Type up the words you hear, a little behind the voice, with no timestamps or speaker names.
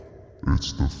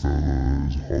It's the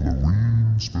fellas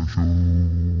Halloween special.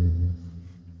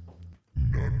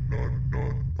 Na na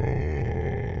na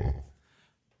na.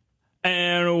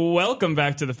 And welcome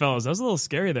back to the fellas. That was a little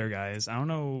scary there, guys. I don't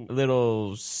know, A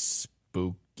little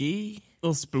spooky. a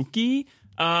little spooky.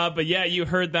 But yeah, you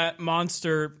heard that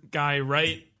monster guy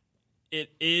right.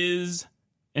 It is,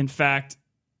 in fact,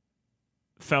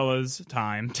 fellas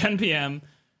time, 10 p.m.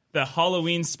 The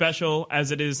Halloween special, as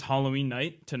it is Halloween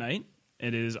night tonight.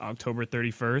 It is October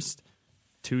 31st,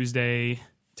 Tuesday,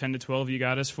 10 to 12 you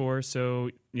got us for.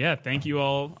 So, yeah, thank you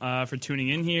all for tuning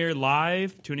in here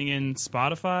live, tuning in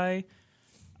Spotify.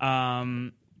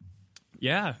 Yeah,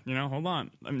 hold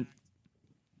on.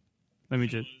 Let me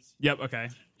just... Yep, okay.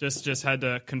 Just had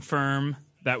to confirm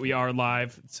that we are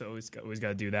live. So always got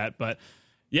to do that. But,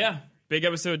 yeah, big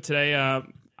episode today.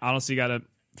 Honestly, got to...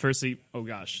 Firstly, oh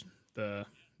gosh, the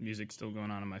music's still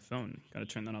going on my phone. Got to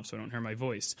turn that off so I don't hear my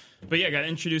voice. But yeah, got to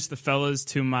introduce the fellas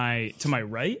to my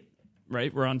right.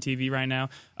 Right, we're on TV right now.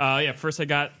 Yeah, first I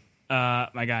got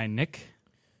my guy Nick.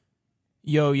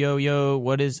 Yo,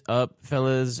 what is up,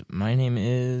 fellas? My name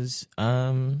is,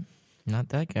 not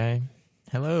that guy.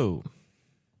 Hello.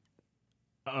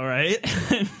 All right,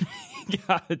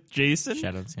 got Jason.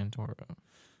 Shadow Santoro.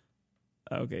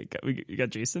 Okay, you got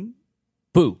Jason.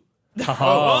 Boo.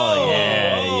 Oh,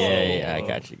 Yeah. I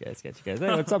got you guys. Hey,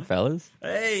 what's up, fellas?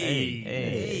 Hey,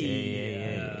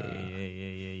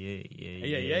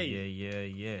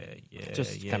 Yeah.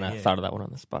 Just kind of thought of that one on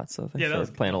the spot, so thanks that was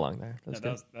for playing along there. Yeah,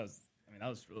 That was that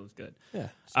was good. good.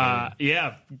 Yeah.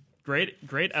 Yeah,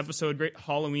 great episode, great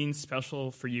Halloween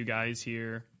special for you guys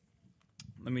here.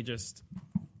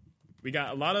 We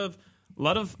got a lot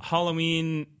of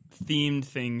Halloween themed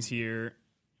things here,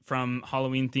 from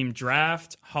Halloween themed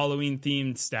draft, Halloween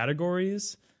themed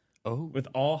categories, with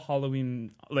all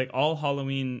Halloween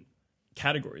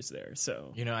categories there.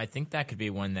 So I think that could be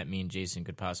one that me and Jason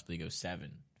could possibly go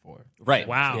 7 for. Right.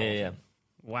 Wow. Yeah.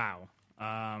 wow.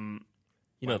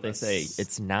 You know what they say?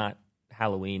 It's not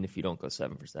Halloween if you don't go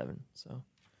 7 for 7. So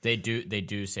They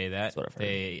do say that. That's what I've heard.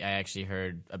 I actually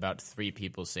heard about 3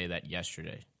 people say that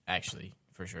yesterday. Actually,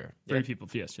 for sure. 3 people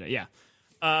for yesterday, yeah.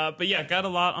 But yeah, got a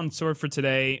lot on sword for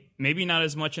today. Maybe not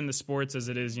as much in the sports as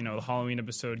it is, the Halloween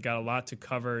episode. Got a lot to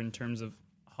cover in terms of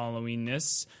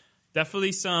Halloweenness.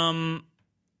 Definitely some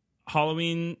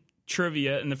Halloween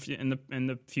trivia in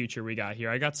the future we got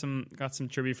here. I got some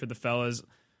trivia for the fellas.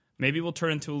 Maybe we'll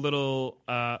turn into a little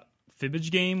fibbage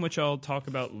game, which I'll talk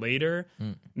about later.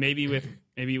 Maybe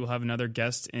we'll have another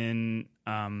guest in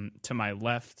to my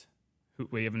left.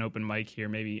 We have an open mic here.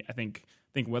 Maybe I think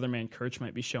Weatherman Kirch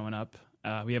might be showing up.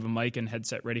 We have a mic and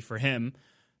headset ready for him,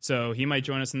 so he might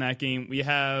join us in that game.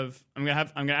 I'm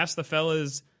gonna ask the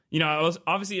fellas.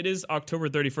 Obviously it is October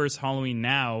 31st, Halloween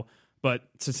now, but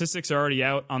statistics are already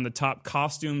out on the top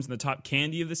costumes and the top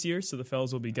candy of this year. So the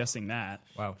fellas will be guessing that.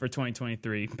 Wow. For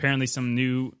 2023. Apparently some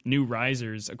new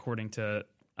risers according to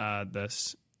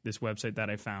this website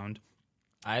that I found.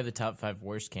 I have the top 5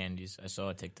 worst candies. I saw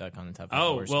a TikTok on the top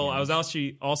 5 worst well, candies. I was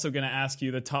actually also going to ask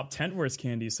you the top 10 worst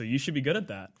candies, so you should be good at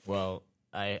that. Well,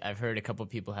 I've heard a couple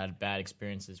people had bad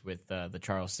experiences with the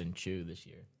Charleston Chew this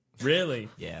year. Really?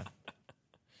 Yeah.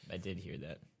 I did hear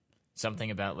that.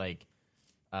 Something about,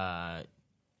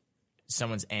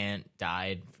 someone's aunt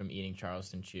died from eating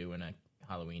Charleston Chew in a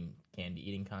Halloween candy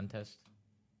eating contest.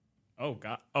 Oh,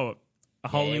 God. Oh, a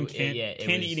Halloween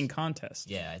candy eating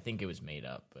contest. Yeah, I think it was made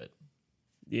up, but...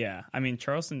 Yeah, I mean,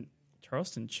 Charleston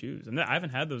Chews. And I haven't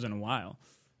had those in a while.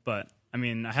 But, I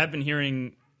mean, I have been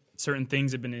hearing certain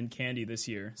things have been in candy this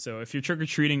year. So if you're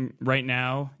trick-or-treating right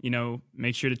now,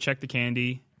 make sure to check the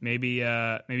candy. Maybe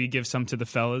give some to the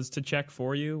fellas to check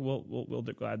for you. We'll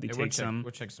gladly take some.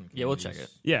 We'll check some candies. yeah, we'll check it.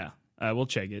 Yeah, we'll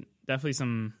check it. Definitely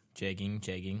some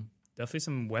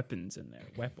weapons in there.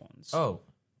 Weapons. Oh,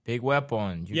 big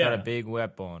weapon. You got a big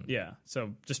weapon. Yeah.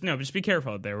 So just be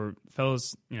careful out there. We're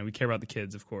fellas, we care about the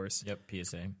kids, of course. Yep,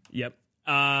 PSA. Yep.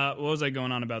 What was I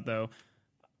going on about though?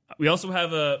 We also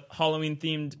have a Halloween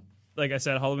themed, like I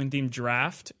said, Halloween themed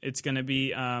draft. It's going to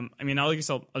be, I guess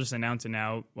I'll just announce it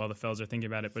now while the fellas are thinking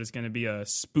about it, but it's going to be a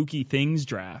spooky things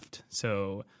draft.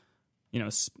 So,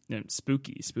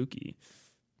 spooky.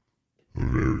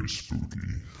 Very spooky.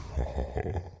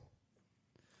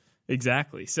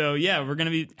 Exactly. So, yeah, we're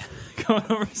going to be going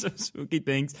over some spooky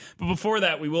things. But before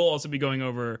that, we will also be going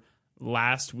over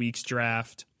last week's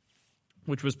draft,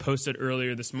 which was posted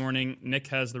earlier this morning. Nick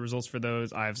has the results for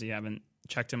those. I obviously haven't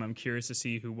checked them. I'm curious to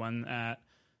see who won that.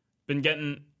 Been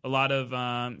getting a lot of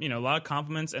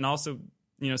compliments, and also,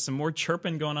 some more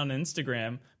chirping going on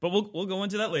Instagram. But we'll go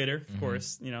into that later, of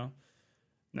course.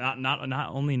 Not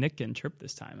only Nick can chirp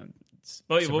this time. episodes.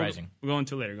 But Surprising. we'll go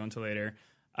into later.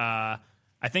 I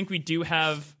think we do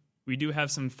have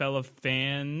some fellow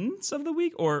fans of the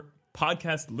week or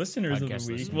podcast listeners of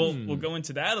the week. We'll go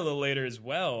into that a little later as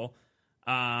well.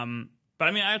 But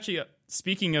I mean, actually,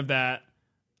 speaking of that,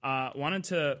 wanted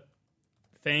to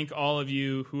thank all of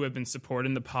you who have been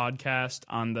supporting the podcast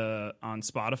on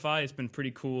Spotify. It's been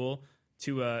pretty cool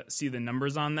to see the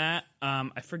numbers on that.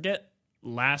 I forget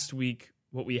last week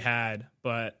what we had,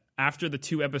 but after the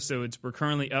 2 episodes, we're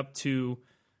currently up to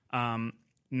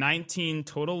 19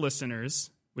 total listeners,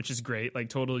 which is great, like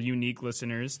total unique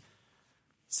listeners.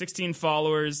 16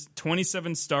 followers,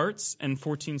 27 starts, and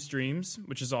 14 streams,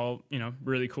 which is all,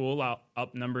 really cool.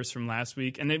 Up numbers from last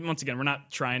week. And then, once again, we're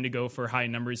not trying to go for high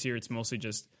numbers here. It's mostly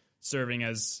just serving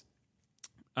as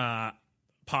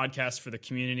podcasts for the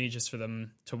community, just for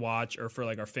them to watch, or for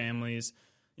like our families.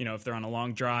 If they're on a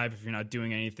long drive, if you're not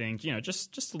doing anything,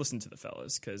 just to listen to the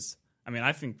fellas. Because, I mean,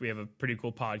 I think we have a pretty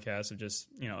cool podcast of just,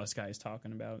 us guys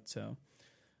talking about. So,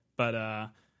 but,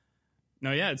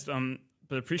 no, yeah, it's,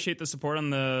 but appreciate the support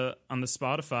on the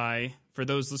Spotify. For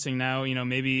those listening now,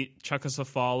 maybe chuck us a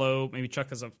follow, maybe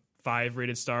chuck us a 5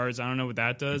 rated stars. I don't know what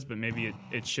that does, but maybe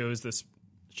it shows the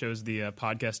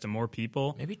podcast to more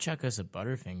people. Maybe chuck us a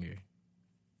Butterfinger.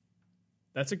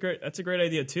 That's a great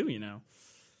idea too.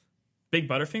 Big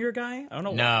Butterfinger guy. I don't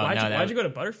know. No, why'd you go to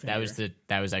Butterfinger?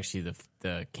 That was actually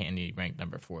the candy ranked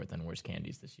number 4th on worst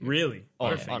candies this year. Really?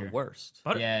 On worst.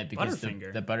 Yeah, because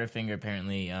Butterfinger. the Butterfinger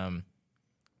apparently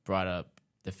brought up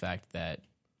the fact that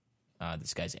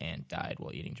this guy's aunt died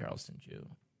while eating Charleston Chew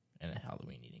in a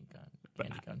Halloween eating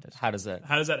candy contest. How does that?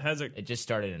 It just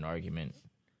started an argument.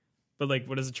 But like,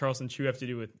 what does the Charleston Chew have to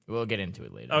do with? We'll get into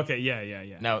it later. Okay,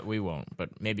 yeah. No, we won't.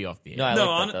 But maybe off the air. No, I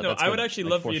like that, though. That's I would good. actually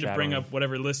Like love for you to bring foreshadowing. up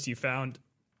whatever list you found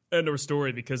and or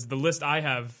story, because the list I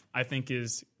have, I think,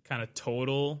 is kind of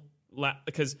total.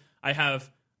 Because I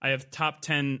have top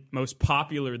 10 most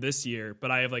popular this year, but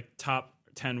I have like top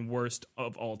 10 worst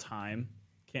of all time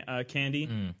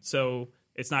candy. So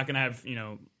it's not going to have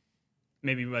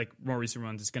maybe like more recent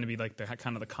ones. It's going to be like the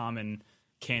kind of the common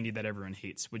candy that everyone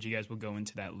hates, which you guys will go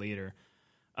into that later.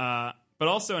 But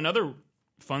also another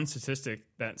fun statistic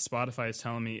that Spotify is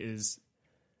telling me is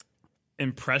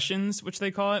impressions, which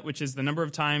they call it, which is the number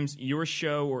of times your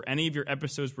show or any of your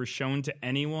episodes were shown to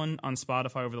anyone on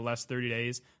Spotify over the last 30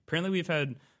 days. Apparently we've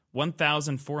had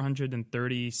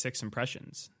 1,436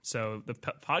 impressions. So the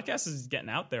podcast is getting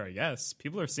out there, I guess.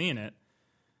 People are seeing it.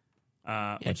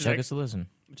 Check us a listen.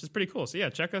 Which is pretty cool. So yeah,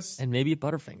 check us. And maybe a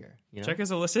Butterfinger. Check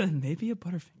us a listen and maybe a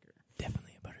Butterfinger.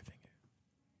 Definitely a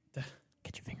Butterfinger.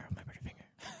 Get your finger off my Butterfinger.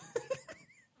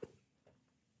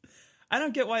 I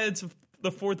don't get why it's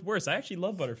the 4th worst. I actually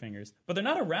love Butterfingers, but they're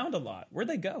not around a lot. Where'd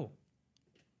they go?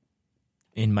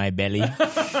 In my belly.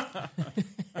 That's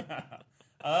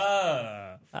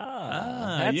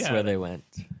yeah. where they went.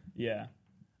 Yeah.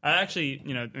 I actually,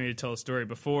 let me tell a story.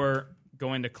 Before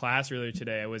going to class earlier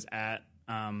today, I was at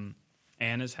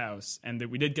Anna's house, and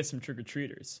we did get some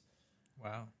trick-or-treaters.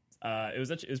 Wow. It was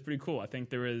pretty cool. I think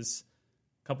there was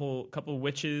a couple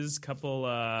witches,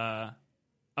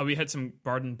 we had some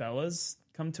Barden Bellas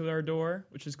come to our door,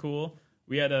 which is cool.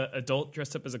 We had an adult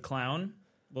dressed up as a clown,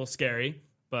 a little scary,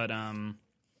 but no,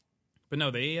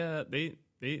 they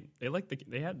liked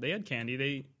they had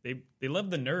candy. They loved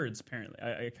the nerds. Apparently,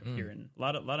 I kept hearing a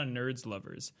lot of nerds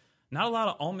lovers. Not a lot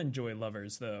of Almond Joy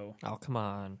lovers though. Oh, come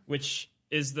on. Which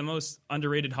is the most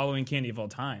underrated Halloween candy of all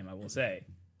time, I will say.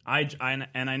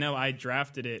 I know I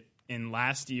drafted it in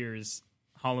last year's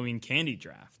Halloween candy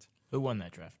draft. Who won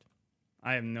that draft?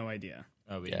 I have no idea.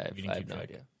 Oh, we Yeah, didn't I have keep no track.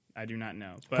 idea. I do not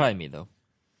know. But Probably me, though.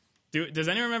 does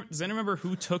anyone remember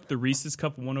who took the Reese's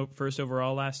Cup first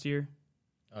overall last year?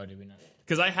 Oh, did we not?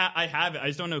 Because I have it. I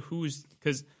just don't know who's.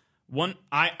 Because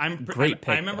Great pick,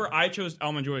 I remember though. I chose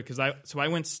Almond Joy because I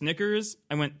went Snickers,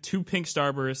 I went 2 pink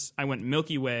Starbursts, I went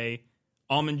Milky Way,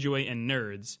 Almond Joy, and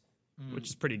Nerds, which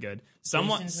is pretty good.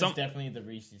 definitely the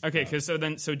Reese's. Okay, because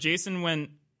so Jason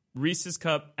went Reese's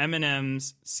Cup,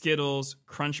 M&M's, Skittles,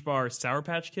 Crunch Bar, Sour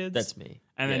Patch Kids. That's me.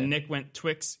 And Yeah. then Nick went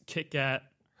Twix, Kit Kat,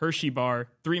 Hershey Bar,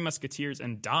 3 Musketeers,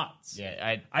 and Dots.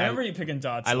 Yeah, I remember you picking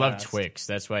Dots. I love last. Twix.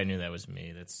 That's why I knew that was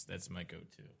me. That's my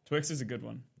go-to. Twix is a good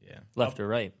one. Yeah, Left or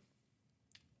right?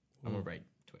 I'm a right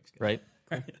Twix guy.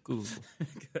 Right? Cool.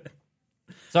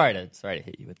 Sorry to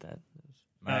hit you with that.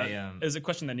 My It was a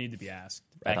question that needed to be asked.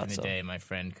 back I in the thought so. day, my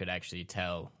friend could actually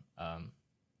tell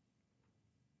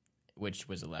which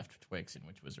was a left Twix and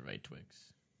which was a right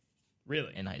Twix.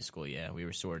 Really? In high school, yeah, we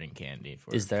were sorting candy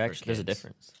for. Is there for actually there's a kids.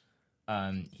 difference?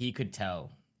 He could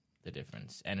tell the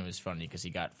difference, and it was funny because he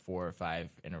got 4 or 5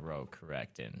 in a row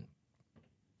correct, and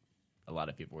a lot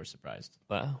of people were surprised.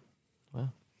 Wow. Wow.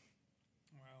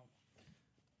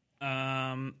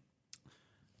 I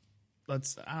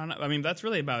don't know. I mean, that's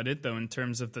really about it, though, in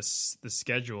terms of the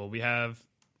schedule. We have.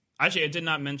 Actually, I did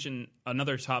not mention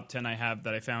another top 10 I have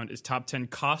that I found is top 10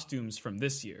 costumes from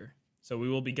this year. So we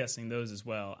will be guessing those as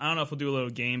well. I don't know if we'll do a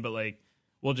little game, but like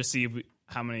we'll just see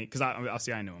how many. Because I'll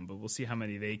see, I know them, but we'll see how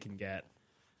many they can get.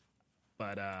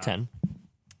 But 10.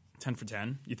 10 for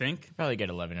 10. You think? Probably get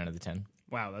 11 out of the 10.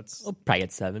 Wow, that's. I'll probably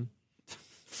get 7.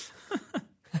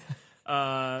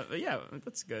 But yeah,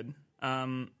 that's good.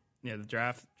 Yeah, the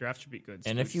draft should be good.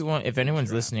 And if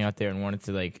anyone's listening out there and wanted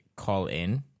to like call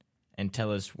in and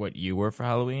tell us what you were for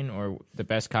Halloween or the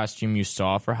best costume you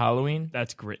saw for Halloween,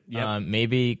 that's great. Yeah,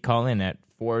 maybe call in at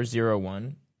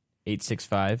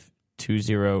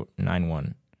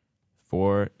 401-865-2091.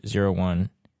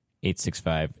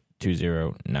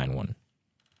 401-865-2091.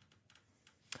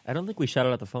 I don't think we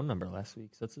shouted out the phone number last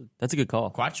week, so that's a good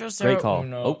call. Cuatro Great call.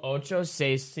 uno, ocho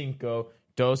seis cinco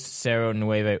dos cero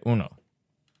nueve uno.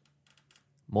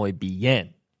 Muy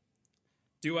bien.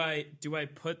 Do I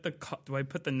put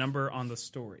the number on the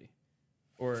story,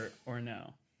 or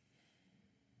no?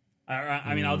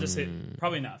 I mean, I'll just say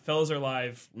probably not. Fellas are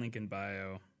live. Link in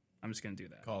bio. I'm just gonna do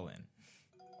that. Call in.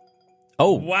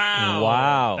 Oh,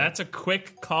 Wow! That's a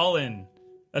quick call in.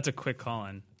 What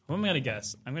am I gonna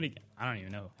guess? I don't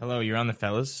even know. Hello, you're on the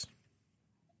fellas.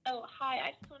 Oh, hi.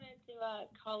 I just wanted to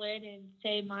call in and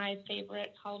say my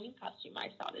favorite Halloween costume I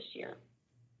saw this year.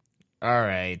 All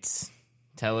right.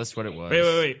 Tell us what it was.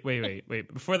 Wait.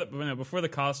 Before the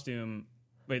costume,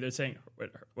 they're saying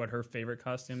what her favorite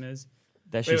costume is?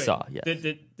 that she saw, yeah.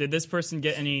 Did this person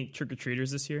get any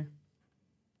trick-or-treaters this year?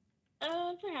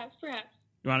 Perhaps.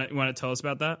 You want to tell us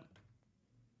about that?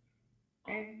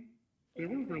 They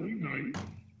were really nice,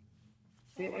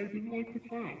 but I didn't like the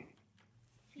clown.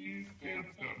 He danced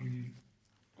at me,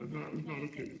 and that was not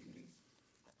okay with me.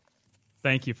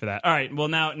 Thank you for that. All right. Well,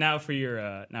 now for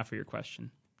your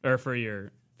question, or for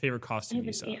your favorite costume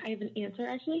you saw. I have an answer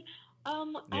actually. I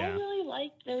really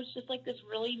liked. There was just like this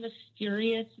really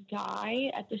mysterious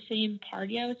guy at the same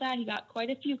party I was at. He got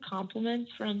quite a few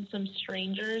compliments from some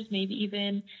strangers, maybe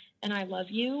even an "I love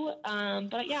you."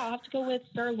 But yeah, I'll have to go with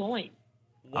Sirloin.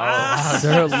 Wow,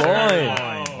 Sirloin.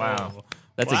 Wow.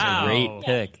 That's a great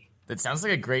pick. That sounds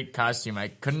like a great costume. I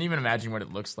couldn't even imagine what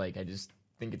it looks like. I just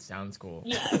think it sounds cool.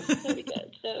 Yeah, it's pretty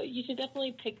good. So you should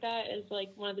definitely pick that as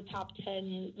like one of the top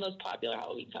 10 most popular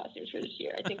Halloween costumes for this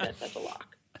year. I think that's a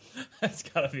lock. That's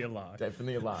gotta be a lock.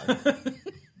 Definitely a lot.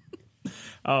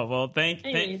 Oh well, thank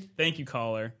you,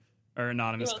 caller or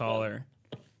anonymous You're caller.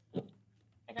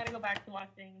 I gotta go back to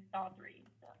watching Saw 3.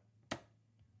 So.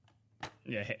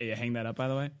 Yeah, hang that up by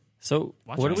the way. So,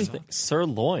 Watch what do we yourself. think?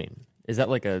 Sirloin. Is that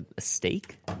like a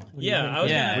steak? What do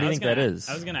you think that is?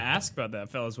 I was gonna ask about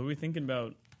that, fellas. What are we thinking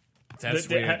about? That's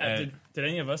did, weird. did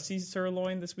any of us see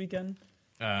sirloin this weekend?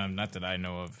 Not that I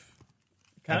know of.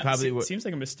 Seems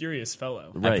like a mysterious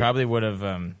fellow. Right. I probably would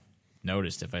have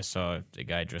noticed if I saw a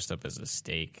guy dressed up as a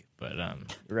steak, but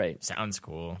Right. sounds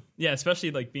cool. Yeah,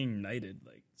 especially like being knighted,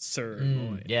 like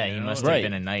sirloin. Yeah, you he know? must Right. have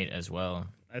been a knight as well.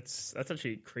 That's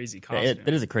actually a crazy costume.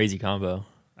 That is a crazy combo.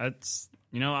 That's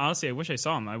honestly, I wish I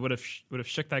saw him. I would have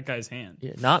shook that guy's hand.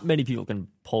 Yeah, not many people can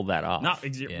pull that off.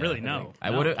 Really, no. I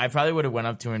No. would. I probably would have went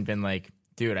up to him and been like,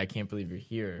 "Dude, I can't believe you're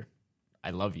here. I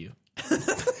love you."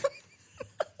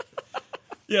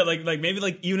 Yeah, like maybe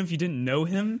like even if you didn't know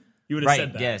him, you would have Right?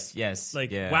 said that. Yes.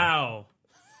 Like, yeah. wow.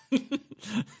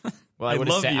 Well, I I would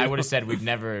have love said. you. I would have said we've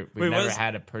never was-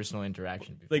 had a personal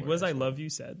interaction before. Like, was or I something. love you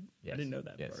said? Yes. I didn't know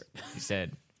that Yes. part. He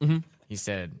said. Mm-hmm. He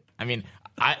said. I mean,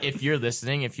 if you're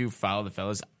listening, if you follow the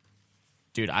fellas,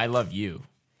 dude, I love you,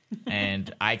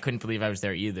 and I couldn't believe I was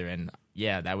there either. And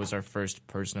yeah, that was our first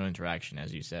personal interaction,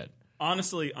 as you said.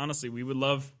 Honestly, we would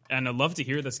love, and I'd love to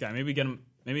hear this guy. Maybe get him.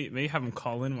 Maybe have him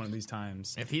call in one of these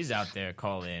times. If he's out there,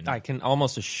 call in. I can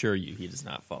almost assure you he does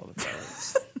not follow the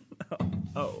fellas.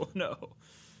 Oh no,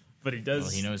 but he does.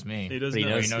 Well, he knows me. He does But he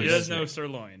know. knows- He he does knows know me.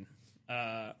 sirloin.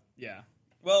 Yeah.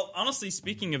 Well, honestly,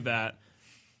 speaking of that,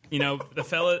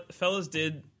 the fellas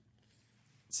did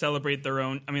celebrate their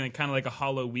own. I mean, like, kind of like a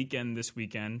hollow weekend this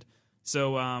weekend.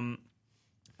 So, I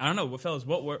don't know, fellas.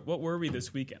 What were we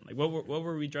this weekend? Like, what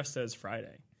were we dressed as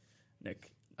Friday,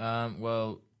 Nick?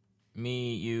 Well,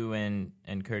 me, you, and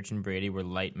Kirch and Brady were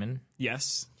lightmen.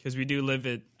 Yes, because we do live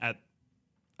at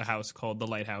a house called the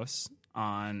Lighthouse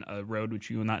on a road which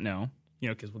you will not know.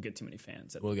 Because we'll get too many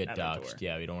fans. We'll get at the door. doxxed.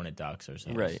 Yeah, we don't want to dox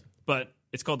ourselves. Right. But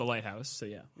it's called the Lighthouse, so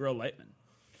yeah, we're all lightmen.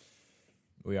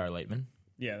 We are lightmen.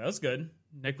 Yeah, that was good.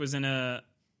 Nick was in a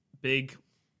big,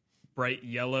 bright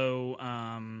yellow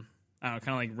I don't know, kind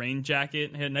of like rain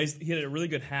jacket. He had a really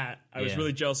good hat. I was Yeah.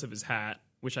 really jealous of his hat.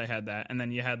 Wish I had that. And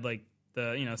then you had like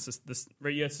the, you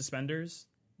had suspenders.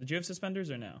 Did you have suspenders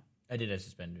or no? I did have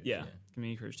suspenders. Yeah.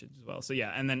 Community Kirch did as well. So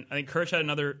yeah, and then I think Kirch had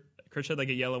like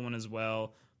a yellow one as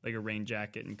well, like a rain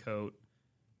jacket and coat,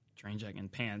 rain jacket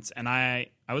and pants. And I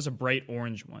was a bright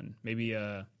orange one, maybe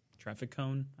a traffic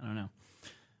cone. I don't know.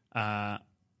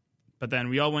 But then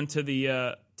we all went to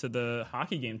the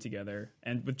hockey game together,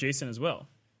 and with Jason as well.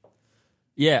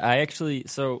 Yeah, I actually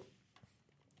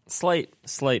slight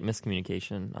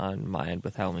miscommunication on my end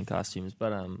with Halloween costumes,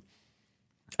 but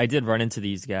I did run into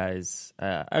these guys.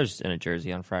 I was in a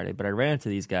jersey on Friday, but I ran into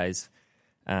these guys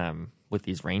with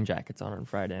these rain jackets on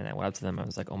Friday, and I went up to them. I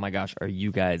was like, "Oh my gosh, are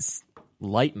you guys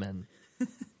lightmen?"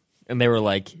 And they were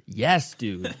like, "Yes,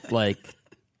 dude." Like,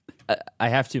 I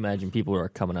have to imagine people are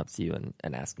coming up to you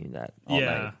and asking you that all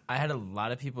night. I had a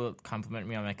lot of people compliment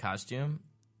me on my costume.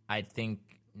 I think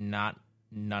not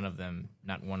one of them.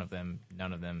 None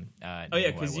of them. Oh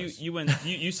yeah, because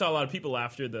you saw a lot of people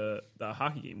after the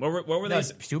hockey game. What were No,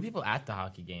 they? 2 people at the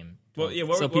hockey game. Well, yeah.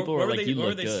 People were like, they, "You what were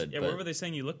look they, good." Yeah, but what were they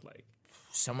saying you looked like?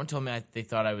 Someone told me they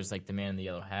thought I was like the man in the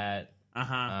yellow hat.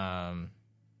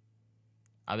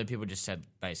 Other people just said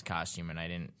nice costume, and I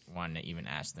didn't want to even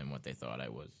ask them what they thought I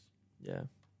was. Yeah.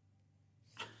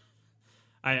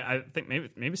 I think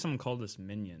maybe someone called us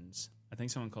minions. I think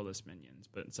someone called us minions,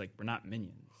 but it's like we're not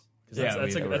minions. Yeah,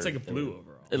 That's like a blue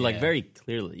overall. Like, Yeah. very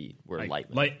clearly, we're Like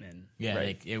lightmen. lightmen. Yeah, Right.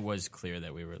 like, it was clear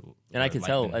that we were. And I could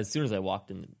tell lightmen. as soon as I walked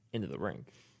into the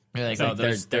rink. You're like, It's like, oh,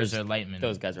 those there's- are lightmen.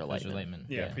 those guys are Those lightmen.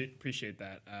 Yeah, Yeah. appreciate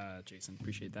that, Jason.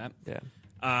 Appreciate that.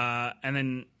 Yeah. And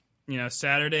then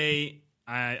Saturday,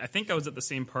 I think I was at the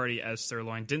same party as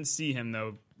Sirloin. Didn't see him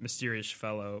though, mysterious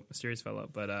fellow.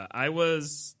 But I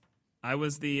was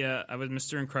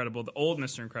Mr. Incredible, the old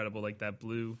Mr. Incredible, like the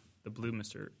blue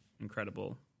Mr.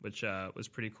 Incredible, which was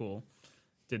pretty cool.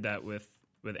 Did that with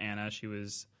Anna. She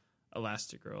was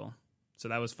Elastigirl, so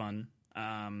that was fun.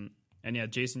 And yeah,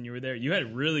 Jason, you were there. You had a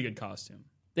really good costume.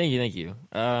 Thank you.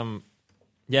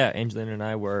 Yeah, Angelina and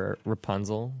I were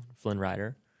Rapunzel, Flynn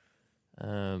Rider.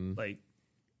 Like,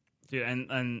 dude,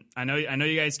 and I know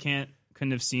you guys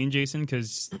couldn't have seen Jason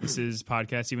because this is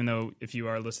podcast. Even though if you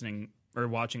are listening or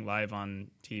watching live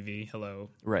on TV, hello,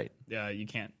 Right. you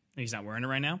can't. He's not wearing it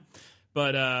right now,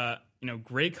 but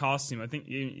great costume. I think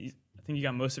you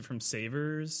got most of it from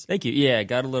Savers. Thank you. Yeah,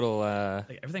 got a little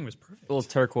Like everything was perfect. little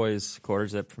turquoise quarter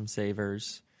zip from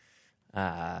Savers.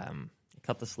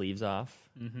 Cut the sleeves off.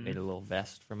 Made a little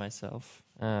vest for myself.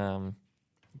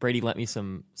 Brady lent me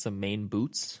some Maine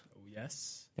boots. Oh,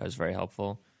 yes. That was very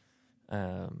helpful.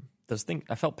 Those things,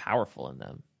 I felt powerful in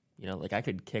them. Like I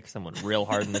could kick someone real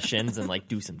hard in the shins and like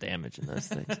do some damage in those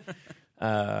things.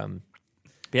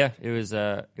 But yeah, it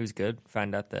was good.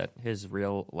 Found out that his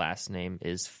real last name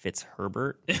is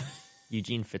Fitzherbert,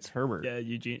 Eugene Fitzherbert. Yeah,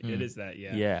 Eugene. It is that.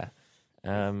 Yeah. Yeah.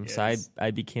 So Yes.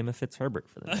 I became a Fitzherbert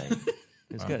for the night.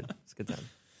 It was good. It's a good time.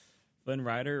 Flynn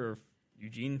Rider or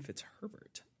Eugene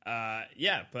Fitzherbert.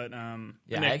 Yeah, but Yeah,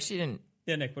 Nick, I actually didn't.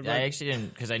 Yeah, Nick. What I about? actually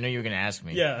didn't, because I know you were going to ask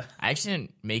me. Yeah. I actually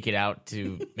didn't make it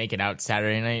out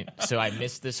Saturday night, so I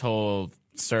missed this whole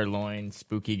Sirloin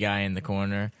spooky guy in the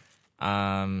corner.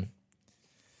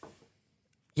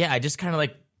 Yeah, I just kind of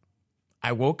like,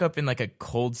 I woke up in like a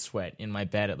cold sweat in my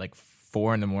bed at like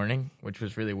 4 a.m, which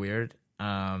was really weird.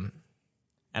 And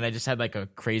I just had like a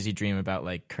crazy dream about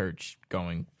like Kirch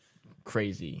going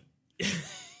crazy.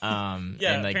 And like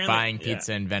apparently- buying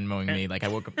pizza and Venmoing me. Like I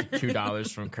woke up to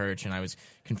 $2 from Kirch, and I was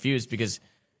confused because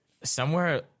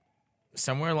somewhere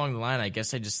along the line, I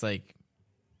guess I just like,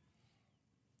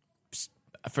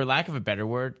 for lack of a better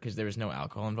word, because there was no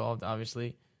alcohol involved,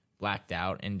 obviously, blacked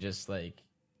out, and just like,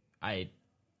 I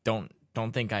don't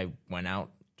think I went out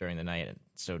during the night.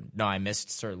 So no, I missed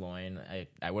Sirloin.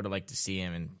 I would have liked to see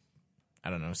him and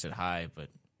I don't know, said hi, but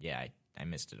yeah, I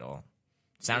missed it all.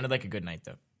 Sounded like a good night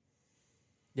though.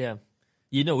 Yeah.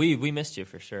 We missed you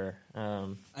for sure.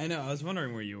 I know. I was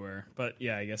wondering where you were, but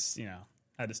yeah, I guess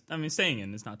staying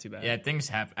in is not too bad. Yeah, things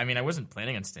happen. I mean, I wasn't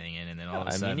planning on staying in, and then all of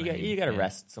a sudden, you got to yeah.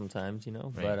 rest sometimes, Right,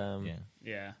 But yeah.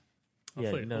 Yeah.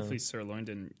 Yeah, Hopefully Sirloin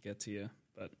didn't get to you,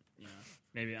 but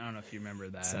maybe I don't know if you remember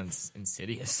that. Sounds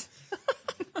insidious.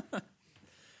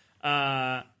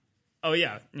 Oh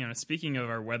yeah, speaking of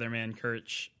our weatherman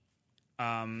Kirch,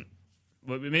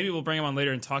 maybe we'll bring him on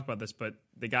later and talk about this. But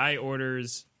the guy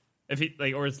orders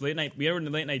orders late night. We ordered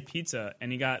late night pizza,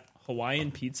 and he got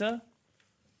Hawaiian pizza.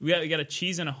 We got a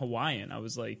cheese and a Hawaiian. I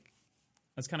was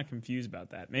kind of confused about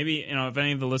that. Maybe if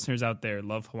any of the listeners out there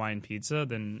love Hawaiian pizza,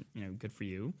 then good for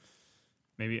you.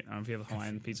 Maybe I don't know if you have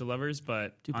Hawaiian pizza lovers,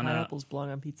 but do pineapples belong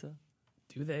on pizza?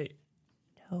 do they?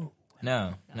 No.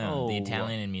 No. No. The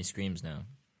Italian in me screams no.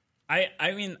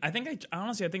 I mean, I think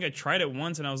I think I tried it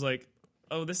once and I was like,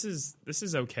 oh, this is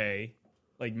okay.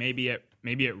 Like maybe at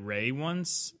Ray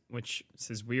once, which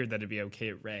is weird that it'd be okay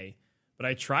at Ray, but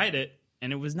I tried it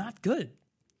and it was not good.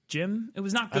 Jim, it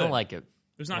was not I good. don't like it.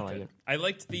 It was I not don't like good. it. I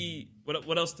liked the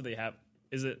what else do they have?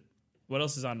 What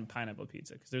else is on pineapple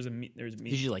pizza? Because there's meat.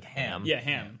 Usually like ham. Yeah,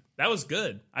 ham. That was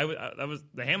good. The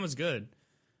ham was good,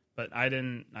 but I did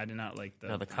not like the.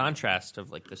 No, the contrast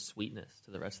of like the sweetness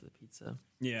to the rest of the pizza.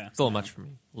 Yeah, It's a little much for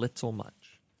me. Little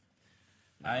much.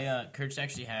 Kurtz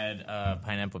actually had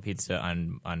pineapple pizza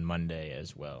on Monday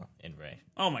as well in Ray.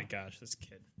 Oh my gosh, this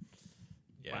kid.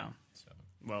 Yeah. Wow.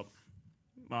 So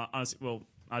Honestly,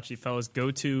 actually, fellas,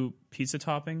 go to pizza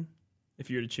topping if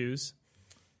you were to choose.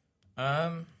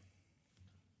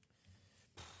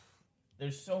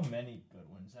 there's so many good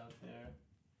ones out there.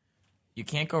 You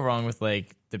can't go wrong with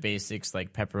like the basics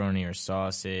like pepperoni or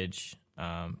sausage,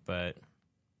 but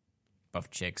buff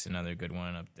chick's another good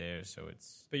one up there. So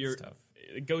it's tough.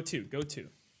 Go to.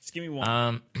 Just give me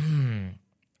one.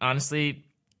 Honestly,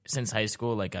 since high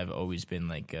school, like I've always been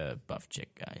like a buff chick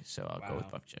guy, so I'll go with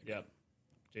buff chick. Yep.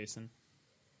 Jason.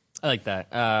 I like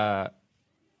that.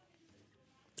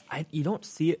 You don't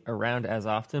see it around as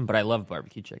often, but I love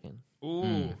barbecue chicken.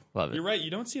 Ooh, Love it. You're right. You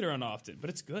don't see it around often,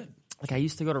 but it's good. Like I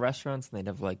used to go to restaurants and they'd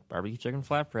have like barbecue chicken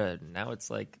flatbread. And now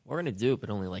it's like we're gonna do it, but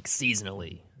only like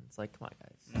seasonally. It's like, come on,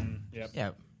 guys. Yep.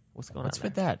 Yeah. What's going What's on?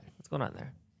 with there? that What's going on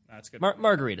there? That's good.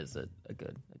 Margarita's a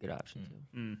good option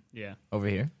too. Yeah. over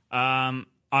here?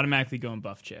 Automatically going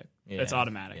buff chick. Yeah, That's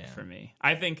automatic yeah. for me.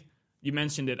 I think you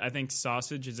mentioned it. I think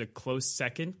sausage is a close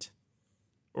second,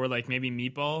 or like maybe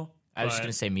meatball. I was just but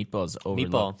gonna say meatballs Meatball.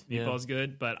 overlooked. Yeah. Meatball's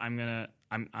good, but I'm a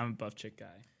buff chick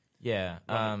guy. Yeah.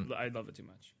 I love it too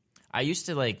much. I used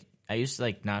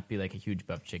to not be like a huge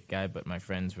buff chick guy, but my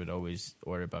friends would always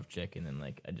order buff chick, and then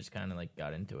like I just kind of like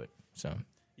got into it. So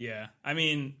Yeah, I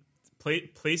mean,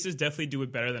 places definitely do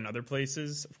it better than other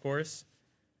places, of course.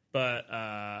 But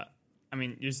I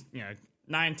mean,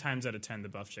 9 times out of 10, the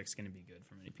buff chick's going to be good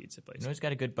from any pizza place. you know who's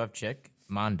got a good buff chick?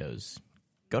 Mondo's.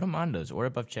 Go to Mondo's. Order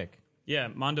buff chick. Yeah,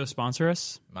 Mondo sponsor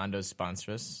us. Mondo's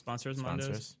sponsor us. Sponsors Sponsor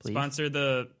Mondo's. us, please. Sponsor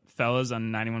the fellas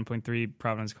on 91.3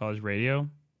 Providence College Radio.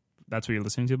 That's what you're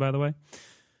listening to, by the way.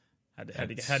 Had to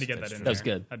get that That's in true. there. That's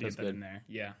good. Had to That's get that good. in there.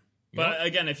 Yeah. You But know-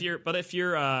 again, if you're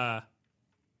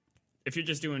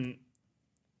just doing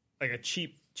like a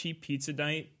cheap pizza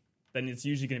night, then it's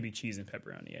usually going to be cheese and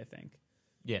pepperoni, I think.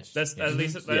 Yes. That's yes. at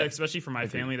least, Yeah. especially for my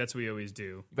family, that's what we always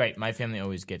do. Right. My family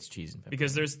always gets cheese and pepperoni.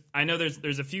 Because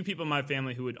there's a few people in my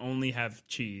family who would only have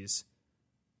cheese.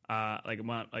 Like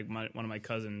one of my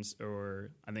cousins,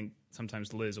 or I think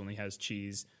sometimes Liz only has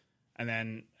cheese, and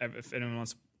then if anyone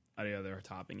wants any other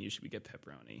topping, usually we get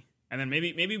pepperoni, and then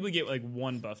maybe we get like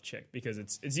one buff chick because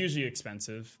it's usually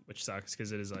expensive, which sucks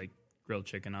because it is like grilled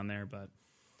chicken on there, but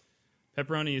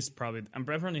pepperoni is probably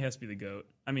pepperoni has to be the goat.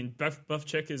 I mean, buff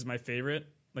chick is my favorite.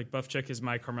 Like buff chick is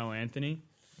my Carmelo Anthony.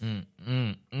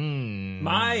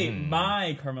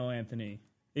 My Carmelo Anthony.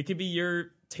 It could be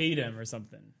your Tatum or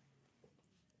something.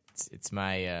 It's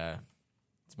my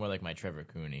it's more like my Trevor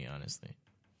Cooney, honestly.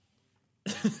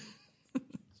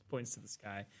 Points to the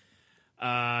sky.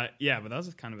 Yeah, but that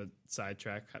was kind of a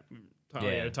sidetrack.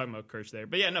 Talking about Kirsch there.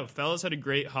 But yeah, no, fellas had a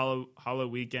great hollow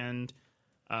weekend.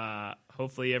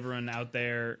 Hopefully everyone out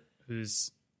there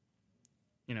who's,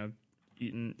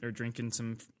 eating or drinking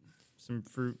some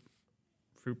fruit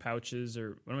pouches,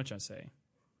 or what am I trying to say?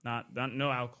 Not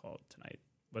no alcohol tonight.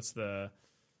 What's the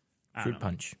I don't know.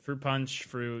 Punch. Fruit punch,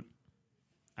 fruit.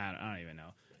 I don't even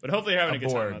know. But hopefully you're having a good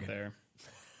time Borg. out there.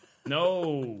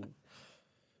 No.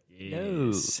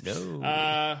 Yes. No.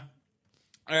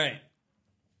 All right.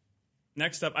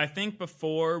 Next up, I think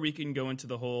before we can go into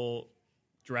the whole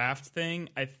draft thing,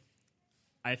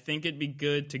 I think it'd be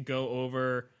good to go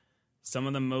over some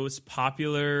of the most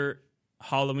popular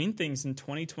Halloween things in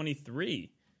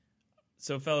 2023.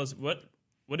 So, fellas, what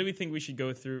do we think we should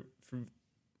go through?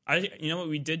 You know what?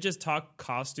 We did just talk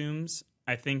costumes.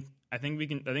 I think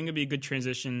it'd be a good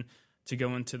transition to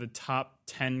go into the top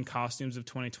 10 costumes of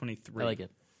 2023. I like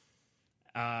it.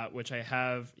 Which I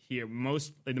have here.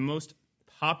 The most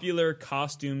popular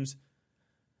costumes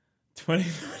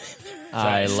 2023.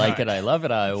 I like it. I love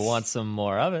it. I want some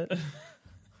more of it.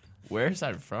 Where is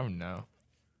that from now?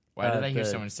 Why did I hear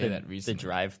someone say that recently? The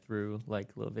drive-through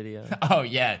little video. Oh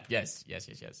yeah, yes.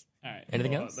 All right.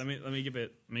 Anything well, else? Let me give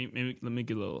it. Let me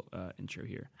give a little intro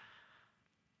here.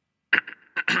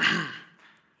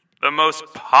 The most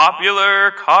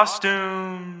popular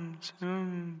costumes.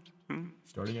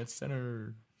 Starting at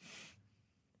center.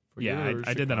 Yeah,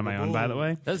 I did that on my own, by the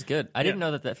way. That was good. I didn't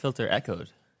know that filter echoed.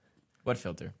 What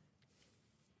filter?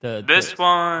 The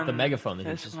one. the megaphone that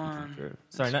This he's one. speaking through.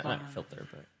 Sorry, not filter,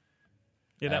 but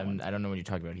Yeah, that one. I don't know what you're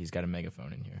talking about. He's got a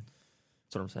megaphone in here.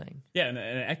 that's what I'm saying. Yeah, and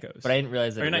it echoes. But I didn't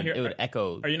realize Are that you not it hear- would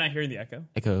echo. Are you not hearing the echo?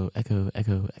 Echo, echo,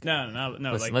 echo, echo. No.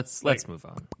 Listen, like, let's move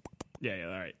on. Yeah.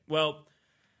 All right. Well,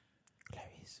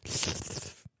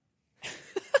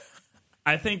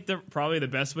 I think probably the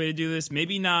best way to do this,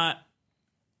 maybe not.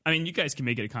 I mean, you guys can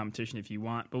make it a competition if you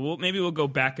want, but we'll go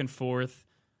back and forth.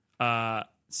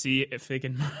 See if they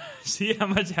can see how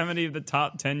many of the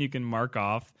top 10 you can mark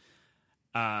off.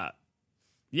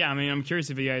 Yeah, I mean, I'm curious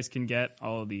if you guys can get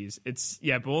all of these. It's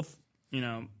both,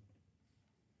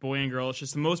 boy and girl. It's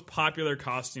just the most popular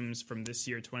costumes from this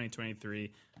year,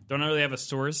 2023. Don't really have a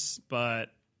source, but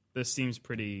this seems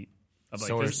pretty.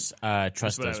 Source,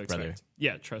 trust us, brother.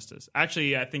 Yeah, trust us.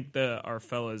 Actually, I think our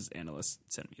fellas analysts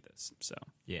sent me this, so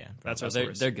Yeah, that's our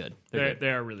They're source. good. They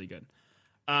are really good.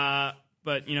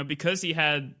 But because he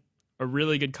had a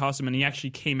really good costume and he actually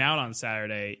came out on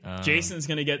Saturday, Jason's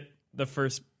gonna get the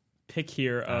first pick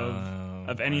here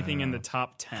of anything in the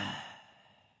top 10.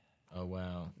 Oh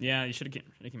wow. Yeah, you should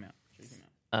have came out.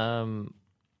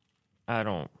 I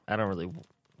don't really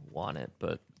want it,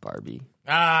 but Barbie.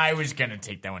 I was gonna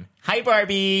take that one. Hi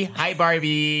Barbie. Hi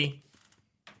Barbie.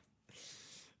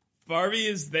 Barbie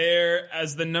is there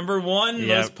as the number one Yep.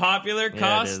 most popular Yeah,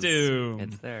 costume.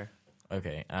 it's there.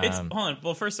 Okay. It's hold on.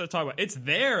 Well, first I'll talk about it's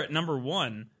there at number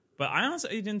one, but I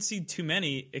honestly didn't see too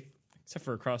many except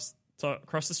for across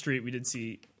the street. We did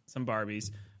see some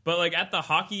Barbies, but like at the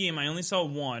hockey game, I only saw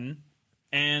one,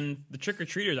 and the trick or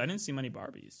treaters, I didn't see many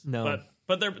Barbies. No.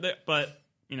 but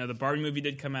the Barbie movie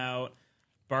did come out.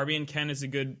 Barbie and Ken is a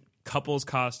good couple's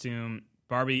costume.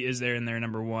 Barbie is there in their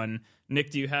number one.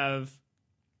 Nick, do you have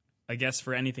a guess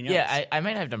for anything else? Yeah, I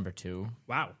might have number 2.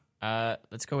 Wow.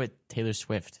 Let's go with Taylor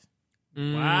Swift.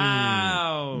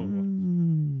 Wow.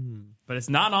 But it's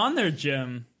not on there,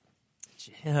 Jim.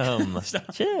 Jim. Travis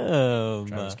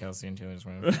Kelce and Taylor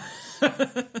Swift.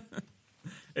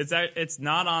 It's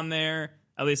not on there,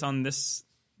 at least on this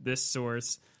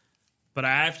source. But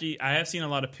I have seen a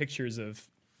lot of pictures of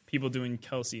people doing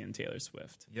Kelsey and Taylor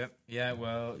Swift. Yep. Yeah.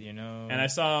 Well, And I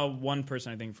saw one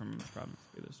person, I think, from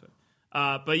Taylor Swift.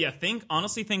 But yeah,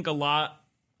 honestly think a lot.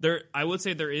 I would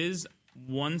say there is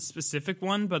one specific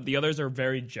one, but the others are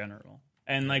very general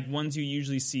and like ones you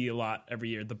usually see a lot every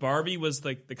year. The Barbie was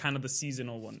like the kind of the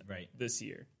seasonal one Right. this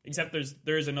year. Except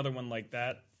there is another one like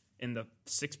that in the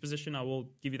 6th position. I will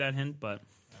give you that hint, but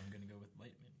I'm gonna go with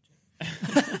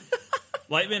Lightman.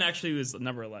 Lightman actually was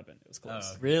number 11. It was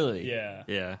close. Really? Yeah.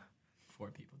 Yeah. 4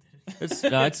 people did it.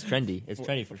 It's trendy. It's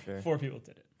trendy for sure. 4 people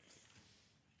did it.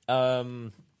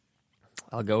 I'll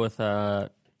go with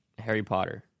Harry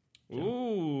Potter.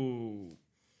 Ooh.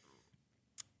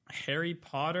 Harry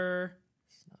Potter.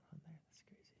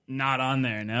 Not on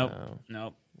there. Nope.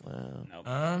 Nope. Wow.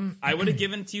 Nope. I would have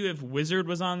given it to you if Wizard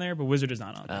was on there, but Wizard is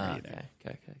not on there either.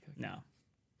 Okay. No.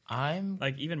 I'm.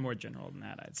 Like even more general than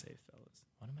that, I'd say, fellas.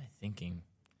 What am I thinking?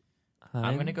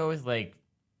 I'm gonna go with like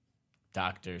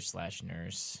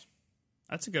doctor/nurse.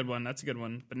 That's a good one.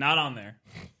 But not on there.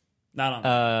 Not on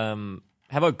there.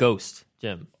 How about Ghost,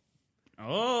 Jim?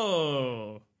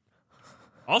 Oh.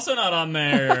 Also not on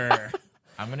there.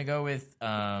 I'm gonna go with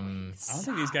I don't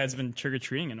think these guys have been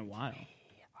trick-or-treating in a while.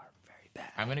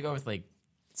 I'm gonna go with like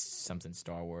something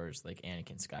Star Wars, like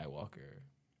Anakin Skywalker.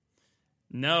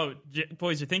 No,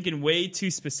 boys, you're thinking way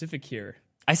too specific here.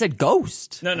 I said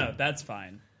Ghost. No, that's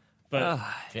fine. But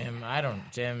Jim,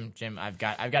 I've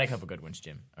got a couple good ones,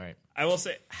 Jim. All right. I will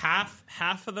say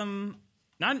half of them.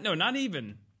 Not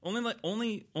even.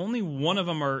 Only one of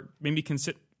them are maybe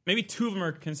 2 of them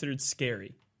are considered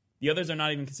scary. The others are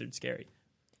not even considered scary,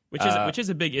 which is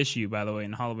a big issue, by the way,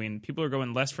 in Halloween. People are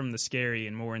going less from the scary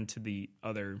and more into the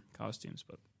other costumes,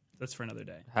 but that's for another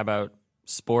day. How about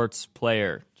sports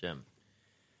player, Jim?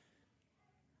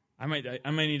 I might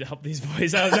need to help these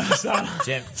boys out. No, it's not-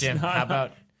 Jim, how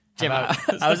about Jim, I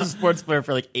was a sports player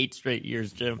for like 8 straight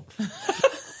years, Jim.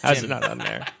 How's it Jim. not on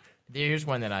there? Here's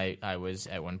one that I was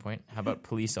at one point. How about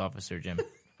police officer, Jim?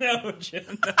 No,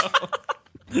 Jim,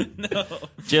 no.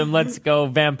 Jim, let's go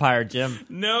vampire, Jim.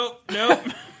 Nope.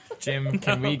 Jim,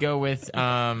 can we go with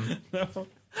Jim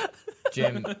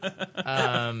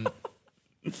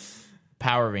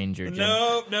Power Ranger, Jim?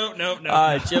 No.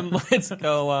 Jim, let's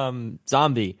go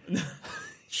zombie.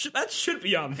 That should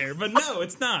be on there, but no,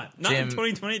 it's not. Not in Jim,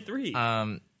 2023.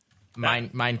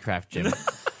 Minecraft, Jim.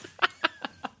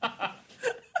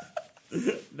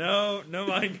 No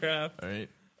Minecraft. All right.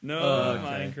 No Okay.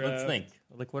 Minecraft. Let's think.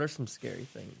 Like, what are some scary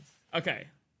things? Okay.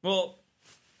 Well,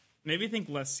 think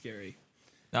less scary.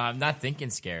 No, I'm not thinking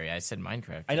scary. I said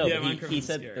Minecraft. I know, Yeah, but Minecraft he is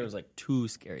said scary. there was like 2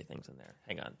 scary things in there.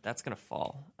 Hang on, that's gonna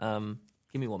fall.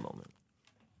 Give me one moment.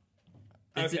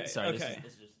 Okay. Sorry, okay.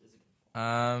 This is just,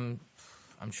 I'm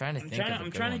trying to think.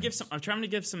 I'm trying to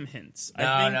give some hints. No,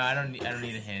 I think, I don't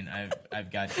need a hint.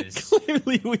 I've got this.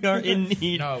 clearly we are in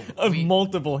need No, of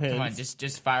multiple hints. Come on,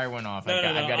 just fire one off. No,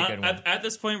 I've got a good one. At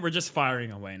this point, we're just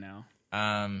firing away now.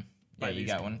 Yeah, By you these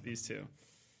got two- one. These two.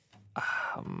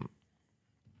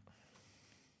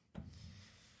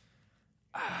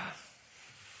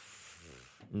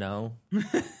 No.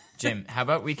 Jim, how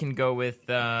about we can go with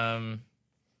what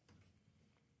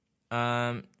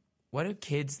do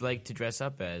kids like to dress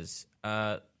up as?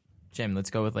 Jim, let's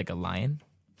go with like a lion.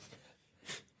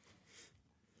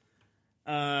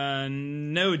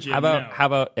 No, Jim. How no.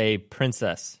 about a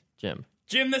princess, Jim?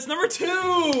 Jim? That's number 2.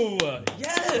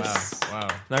 Yes. Wow.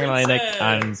 Not gonna lie, Nick,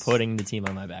 I'm Princess. putting the team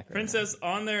on my back right Princess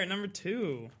on there at number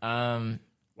 2.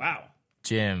 Wow.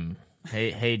 Jim.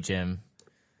 Hey, Jim.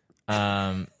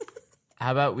 How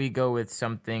about we go with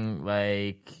something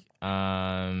like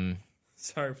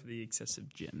Sorry for the excessive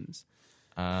gyms.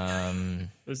 um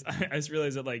I just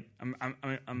realized that like I'm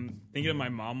thinking of my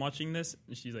mom watching this,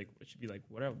 and she's like, she'd be like,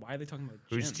 "What? Why are they talking about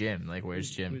Jim?" who's Jim? Like, where's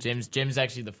Jim? who's- Jim's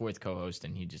actually the 4th co-host,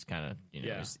 and he just kind of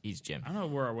Yeah. he's Jim. I don't know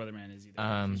where our weatherman is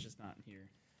either. He's just not here.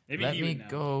 Maybe Let he me would know.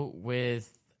 go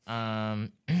with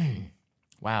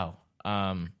wow.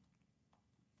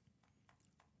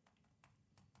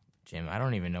 Jim, I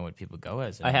don't even know what people go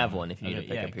as. now. I have anymore. one if you need to Okay,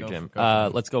 pick yeah, up your go Jim. for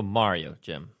it. Let's go Mario,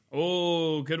 Jim.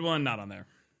 Oh, good one. Not on there,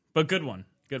 but good one.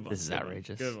 Good one. This is Good one.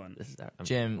 outrageous. Good one. This is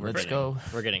Jim, we're let's getting- go.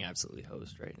 We're getting absolutely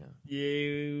hosed right now.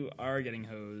 You are getting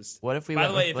hosed. What if we By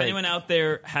went the way, with, if like- anyone out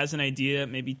there has an idea,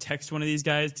 maybe text one of these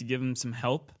guys to give them some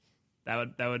help.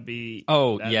 That would be.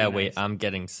 Oh that'd yeah, be wait. nice. I'm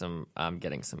getting some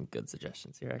good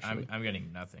suggestions here. Actually, I'm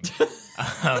getting nothing.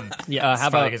 yeah. How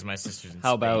about because my sister's in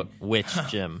how Spain. about which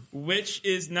Jim? Which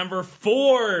is number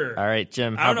 4. All right,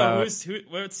 Jim. I How don't know about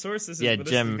what source this is. yeah, but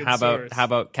this is a Jim? good How source.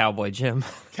 about Cowboy Jim?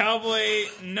 Cowboy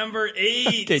number 8?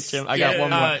 Okay, Jim. I got one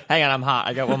more. Hang on, I'm hot.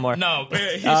 I got one more. No,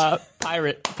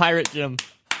 Pirate Jim.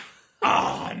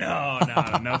 Oh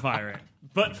no pirate.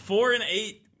 But 4 and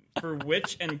 8 for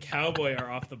Witch and Cowboy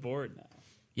are off the board now.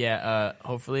 yeah.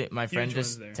 Hopefully, my friend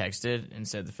ones just there. texted and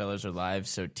said the fellas are live.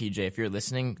 So TJ, if you're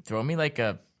listening, throw me like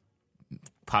a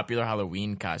popular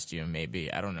Halloween costume,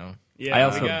 maybe. I don't know. Yeah, I we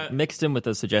also got mixed in with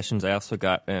those suggestions. I also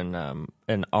got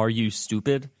an Are You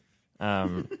Stupid?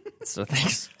 So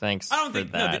thanks. I don't for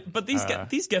think that. but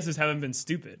these guesses haven't been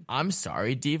stupid. I'm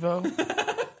sorry, Devo,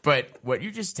 but what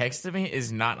you just texted me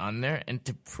is not on there. And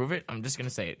to prove it, I'm just gonna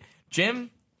say it. Jim,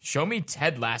 show me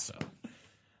Ted Lasso.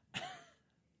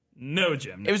 No,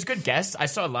 Jim. It was a good guess. I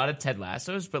saw a lot of Ted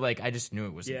Lassos, but like I just knew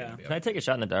it wasn't Yeah. gonna be. Can I take a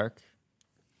shot in the dark?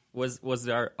 Was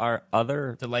our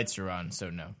other The lights are on, so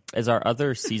no. is our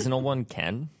other seasonal one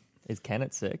Ken? Is Ken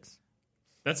at 6?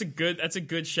 That's a good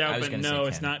shout, I was but gonna no, say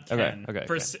it's Ken. not Okay, Ken. okay,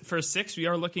 For okay. for 6, we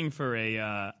are looking for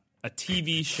a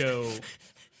TV show,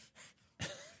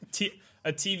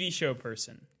 a TV show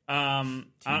person. TJ,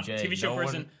 TV show no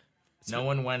person. No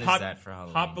one went Pop- as that for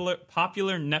Halloween.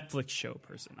 Popular Netflix show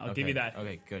person. I'll give you that.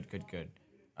 Okay, good.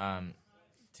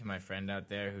 To my friend out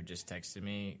there who just texted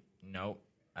me, nope,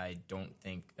 I don't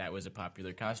think that was a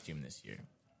popular costume this year.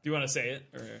 Do you want to say it?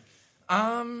 Or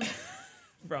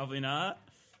probably not.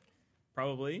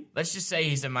 Probably. Let's just say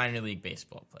he's a minor league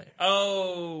baseball player.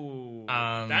 Oh,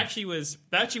 that actually was.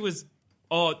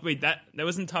 Oh wait, that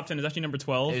wasn't top 10. It was actually number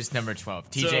 12. It was number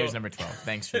 12. TJ So- was number 12.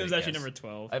 Thanks for It was the actually guess. number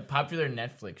 12. A popular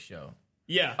Netflix show.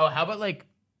 Yeah. Oh, how about like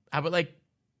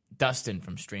Dustin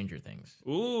from Stranger Things?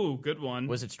 Ooh, good one.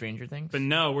 Was it Stranger Things? But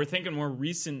no, we're thinking more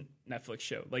recent Netflix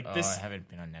show. Like oh, this, I haven't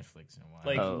been on Netflix in a while.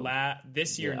 like Oh.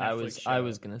 this year Yeah, Netflix show. I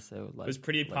was gonna say like, it was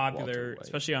pretty like popular, Walter White.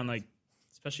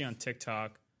 especially on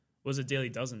TikTok. Was a Daily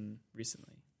Dozen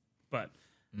recently, but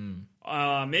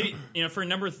maybe for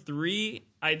number 3,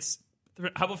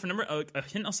 how about for number a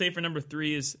hint I'll say for number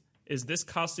 3 is this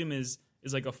costume is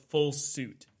like a full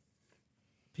suit.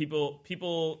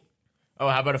 People oh,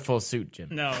 how about a full suit, Jim?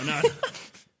 no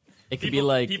It could be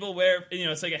like people wear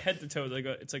it's like a head to toe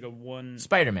it's like a one.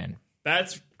 Spider-Man.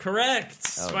 That's correct.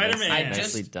 Oh, Spider-Man. I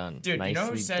Nicely just, done. Dude, you know who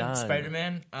Nicely said done.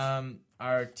 Spider-Man?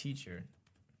 Our teacher.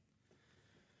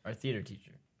 Our theater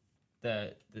teacher.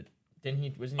 Didn't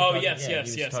he, wasn't he Oh talking, yes, yeah, yes,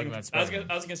 he was yes. talking I about was Spider-Man.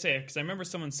 gonna say it because I remember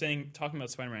someone talking about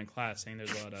Spider-Man in class, saying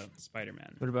there's a lot of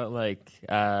Spider-Man. what about like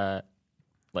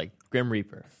Grim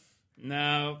Reaper?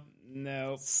 No.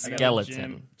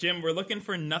 Skeleton. Jim, we're looking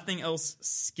for nothing else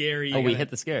scary. Oh, we You hit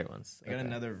the scary ones. I got Okay.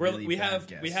 another We're- really we bad have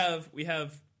guess. we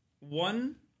have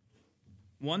one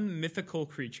mythical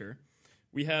creature.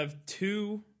 We have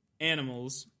 2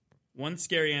 animals, 1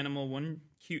 scary animal, 1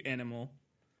 cute animal,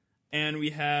 and we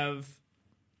have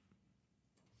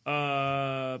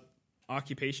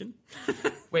occupation.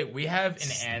 Wait, we have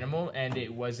an animal and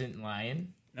it wasn't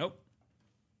lion? Nope.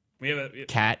 We have a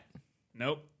Cat,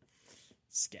 nope.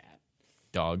 Scat.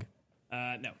 dog,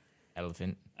 No.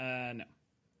 elephant, No.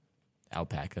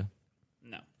 alpaca,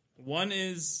 No. 1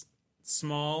 is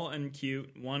small and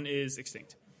cute. 1 is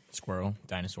extinct. squirrel,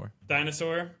 dinosaur.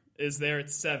 Dinosaur is there at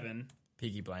 7.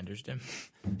 Peaky Blinders, Tim.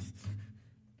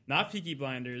 Not Peaky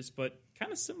Blinders, but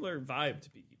kind of similar vibe to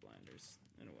Peaky Blinders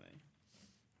in a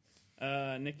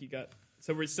way. Nick, you got.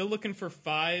 So we're still looking for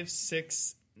 5,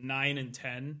 6, 9, and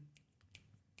 10.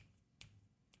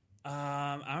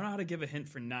 I don't know how to give a hint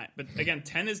for 9, but again,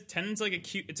 10's like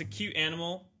it's a cute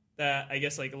animal that I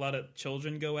guess like a lot of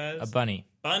children go as. A bunny.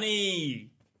 Bunny.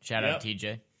 Shout Yep. out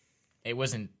TJ. It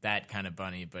wasn't that kind of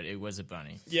bunny, but it was a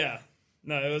bunny. Yeah.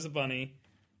 No, it was a bunny.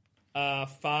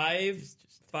 5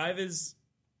 is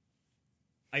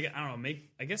I don't know,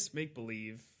 make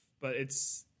believe, but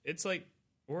it's like,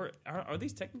 or are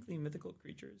these technically mythical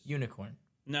creatures? Unicorn.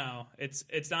 No, it's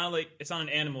not an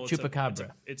animal.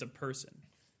 Chupacabra. It's a person.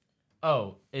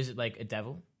 Oh, is it like a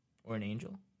devil or an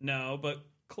angel? No, but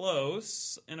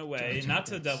close in a way. Not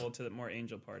to the devil, to the more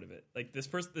angel part of it. Like this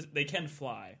person, they can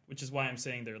fly, which is why I'm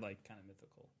saying they're like kind of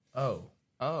mythical.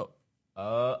 Yep.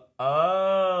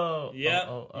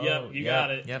 You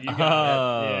got it. Yep. You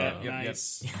got it. Yeah, Yep.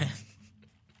 nice.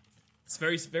 It's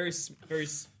very, very, very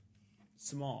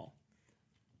small.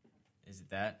 Is it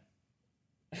that?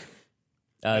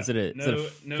 Is it a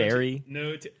fairy?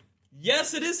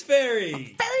 Yes, it is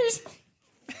fairy.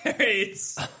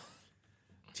 Fairies.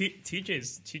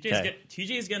 TJ's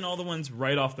getting all the ones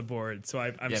right off the board. So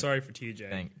I'm sorry for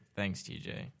TJ. Thanks,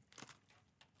 TJ.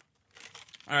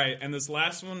 All right, and this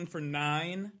last one for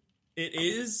 9, it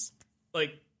is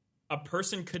like a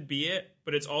person could be it,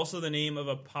 but it's also the name of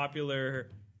a popular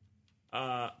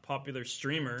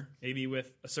streamer, maybe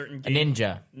with a certain game. A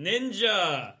ninja.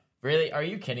 Ninja. Really? Are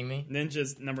you kidding me?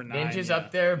 Ninja's number 9. Ninja's yeah.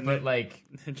 up there, but like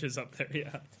Ninja's up there.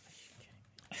 Yeah.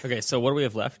 Okay, so what do we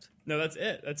have left? No, that's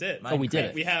it. That's it. Oh, we did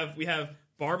it. We have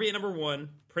Barbie at number 1,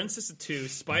 Princess at 2,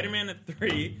 Spider-Man at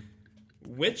 3,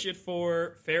 Witch at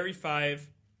 4, Fairy 5.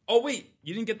 Oh wait,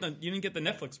 you didn't get the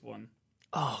Netflix one.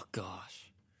 Oh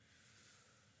gosh.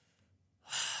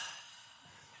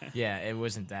 yeah, it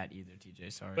wasn't that either,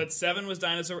 TJ. Sorry. But 7 was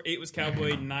Dinosaur, 8 was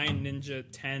Cowboy, 9 Ninja,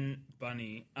 10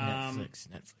 Bunny. Netflix.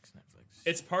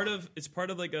 It's part of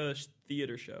like a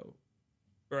theater show,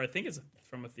 or I think it's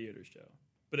from a theater show,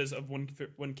 but it's of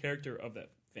one character of that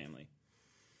family.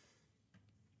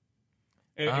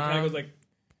 It kind of goes like,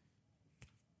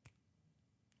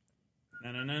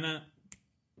 na.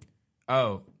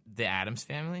 Oh, the Addams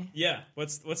Family? Yeah.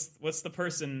 What's the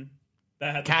person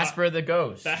that had Casper the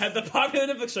Ghost. that had the popular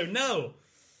Netflix show? No.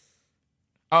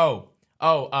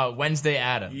 Wednesday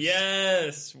Addams.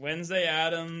 Yes, Wednesday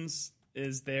Addams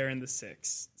is there in the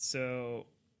 6th. So,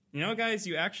 you know, guys,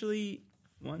 you actually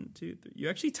 1, 2, 3. You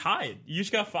actually tied. You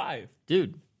just got 5.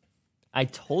 Dude, I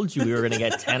told you we were going to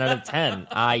get 10 out of 10.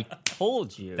 I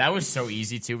told you. That was so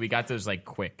easy, too. We got those, like,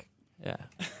 quick. Yeah.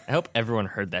 I hope everyone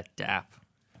heard that dap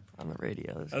on the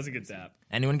radio. That was a good zap.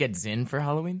 Anyone get Zin for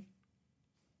Halloween?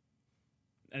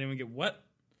 Anyone get what?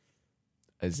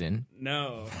 A Zin?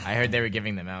 No. I heard they were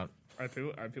giving them out. Are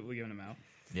people giving them out?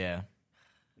 Yeah.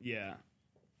 Yeah.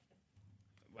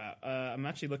 Wow. I'm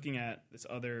actually looking at this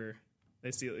other. They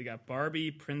see we got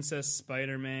Barbie, Princess,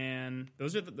 Spider-Man.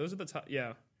 Those are the top.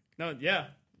 Yeah. No. Yeah.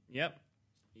 Yep.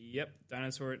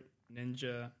 Dinosaur,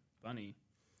 Ninja, Bunny,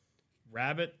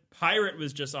 Rabbit, Pirate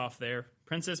was just off there.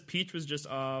 Princess Peach was just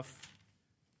off.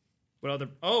 What other?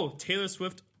 Oh, Taylor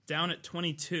Swift down at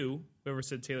 22. Whoever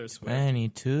said Taylor Swift.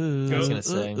 22. I was going to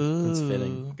say. It's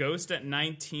fitting. Ghost at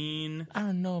 19. I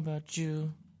don't know about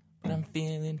you, but I'm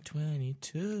feeling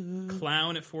 22.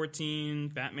 Clown at 14.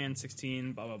 Batman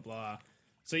 16. Blah, blah, blah.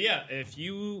 So, yeah, if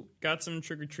you got some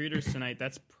trick-or-treaters tonight,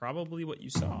 that's probably what you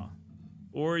saw.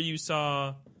 Or you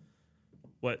saw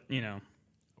what,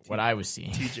 What I was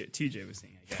seeing. TJ was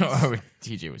seeing, I guess. Or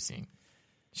TJ was seeing.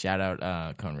 Shout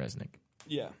out Cone Resnick.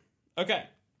 Yeah. Okay.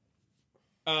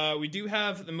 We do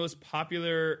have the most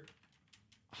popular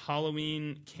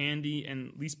Halloween candy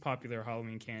and least popular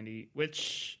Halloween candy,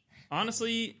 which,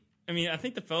 honestly, I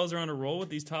think the fellas are on a roll with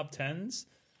these top 10s.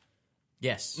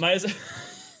 Yes.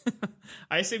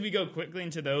 I say we go quickly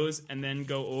into those and then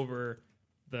go over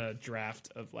the draft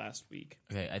of last week.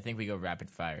 Okay, I think we go rapid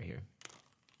fire here.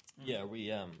 Yeah, are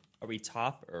we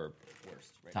top or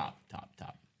worst? Right Top.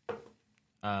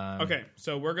 Okay,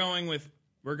 so we're going with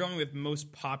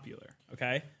most popular.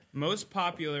 Okay, most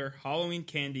popular Halloween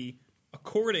candy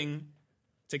according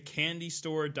to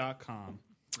candystore.com.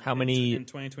 How many in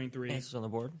 2023? answers on the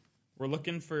board? We're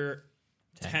looking for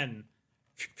 10.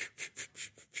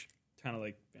 Kind of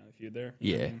like Family Feud there.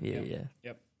 You know what I mean?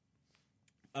 Yep.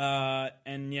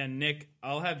 And yeah, Nick,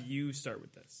 I'll have you start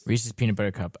with this. Reese's Peanut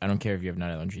Butter Cup. I don't care if you have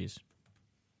nut allergies.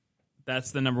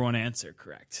 That's the number one answer,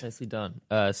 correct. Nicely done.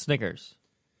 Snickers.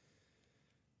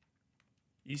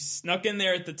 You snuck in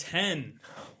there at the 10.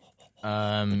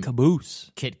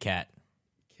 Caboose. Kit Kat.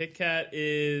 Kit Kat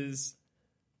is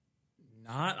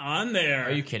not on there.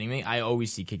 Are you kidding me? I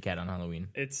always see Kit Kat on Halloween.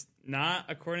 It's not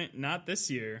not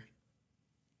this year.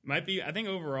 Might be, I think,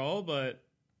 overall, but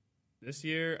this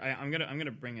year I'm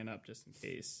gonna bring it up just in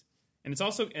case. And it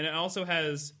also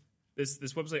has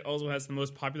this website also has the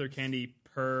most popular candy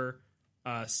per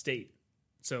state.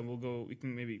 So we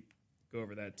can maybe go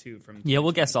over that too.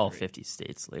 We'll guess all 50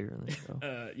 states later in the show.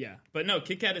 Yeah, but no,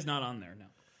 Kit Kat is not on there. No,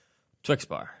 Twix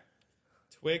bar.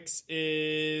 Twix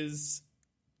is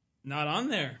not on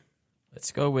there.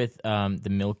 Let's go with the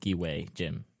Milky Way,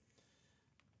 Jim.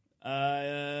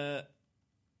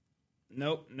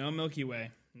 Nope, no Milky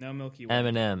Way. No Milky Way.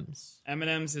 M&M's.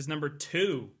 M&M's is number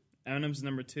 2. M&M's is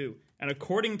number 2. And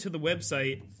according to the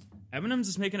website, M&M's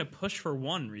is making a push for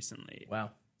 1 recently.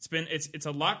 Wow. It's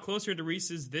a lot closer to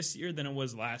Reese's this year than it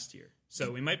was last year.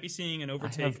 So we might be seeing an I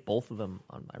overtake have both of them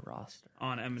on my roster.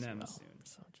 on M&M's soon.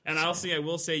 So And I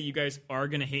will say you guys are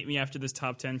going to hate me after this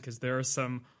top 10 because there are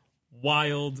some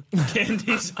wild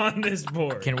candies on this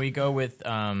board. Can we go with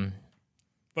But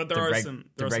there are some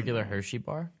regular Hershey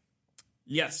bar?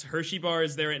 Yes, Hershey bar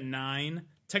is there at 9.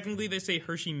 Technically, they say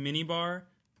Hershey mini bar,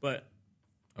 but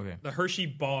Okay. the Hershey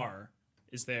bar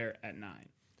is there at 9.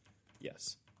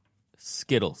 Yes.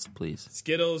 Skittles, please.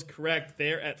 Skittles, correct.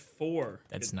 They're at 4.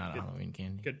 That's not a Halloween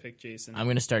candy. Good pick, Jason. I'm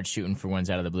going to start shooting for ones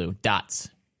out of the blue. Dots.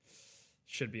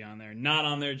 Should be on there. Not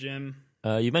on there, Jim.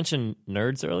 You mentioned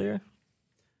Nerds earlier.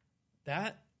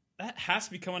 That has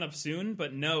to be coming up soon,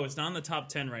 but no, it's not in the top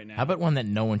 10 right now. How about one that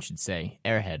no one should say?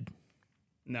 Airhead.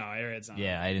 No, Airhead's not.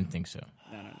 Yeah, I didn't think so.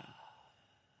 No.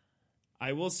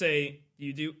 I will say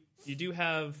you do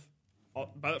have.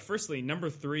 But firstly, number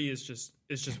 3 is just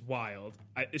wild.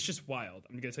 It's just wild.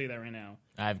 I'm gonna tell you that right now.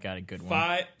 I've got a good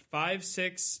one. 5,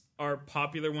 6 are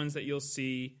popular ones that you'll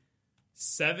see.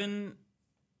 7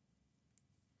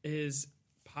 is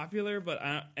popular, but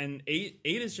and 8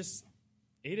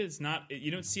 is not.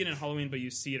 You don't see it in Halloween, but you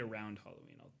see it around Halloween.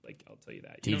 I'll tell you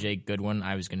that. TJ, good one.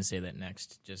 I was going to say that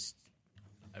next.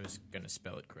 I was going to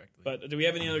spell it correctly. But do we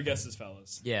have any other guesses,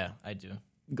 fellas? Yeah, I do.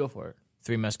 Go for it.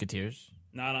 Three Musketeers.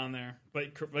 Not on there,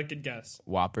 but good guess.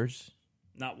 Whoppers.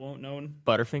 Not known.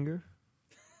 Butterfinger.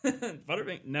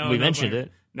 Butterfinger. No, we no mentioned Butterfinger.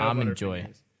 it. No Almond Joy.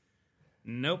 Butterfingers.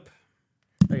 Nope.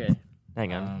 Okay.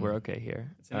 Hang on. We're okay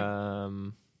here.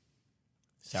 Sour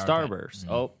Starburst.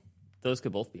 Patch. Oh, those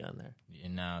could both be on there.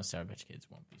 No, Sour Patch Kids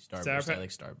won't be. Sour Starburst. I Pa- like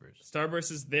Starburst.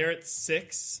 Starburst is there at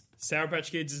 6. Sour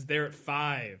Patch Kids is there at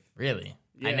 5. Really?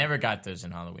 I Yeah. never got those in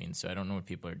Halloween, so I don't know what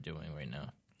people are doing right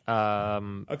now.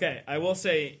 Okay, I will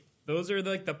say those are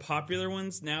like the popular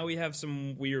ones. Now we have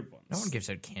some weird ones. No one gives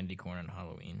out candy corn on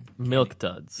Halloween. Milk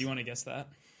Duds. Do you want to guess that?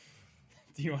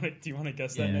 Do you want to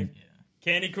guess that, Nick? Yeah.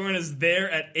 Candy corn is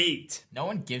there at 8. No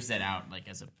one gives that out like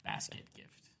as a basket gift.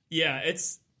 Yeah,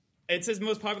 it's his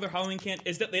most popular Halloween candy.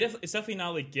 It's definitely not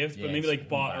like gift, but maybe like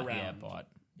bought around. Yeah, bought.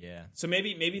 Yeah. So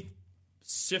maybe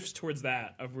shifts towards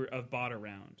that of bought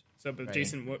around. So, but Right.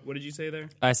 Jason, what did you say there?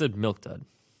 I said Milk Dud.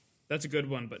 That's a good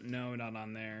one, but no, not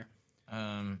on there.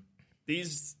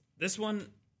 This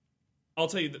one, I'll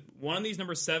tell you, one of these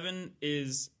number 7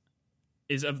 is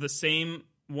of the same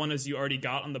one as you already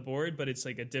got on the board, but it's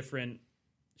like a different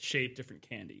shape, different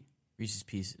candy. Reese's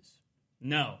Pieces.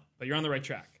 No, but you're on the right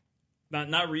track.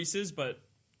 Not Reese's, but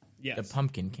yes. The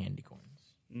pumpkin candy corns.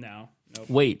 No, nope.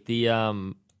 Wait, the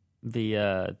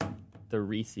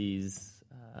Reese's.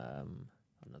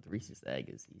 The Reese's egg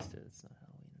is Easter. It's not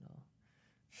Halloween at all.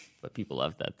 But people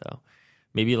love that though.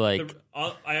 Maybe like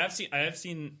I have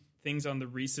seen things on the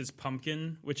Reese's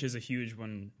pumpkin, which is a huge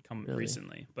one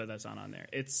recently, but that's not on there.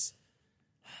 It's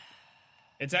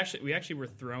actually we were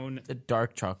thrown. The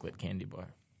dark chocolate candy bar.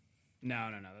 No,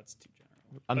 that's too general.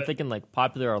 I'm thinking like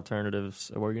popular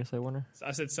alternatives. What were you gonna say, Warner?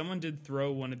 I said someone did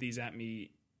throw one of these at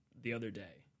me the other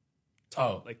day.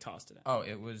 Tossed it at me. Oh,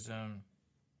 it was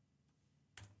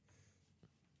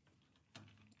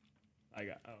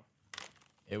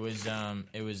It was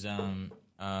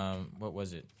what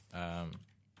was it?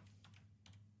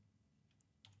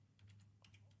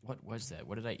 What was that?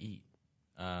 What did I eat?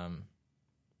 Oh,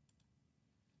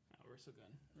 we're so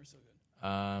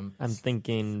good. I'm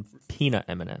thinking peanut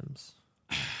M&Ms.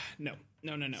 No.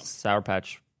 Sour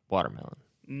Patch watermelon.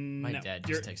 My dad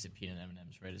You're- just texted peanut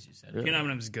M&Ms right as you said. Really? Peanut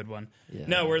M&M's is a good one. Yeah.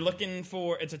 No, we're looking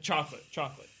for. It's a chocolate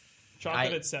I-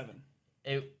 at 7.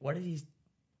 What did he?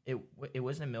 It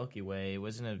wasn't a Milky Way. It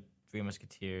wasn't a Three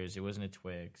Musketeers. It wasn't a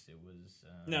Twix. It was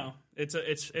No, it's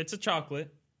a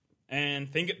chocolate.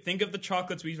 And think of the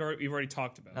chocolates we've already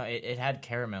talked about. No, it had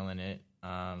caramel in it.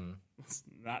 It's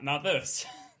not this.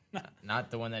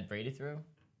 Not the one that Brady threw.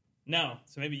 No,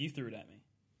 so maybe you threw it at me,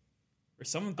 or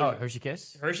someone threw Oh, it. Hershey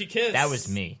Kiss. Hershey Kiss. That was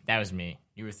me.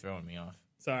 You were throwing me off.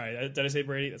 Sorry, did I say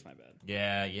Brady? That's my bad.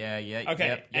 Yeah. Okay,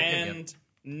 Yep. and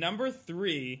number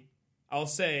 3, I'll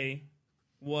say,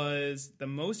 was the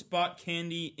most bought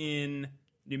candy in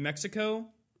New Mexico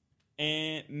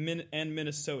and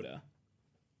Minnesota,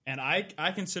 and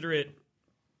I consider it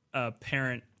a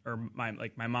parent or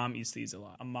my mom eats these a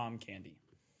lot. A mom candy.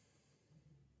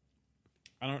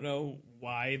 I don't know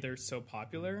why they're so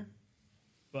popular,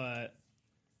 but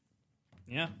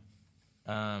yeah.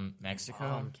 Mexico.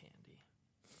 Mom candy.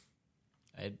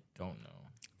 I don't know.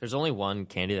 There's only one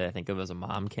candy that I think of as a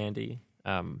mom candy,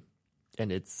 and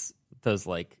it's those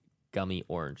like gummy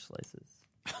orange slices.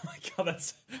 Oh my god,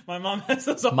 that's my mom has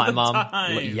those all My the mom,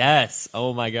 time. yes.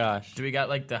 Oh my gosh. Do we got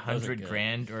like the Those are 100 good.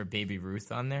 grand or Baby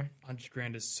Ruth on there? 100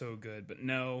 grand is so good, but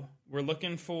no, we're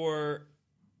looking for.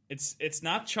 It's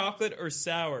not chocolate or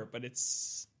sour, but it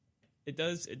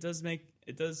does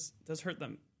hurt the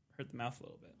mouth a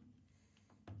little bit.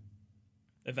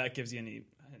 If that gives you any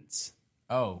hints.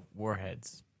 Oh,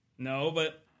 Warheads. No,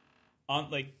 but on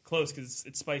like close because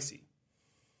it's spicy.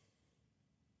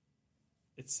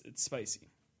 It's spicy.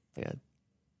 Yeah.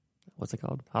 What's it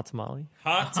called? Hot tamale?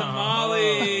 Hot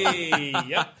tamale.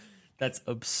 Yep. That's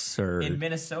absurd. In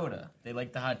Minnesota. They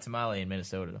like the hot tamale in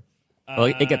Minnesota. well,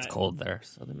 it gets cold there,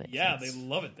 so that makes Yeah, sense. they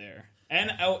love it there,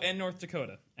 and North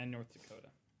Dakota, By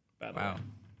the Wow. way.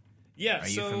 Yeah. Are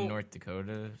so you from North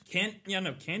Dakota?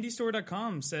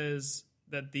 CandyStore.com says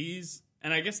that these,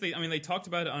 and I guess they talked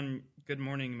about it on Good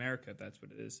Morning America. If that's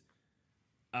what it is.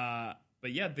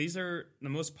 But yeah, these are the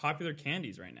most popular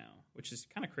candies right now, which is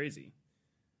kind of crazy.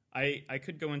 I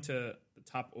could go into the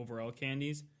top overall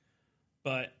candies,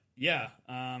 but yeah,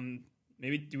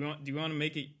 maybe do you want to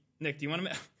make it, Nick? Do you want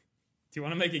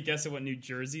to make a guess at what New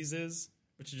Jersey's is?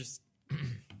 Which is just,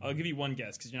 I'll give you one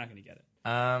guess because you're not going to get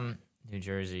it. New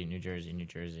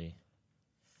Jersey.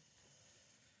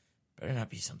 Better not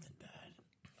be something bad.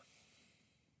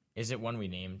 Is it one we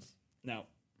named? No,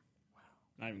 wow,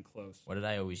 not even close. What did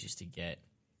I always used to get?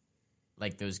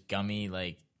 Like those gummy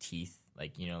like teeth,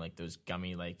 like like those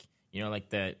gummy like like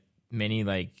the mini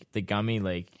like the gummy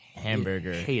like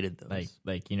hamburger. Hated those. Like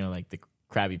like the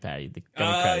Krabby Patty, the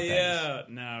gummy Krabby Patties. Yeah,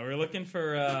 no, we're looking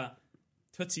for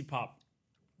Tootsie Pop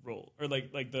roll or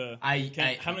like the.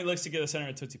 how many licks to get a center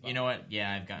of Tootsie Pop? You know what?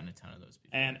 Yeah, I've gotten a ton of those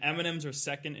before. And M&Ms are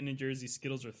second in New Jersey.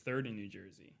 Skittles are third in New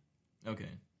Jersey. Okay.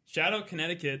 Shout out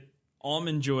Connecticut.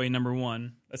 Almond Joy number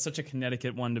 1. That's such a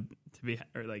Connecticut one to be,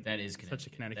 or like That is such a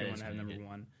Connecticut That one is to have number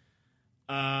Connecticut.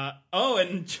 1.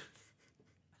 And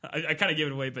I kind of gave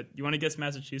it away, but you want to guess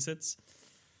Massachusetts?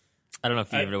 I don't know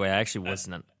if you gave it away. I actually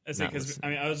wasn't. I say because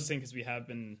I was just saying because we have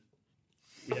been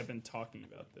talking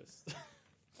about this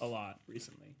a lot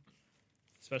recently,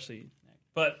 especially Nick.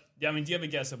 But yeah, I mean, do you have a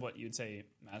guess of what you'd say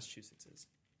Massachusetts is?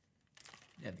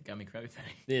 Yeah, the gummy Krabby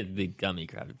Patty. The gummy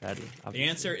Krabby Patty. The obviously.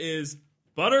 answer is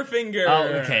Butterfinger. Oh,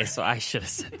 okay. So I should have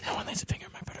said that. No one lays a finger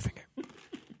on my Butterfinger.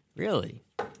 Really?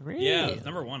 Really? Yeah, it's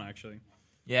number 1 actually.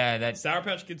 Yeah, that's Sour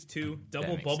Patch Kids 2, Double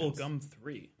makes Bubble sense. Gum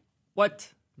 3.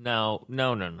 What? No.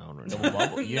 double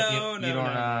bubble.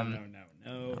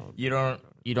 You don't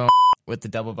with the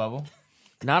double bubble.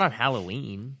 Not on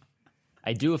Halloween.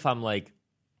 I do if I'm like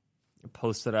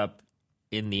posted up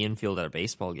in the infield at a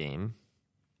baseball game.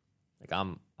 Like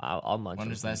I'll munch. When on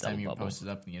was the some last time Double you Bubble. posted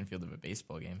up in the infield of a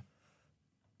baseball game?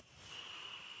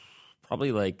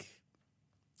 Probably like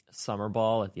summer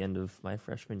ball at the end of my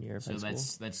freshman year of So high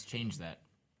school. let's change that.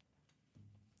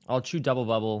 I'll chew double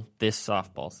bubble this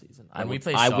softball season. When we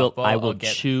play I will softball, I'll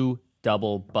get- chew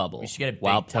double bubble. We should get a big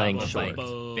while tub playing of, shorts.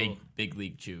 like, big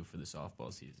league chew for the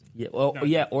softball season. Yeah, well,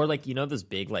 yeah, or like those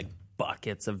big like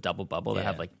buckets of double bubble that Yeah.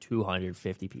 have like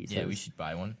 250 pieces. Yeah, we should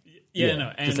buy one. Yeah, Yeah,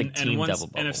 no, and just like and team once, double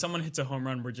and bubble. if someone hits a home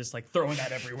run, we're just like throwing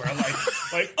that everywhere,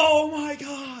 like oh my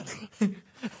god!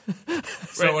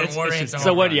 So when it's Warner just- hits a So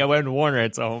home when run, when Warner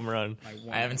hits a home run,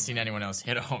 I haven't seen anyone else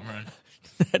hit a home run.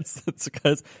 that's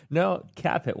because no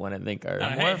Cap hit one. I think. Or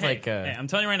I'm more of like a- Hey, I'm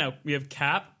telling you right now, we have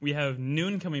Cap, we have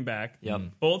Noon coming back. Yep.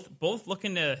 Both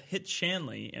looking to hit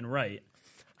Shanley and right,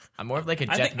 I'm more of like a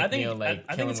I Jeff think- I think- McNeil, like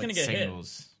I think killing it's gonna with get hit.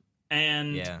 singles.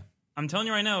 and Yeah, I'm telling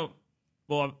you right now,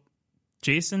 well,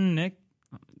 Jason, Nick,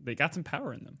 they got some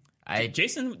power in them. I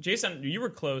Jason, you were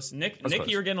close. Nick, close.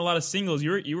 you were getting a lot of singles.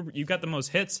 You got the most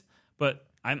hits, but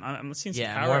I'm seeing some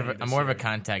Yeah, power. I'm more of a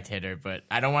contact hitter, but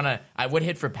I don't want to. I would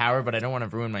hit for power, but I don't want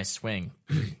to ruin my swing.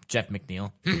 Jeff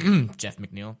McNeil. Jeff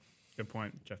McNeil. Good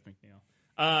point, Jeff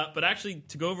McNeil. But actually,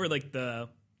 to go over like the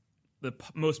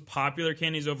most popular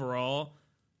candies overall,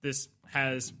 this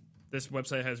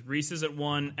website has Reese's at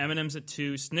 1, M&M's at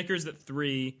 2, Snickers at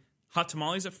 3, Hot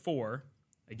Tamales at 4.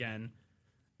 Again,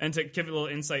 and to give it a little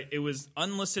insight, it was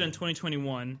unlisted in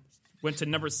 2021, went to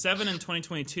number 7 in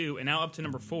 2022, and now up to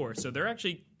number 4. So they're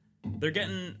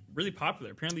getting really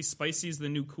popular. Apparently, spicy is the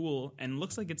new cool, and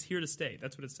looks like it's here to stay.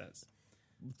 That's what it says.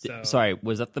 So, Sorry,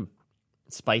 was that the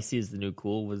spicy is the new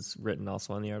cool was written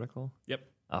also on the article? Yep.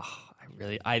 Oh,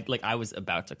 I was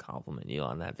about to compliment you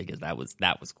on that because that was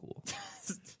cool.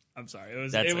 I'm sorry. It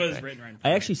was That's okay. written right in front I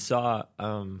of me. actually saw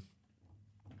a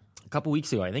couple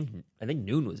weeks ago. I think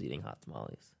Noon was eating hot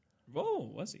tamales.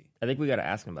 Whoa, was he? I think we got to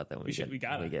ask him about that when We get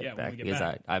back back. because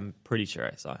I'm pretty sure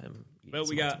I saw him. eating Well, we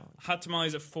some got hot tamales. Hot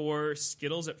Tamales at 4,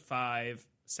 Skittles at 5,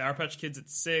 Sour Patch Kids at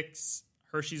 6,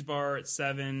 Hershey's Bar at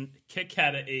 7, Kit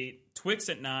Kat at 8, Twix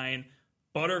at 9,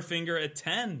 Butterfinger at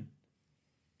 10.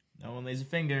 No one lays a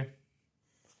finger.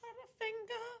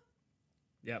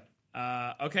 Yep.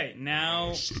 Okay,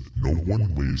 now... No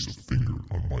one lays a finger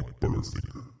on my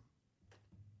Butterfinger.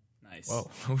 Nice. Whoa,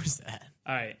 what was that?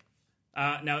 All right.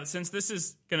 Now, since this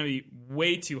is going to be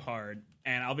way too hard,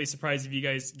 and I'll be surprised if you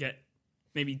guys get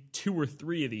maybe 2 or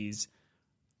 3 of these,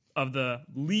 of the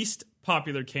least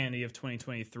popular candy of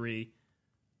 2023,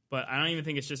 but I don't even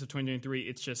think it's just of 2023,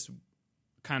 it's just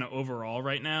kind of overall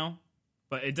right now.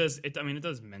 But it does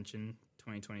mention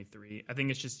 2023. I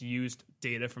think it's just used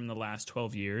data from the last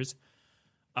 12 years.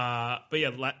 But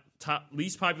yeah,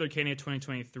 least popular candy of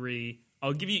 2023.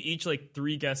 I'll give you each like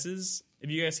 3 guesses. If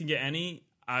you guys can get any,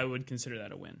 I would consider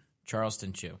that a win.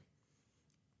 Charleston Chew.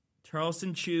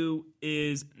 Charleston Chew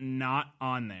is not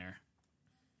on there.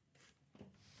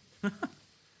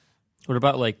 What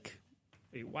about like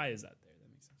Wait, why is that there? That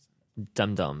makes no sense.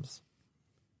 Dum Dums?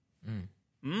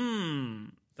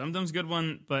 Dum Dum's a good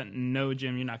one, but no,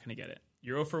 Jim, you're not going to get it.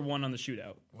 You're 0 for 1 on the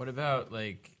shootout. What about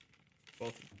like?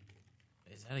 Both.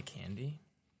 Is that a candy?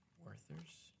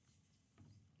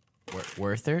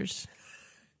 Werther's?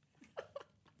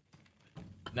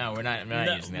 No, we're not. I'm not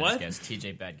No, using that what? as guess.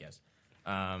 TJ, bad guess.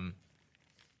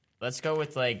 Let's go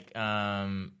with like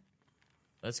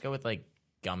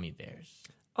gummy bears.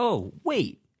 Oh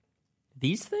wait,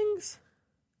 these things?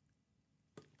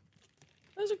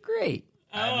 Those are great.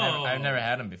 I've never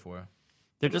had them before.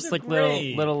 They're Those just are like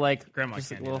great. little like Grandma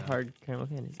just like candy, little though. hard caramel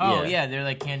candies. Oh yeah, they're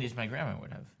like candies my grandma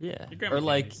would have. yeah. Your grandma Or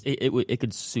like candies. it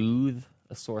could soothe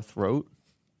a sore throat.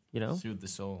 You know, Soothe the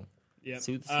soul. Yep.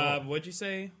 Soothe the soul. What'd you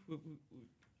say? What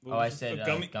Oh, I was said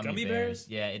it? gummy bears.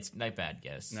 Yeah, it's not bad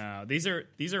guess. No, these are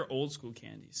old school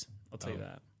candies. I'll tell you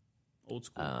that. Old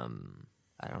school. I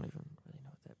don't even really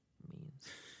know what that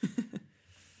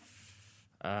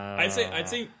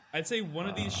means. I'd say one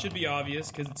of these should be obvious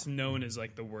because it's known as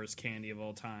like the worst candy of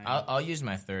all time. I'll use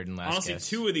my third and last Honestly, guess.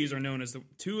 2 of these are known as the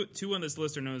two on this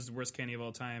list are known as the worst candy of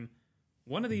all time.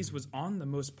 One of these was on the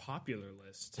most popular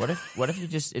list. What if you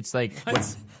just it's like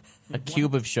what's a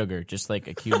cube of sugar, just like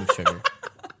a cube of sugar,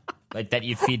 like that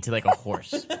you'd feed to like a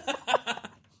horse.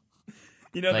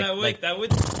 You know Like- that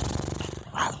would.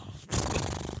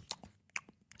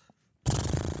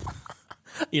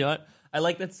 You know what? I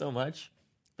like that so much.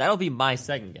 That'll be my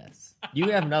second guess.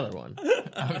 You have another one.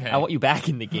 Okay. I want you back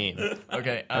in the game.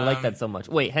 Okay. I like that so much.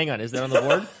 Wait, hang on. Is that on the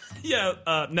board? Yeah.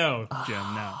 No, Jim.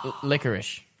 No.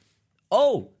 Licorice.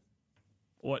 Oh,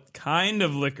 What kind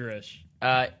of licorice?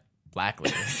 Black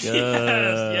licorice.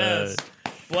 Yes.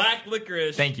 Black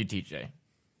licorice. Thank you, TJ.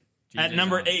 At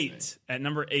number 8. At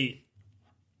number 8.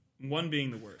 1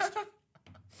 being the worst.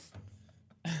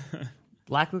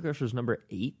 black licorice was number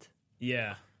 8.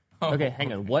 Yeah. Okay,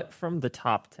 hang on. What from the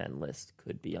top 10 list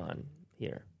could be on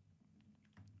here?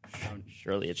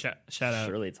 Surely it's Shout out.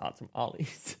 surely it's hot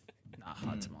tamales. Not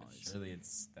hot tamales. Really,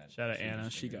 it's that. Shout out Anna.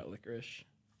 She got licorice.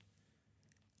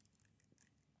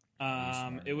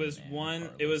 It was one.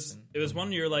 It was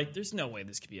one. You're like, there's no way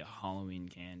this could be a Halloween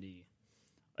candy.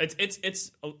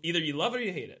 It's either you love it or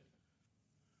you hate it.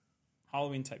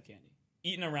 Halloween type candy,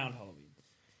 eaten around Halloween.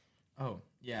 Oh,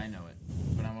 yeah, I know it,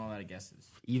 but I'm all out of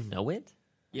guesses. You know it?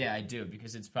 Yeah, I do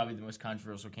because it's probably the most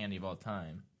controversial candy of all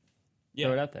time. Yeah,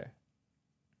 Throw it out there.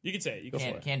 you could say it. You could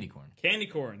say it. Candy corn. Candy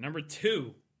corn, number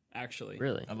 2, actually.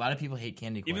 Really? A lot of people hate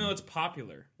candy corn. Even though it's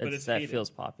popular, but it's that hated. feels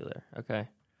popular. Okay.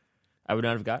 I would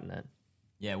not have gotten that.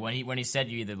 yeah, when he said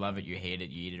you either love it, you hate it,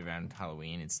 you eat it around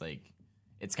Halloween. It's like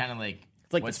it's kind of like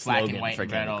It's like What's the black slogan and white for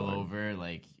and red candy all corn. over,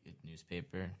 like a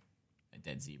newspaper, a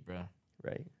dead zebra.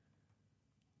 Right.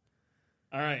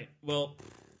 All right. Well,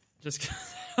 just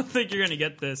I don't think you're gonna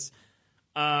get this.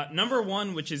 Number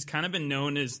one, which has kind of been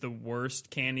known as the worst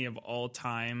candy of all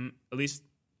time, at least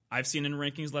I've seen in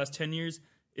rankings the last 10 years,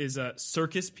 is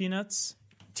Circus Peanuts.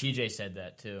 TJ said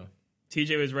that too.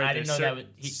 TJ was right I there. didn't know that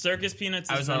was- Circus Peanuts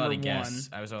I is was all out number of one. guess.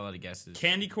 I was all out of guesses.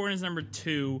 Candy corn is number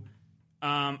two.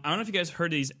 I don't know if you guys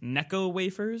heard of these Necco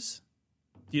wafers.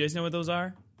 Do you guys know what those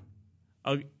are?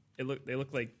 They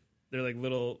look like they're like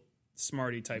little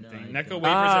Smartie type thing. Necco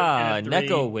wafers at 3.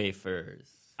 Necco wafers.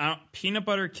 Peanut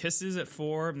butter kisses at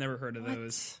 4. I've never heard of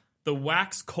those. The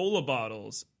wax cola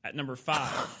bottles at number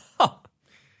 5. Do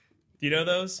you know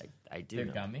those? I do. They're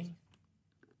know. gummy.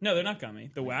 No, they're not gummy.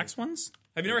 The wax ones.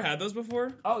 Have you never had those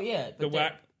before? Oh yeah, The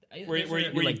wax where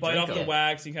you like bite drink off the them.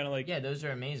 wax and kind of like Yeah, those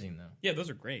are amazing though. yeah, those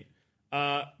are great.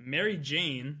 Mary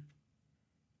Jane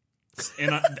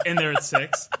in there at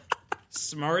 6.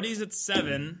 Smarties at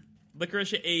 7.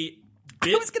 Licorice at 8.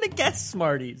 I was gonna guess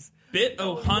Smarties. Bit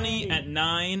O' Honey at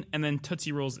 9, and then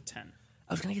Tootsie Rolls at 10.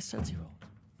 I was gonna guess Tootsie Roll.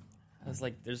 I was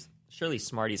like, "There's surely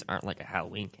Smarties aren't like a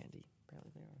Halloween candy."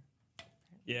 Apparently they are.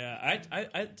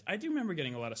 Yeah, I do remember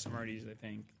getting a lot of Smarties, I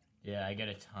think. Yeah, I get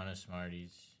a ton of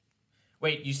Smarties.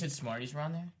 Wait, you said Smarties were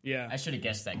on there? Yeah. I should have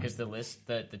guessed that because the list,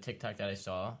 the TikTok that I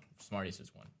saw, Smarties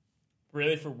is one.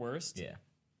 Really, for worst? Yeah,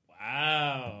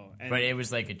 Wow. And, but it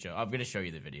was like a joke. I'm gonna show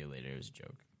you the video later. It was a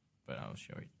joke, but I'll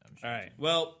show you. all right.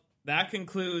 Well, that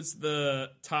concludes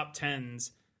the top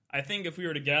 10s. I think if we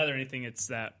were to gather anything, it's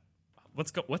that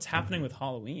what's happening with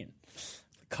Halloween?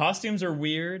 The costumes are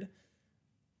weird,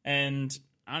 and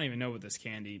I don't even know what this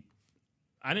candy.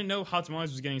 I didn't know Hot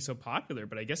Tamales was getting so popular,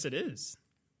 but I guess it is.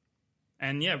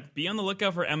 And yeah, be on the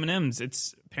lookout for M&Ms.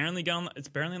 It's apparently it's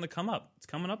barely on the come up. It's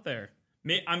coming up there.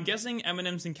 I'm guessing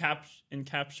M&Ms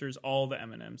encaptures all the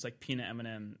M&Ms, like peanut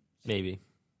M&M. Maybe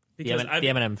Because the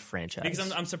M&M franchise.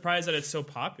 because I'm surprised that it's so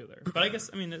popular. But I guess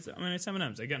it's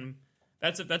M&Ms. Again,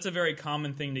 that's a very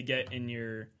common thing to get in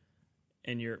your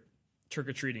trick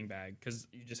or treating bag because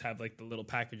you just have like the little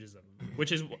packages of them,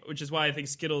 which is why I think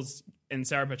Skittles and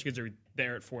Sour Patch Kids are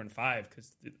there at 4 and 5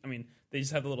 because they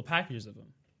just have the little packages of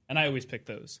them, and I always pick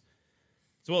those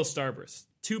as well as Starburst.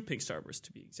 2 pink Starburst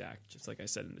to be exact, just like I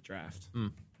said in the draft.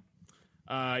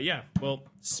 Yeah. Well,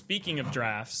 speaking of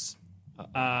drafts,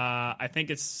 I think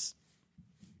it's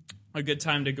a good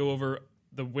time to go over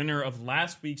the winner of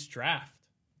last week's draft,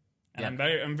 and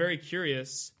I'm very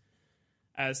curious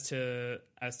as to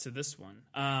this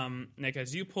one. Nick,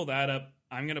 as you pull that up,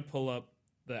 I'm gonna pull up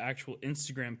the actual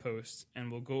Instagram post,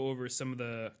 and we'll go over some of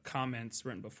the comments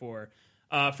written before.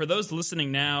 For those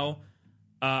listening now,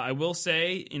 I will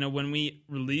say, when we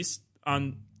release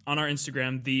on our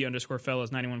Instagram,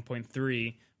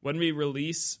 _fellas91.3, when we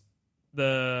release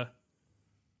the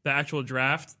actual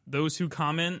draft, those who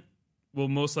comment will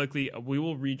most likely we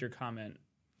will read your comment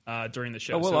during the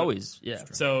show. Oh, we'll always, yeah.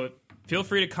 So feel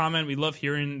free to comment. We love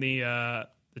hearing the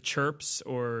chirps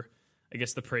or I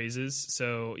guess the praises.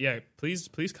 So yeah, please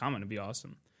comment. It'd be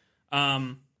awesome.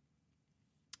 But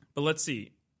let's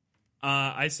see.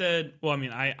 I said,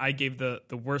 I gave the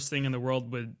worst thing in the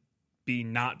world would be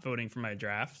not voting for my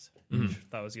draft. Which I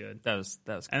thought was good. That was.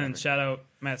 And then shout out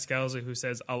Matt Scalzi who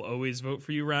says, "I'll always vote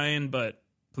for you, Ryan, but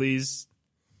please."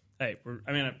 Hey,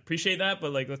 I appreciate that,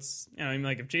 but let's,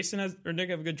 if Jason or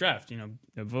Nick have a good draft,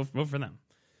 vote for them.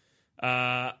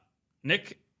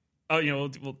 Nick,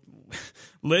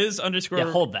 Liz _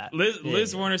 Yeah, hold that.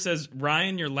 Liz Warner says,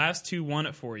 Ryan, your last 2 won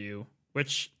it for you,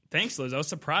 which thanks, Liz. I was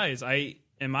surprised.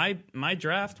 In my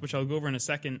draft, which I'll go over in a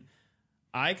second,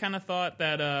 I kind of thought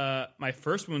that my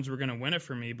first ones were going to win it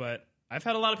for me, but I've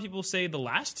had a lot of people say the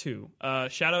last 2.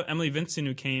 Shout out Emily Vincent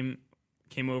who came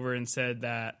over and said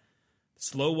that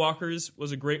Slow Walkers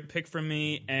was a great pick from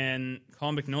me, and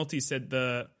Colin McNulty said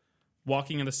the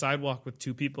walking on the sidewalk with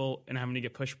 2 people and having to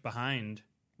get pushed behind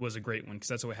was a great one because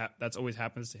that's always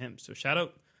happens to him. So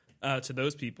shout out to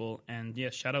those people, and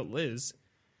yeah, shout out Liz.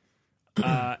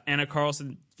 Anna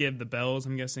Carlson gave the bells,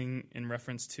 I'm guessing in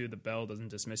reference to the bell doesn't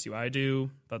dismiss you. I do.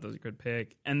 Thought that was a good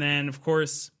pick. And then of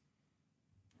course,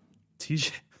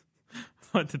 TJ.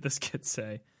 What did this kid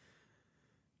say?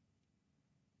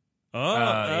 You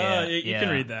can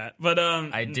read that. But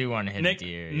I do want to hit a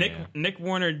deer. Nick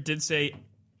Warner did say,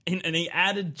 and he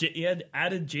had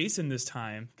added Jason this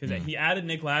time because he added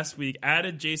Nick last week.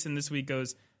 Added Jason this week.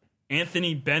 Goes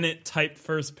Anthony Bennett type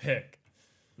first pick.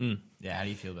 Yeah, how do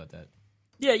you feel about that?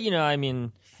 Yeah,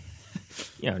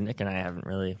 Nick and I haven't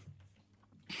really.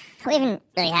 We haven't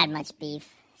really had much beef,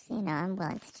 so I'm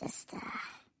willing to just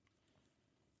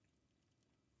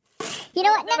You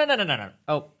know what? No, No.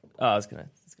 Oh, I was gonna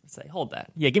say, hold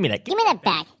that. Yeah, give me that. give me that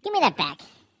back. Give me that back.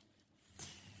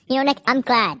 You know, Nick, I'm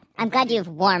glad you have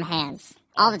warm hands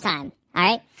all the time. All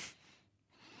right?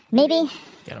 Maybe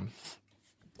Get him.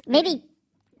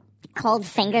 cold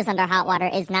fingers under hot water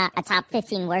is not a top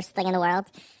 15 worst thing in the world.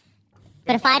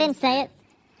 But if I didn't say it,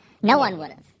 no one would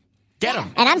have. Get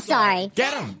him. And I'm sorry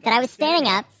Get him. that I was standing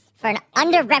up for an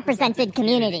underrepresented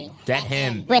community Get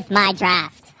him. with my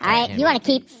draft. All right? him. You want to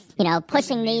keep,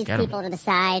 pushing these Get 'em. people to the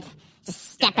side,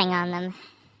 just stepping on them.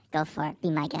 Go for it. Be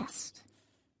my guest.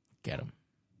 Get him.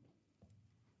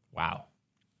 Wow.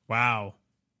 Wow.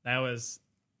 That was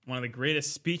one of the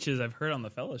greatest speeches I've heard on the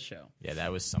Fellas Show. Yeah,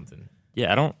 that was something.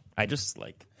 Yeah, I just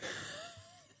like.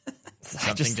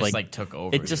 Something just took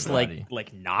over. It just your body.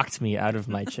 like knocked me out of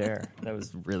my chair. That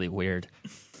was really weird.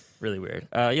 Really weird.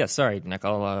 Yeah, sorry, Nick.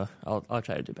 I'll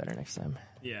try to do better next time.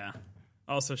 Yeah.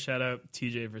 Also, shout out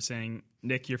TJ for saying,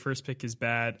 Nick, your first pick is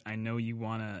bad. I know you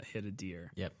want to hit a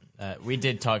deer. Yep. We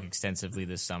did talk extensively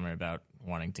this summer about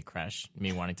wanting to crash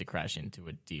into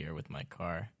a deer with my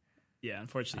car. Yeah,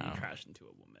 unfortunately, you crashed into a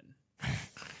woman.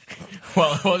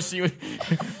 Well, she was.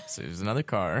 So it was another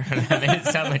car. That made it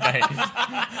sound like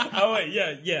Oh, wait,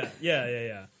 yeah.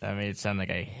 That made it sound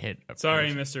like I hit.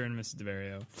 Sorry, Mr. and Mrs.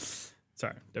 DeVario.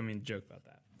 Sorry, don't mean to joke about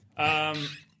that.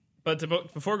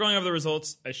 But before going over the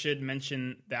results, I should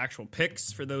mention the actual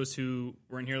picks for those who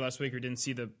weren't here last week or didn't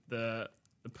see the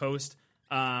post.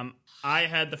 I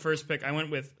had the first pick. I went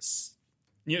with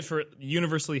for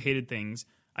universally hated things.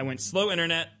 I went slow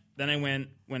internet. Then I went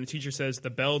when a teacher says the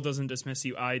bell doesn't dismiss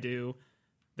you, I do.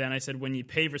 Then I said when you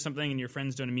pay for something and your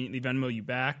friends don't immediately Venmo you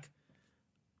back.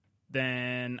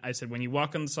 Then I said when you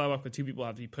walk on the sidewalk with two people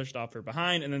have to be pushed off or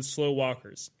behind, and then slow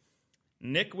walkers.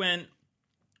 Nick went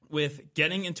with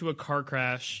getting into a car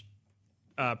crash,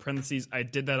 parentheses, I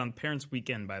did that on Parents'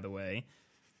 Weekend, by the way.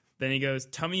 Then he goes,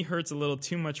 tummy hurts a little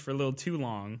too much for a little too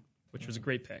long, which was a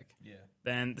great pick. Yeah.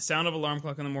 Then the sound of alarm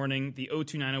clock in the morning, the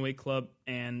 02908 Club,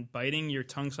 and biting your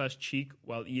tongue/cheek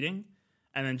while eating.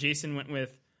 And then Jason went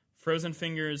with frozen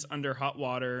fingers under hot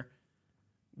water,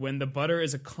 when the butter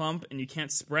is a clump and you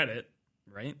can't spread it,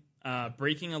 right?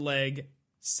 Breaking a leg,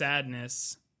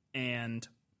 sadness, and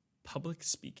public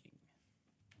speaking.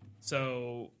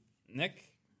 So,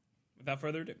 Nick, without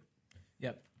further ado.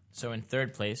 Yep. So in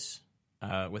third place,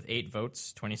 with 8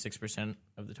 votes, 26%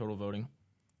 of the total voting,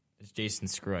 is Jason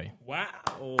Scroy. Wow.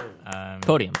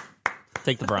 Podium.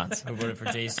 Take the bronze. Who voted for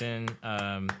Jason?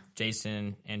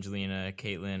 Jason, Angelina,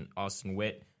 Caitlin, Austin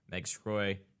Witt, Meg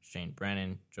Scroy, Shane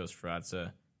Brennan, Joseph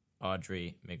Ferrazza,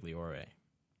 Audrey Migliore.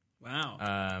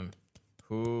 Wow.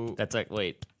 Who? That's like,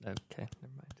 wait. Okay,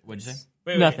 never mind. What'd you say?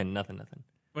 Wait. Nothing.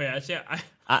 Wait, actually,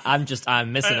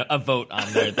 I'm missing a vote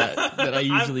on there that I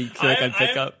usually feel like I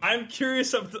pick up. I'm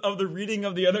curious of the reading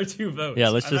of the other two votes. Yeah,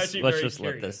 let's I'm just curious.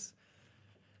 let this.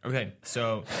 Okay,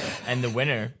 so, and the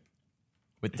winner,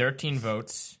 with 13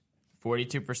 votes,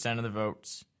 42% of the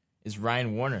votes, is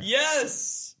Ryan Warner.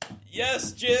 Yes,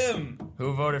 Jim.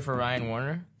 Who voted for Ryan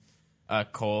Warner?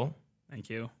 Cole, Thank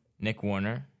you. Nick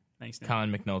Warner, Thanks, Nick.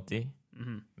 Colin McNulty,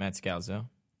 Matt Scalzo,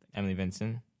 Emily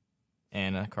Vincent,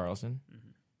 Anna Carlson,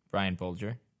 Brian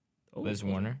Bolger, Liz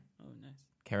Warner, Oh, nice.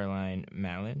 Caroline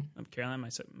Mallon, I'm Caroline,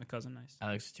 my cousin. Nice.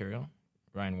 Alex Tyrrell,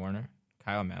 Ryan Warner,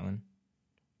 Kyle Mallon,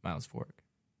 Miles Fork.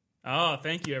 Oh,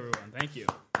 thank you, everyone. Thank you.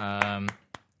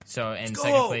 So in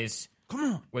second place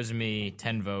was me,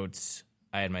 10 votes.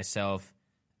 I had myself,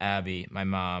 Abby, my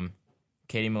mom,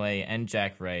 Katie Millay, and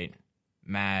Jack Wright,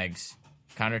 Mags,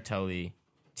 Connor Tully,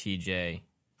 TJ,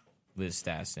 Liz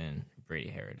Stassen, Brady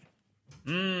Herod.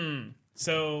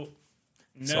 So,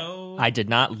 no. I did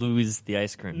not lose the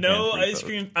ice cream. No fan free ice vote.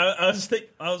 cream.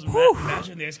 I was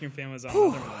imagining the ice cream fan was on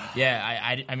another one.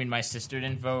 Yeah, I mean, my sister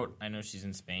didn't vote. I know she's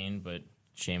in Spain, but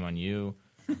shame on you.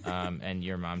 And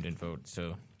your mom didn't vote,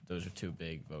 so those are 2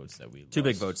 big votes that we lost. 2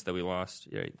 big votes that we lost.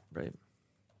 Yeah, right.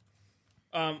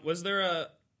 Was there a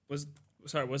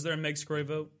Meg Scroy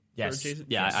vote? Yes. For Jason?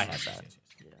 Yeah, Yes. I had that.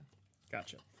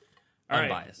 Gotcha. All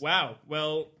right. Unbiased. Wow.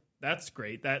 Well, that's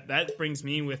great. That brings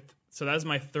me with. So that was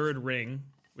my 3rd ring,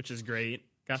 which is great.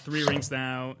 Got 3 rings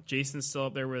now. Jason's still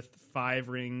up there with 5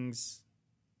 rings,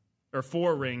 or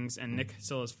 4 rings, and Nick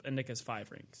has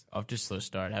 5 rings. Off to a slow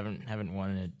start. Haven't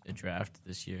won a draft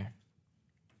this year.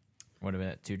 What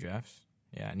about 2 drafts?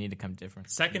 Yeah, I need to come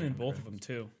different. Second in both of them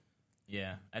too.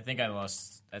 Yeah, I think I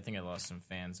lost some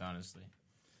fans, honestly.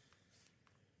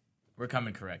 We're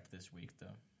coming correct this week,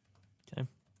 though. Okay.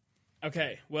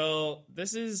 Okay. Well,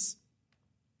 this is,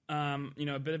 a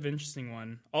bit of an interesting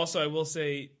one. Also, I will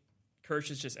say, Kirch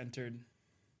has just entered.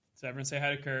 So everyone say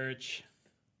hi to Kirch.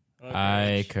 Hello,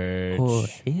 Hi, Kurt. Oh,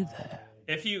 hey there.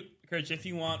 Coach, if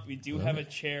you want, we do have a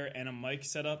chair and a mic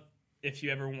set up. If you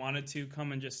ever wanted to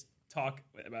come and just talk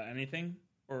about anything,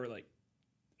 or like,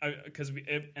 because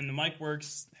and the mic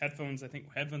works, headphones. I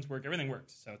think headphones work. Everything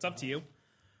works. So it's up to you.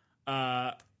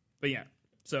 But yeah.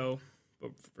 So,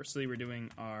 but firstly, we're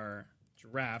doing our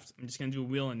draft. I'm just gonna do a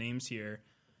wheel of names here.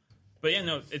 But yeah,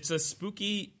 no, it's a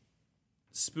spooky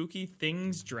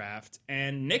things draft,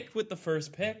 and Nick with the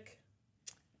first pick.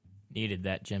 Needed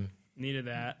that, Jim. Needed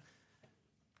that.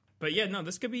 But yeah, no,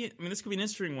 this could be. I mean, this could be an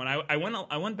interesting one.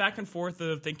 I went back and forth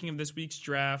of thinking of this week's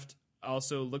draft.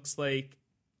 Also, looks like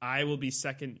I will be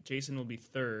second. Jason will be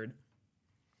third.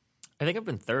 I think I've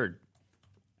been third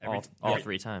all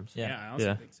 3 times. Yeah, I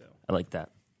also think so. I like that.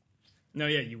 No,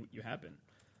 yeah, you have been.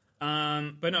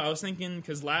 But no, I was thinking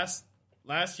because last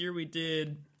year we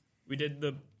did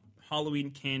the Halloween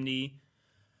candy.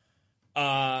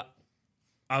 I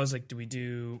was like, do we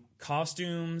do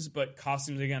costumes? But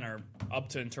costumes again are up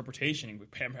to interpretation.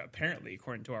 Apparently,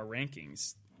 according to our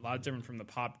rankings, a lot different from the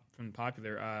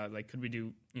popular. Like, could we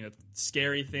do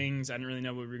scary things? I didn't really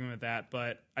know what we were going with that,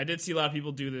 but I did see a lot of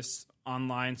people do this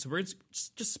online. So we're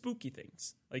just spooky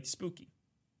things, like spooky.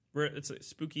 It's a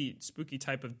spooky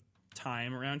type of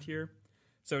time around here.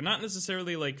 So not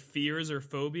necessarily like fears or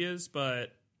phobias,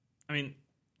 but I mean,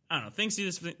 I don't know, things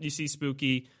you see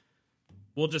spooky.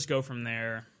 We'll just go from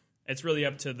there. It's really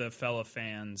up to the fellow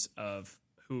fans of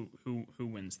who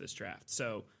wins this draft.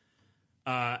 So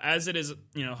as it is,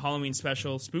 Halloween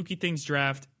special, spooky things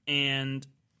draft, and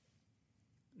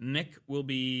Nick will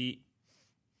be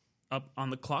up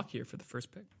on the clock here for the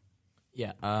first pick.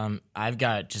 Yeah, I've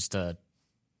got just a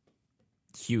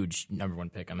huge number 1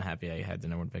 pick. I'm happy I had the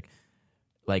number 1 pick.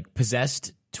 Like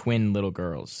possessed twin little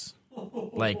girls,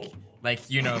 like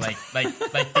these ones,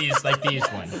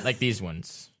 like these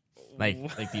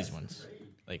ones,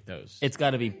 like those. It's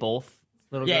got to be both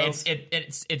little girls. Yeah,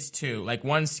 it's 2. Like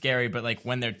one's scary, but like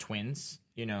when they're twins,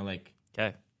 like.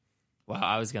 Okay. Wow,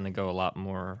 I was gonna go a lot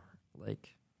more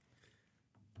like.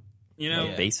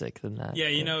 Basic than that. Yeah,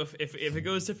 if it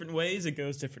goes different ways, it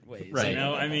goes different ways. Right.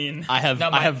 I mean, I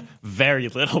have very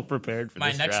little prepared for my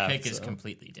this next draft, pick is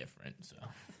completely different. So,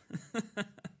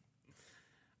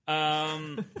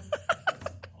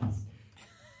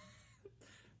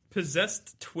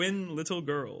 possessed twin little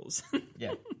girls.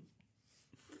 Yeah.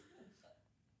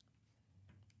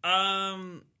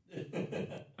 Wow,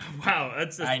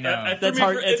 I know. That's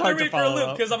hard. It's hard to follow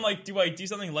up because I'm like, do I do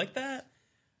something like that?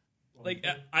 Like,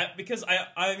 I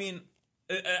mean,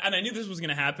 and I knew this was going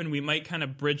to happen. We might kind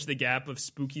of bridge the gap of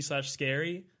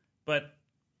spooky/scary, but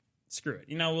screw it.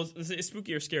 It's a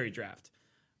spooky or scary draft.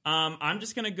 I'm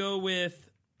just going to go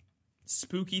with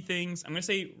spooky things. I'm going to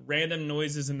say random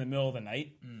noises in the middle of the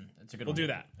night. That's a good We'll one. do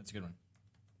that. That's a good one.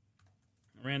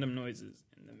 Random noises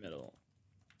in the middle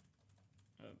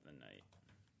of the night.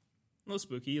 A little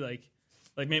spooky, like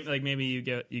maybe you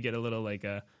get a little like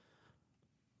a.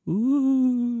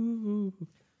 Ooh,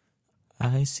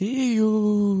 I see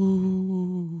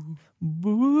you.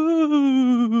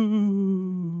 Boo.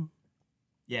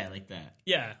 Yeah, like that.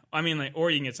 Yeah, I mean, like,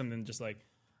 or you can get something just like.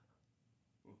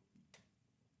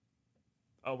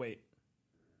 Oh wait.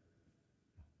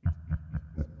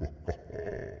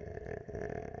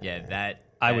 Yeah, that.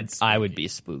 I would be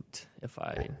spooked if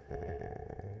I.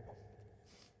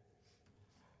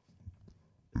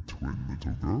 The twin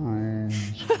little girls.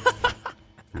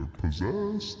 They're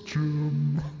possessed,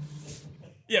 Jim.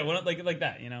 Yeah, well, like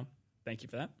that, Thank you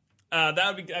for that.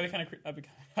 That'd be kind of spooky. That'd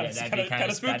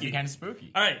be kind of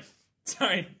spooky. All right,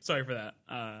 sorry for that.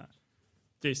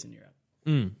 Jason, you're up.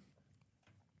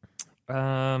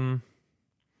 I'm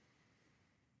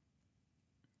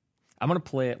gonna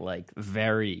play it like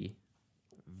very,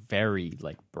 very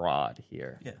like broad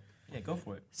here. Yeah, go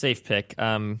for it. Safe pick.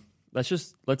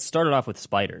 Let's start it off with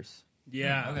spiders.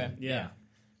 Yeah. Okay. Yeah.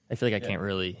 I feel like I can't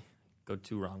really go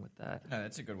too wrong with that. No,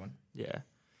 that's a good one. Yeah.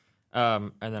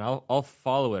 And then I'll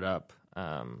follow it up.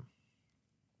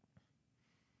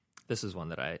 This is one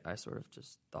that I sort of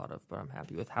just thought of, but I'm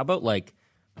happy with. How about like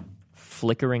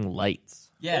flickering lights?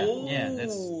 Yeah, yeah.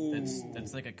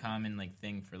 That's like a common like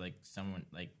thing for like someone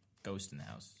like ghost in the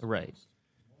house. Right.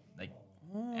 Like,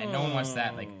 and no one wants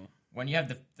that. Like when you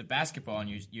have the basketball and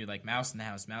you're like mouse in the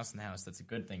house, that's a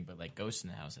good thing. But like ghost in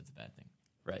the house, that's a bad thing.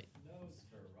 Right.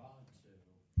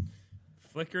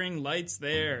 Flickering lights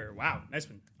there. Wow, nice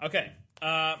one. Okay,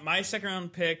 my second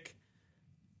round pick.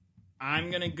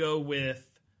 I'm gonna go with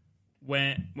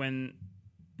when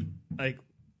like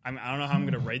I don't know how I'm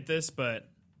gonna write this, but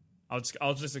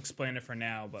I'll just explain it for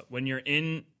now. But when you're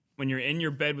in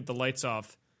your bed with the lights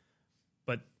off,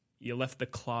 but you left the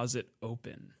closet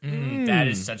open. That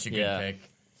is such a good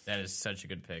pick. That is such a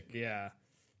good pick. Yeah.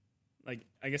 Like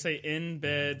I guess in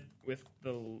bed with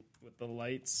the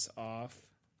lights off,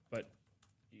 but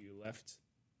you left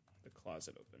the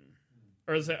closet open.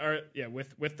 Or is it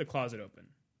with the closet open.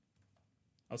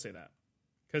 I'll say that.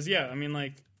 Cuz I mean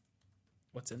like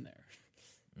what's in there?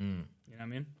 You know what I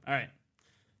mean? All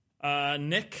right.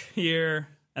 Nick here,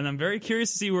 and I'm very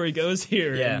curious to see where he goes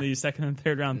here in the second and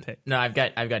third round pick. No, I've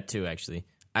got two actually.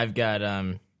 I've got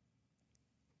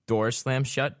door slam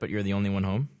shut, but you're the only one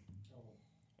home.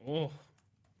 Oh.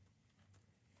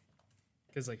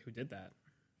 Because, like, who did that?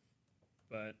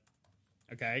 But,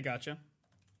 okay, gotcha.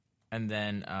 And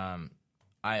then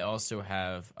I also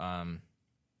have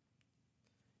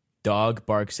dog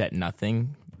barks at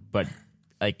nothing, but,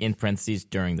 like, in parentheses,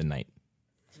 during the night.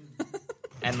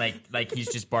 And, like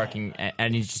he's just barking,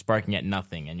 and he's just barking at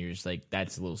nothing, and you're just like,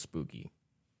 that's a little spooky.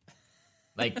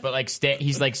 Like, but, like,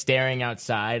 he's, like, staring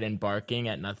outside and barking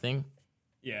at nothing.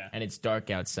 Yeah. And it's dark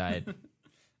outside.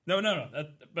 No.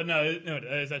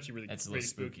 It's actually really That's a pretty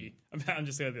little spooky. I'm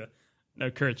just going to no,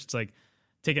 Courage. It's like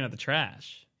taking out the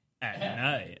trash at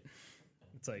night.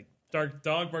 It's like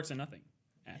dog barks at nothing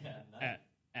at night.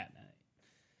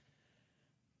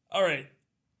 All right.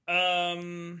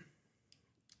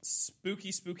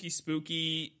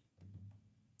 Spooky.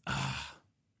 I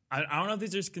don't know if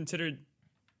these are considered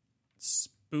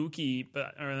spooky,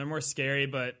 or they're more scary,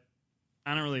 but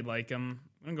I don't really like them.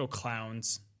 I'm gonna go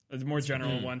clowns. A more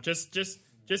general one, just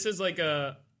as like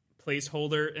a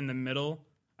placeholder in the middle.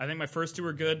 I think my first two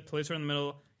were good. Placeholder in the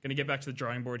middle. Gonna get back to the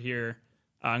drawing board here.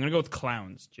 I'm gonna go with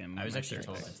clowns, Jim. I was actually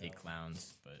told to take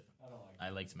clowns, but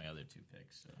I liked my other two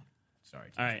picks. So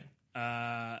sorry. All right,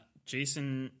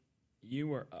 Jason,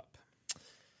 you are up.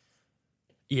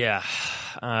 Yeah,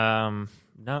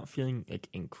 not feeling like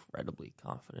incredibly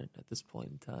confident at this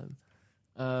point in time.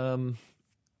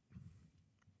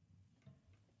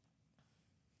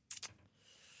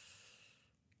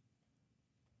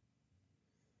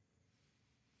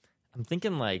 I'm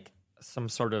thinking like some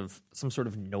sort of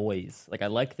noise. Like I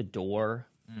like the door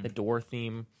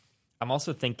theme. I'm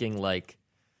also thinking like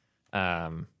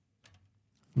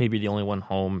maybe the only one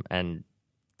home and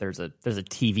there's a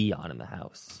TV on in the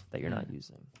house that you're not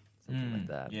using. Something like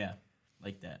that. Yeah,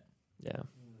 like that. Yeah.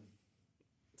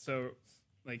 So,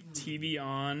 like TV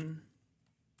on,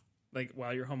 like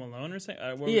while you're home alone, or say,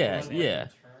 Yeah.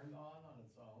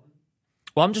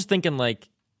 Well, I'm just thinking like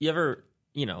you ever,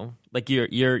 like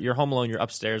you're home alone, you're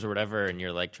upstairs or whatever, and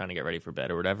you're like trying to get ready for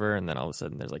bed or whatever, and then all of a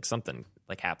sudden there's like something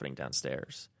like happening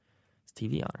downstairs. Is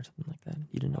TV on or something like that?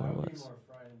 You didn't know what it was.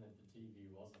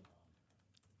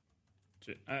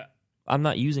 I'm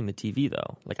not using the TV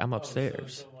though. Like I'm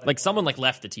upstairs. Like someone like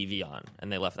left the TV on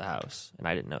and they left the house, and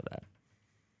I didn't know that.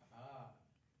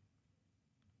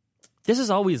 This is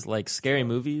always like scary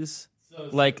movies.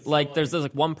 Like there's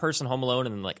like one person home alone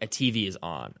and then like a TV is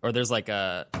on, or there's like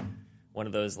one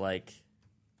of those like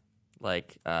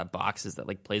boxes that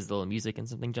like plays the little music and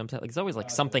something jumps out. Like it's always like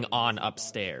something on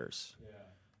upstairs. Yeah.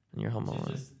 And you're home alone.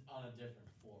 Just on a different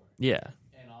floor. Yeah.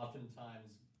 And oftentimes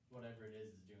whatever it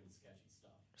is doing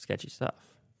sketchy stuff.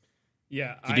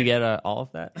 Yeah. Did you get all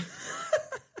of that?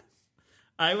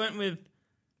 I went with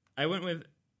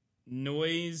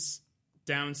noise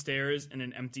downstairs in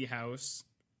an empty house,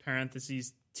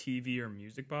 parentheses, TV or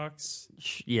music box.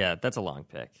 Yeah, that's a long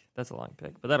pick.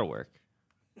 But that'll work.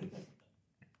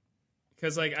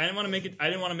 Because like I didn't want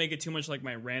to make it too much like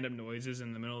my random noises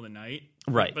in the middle of the night.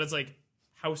 Right. But it's like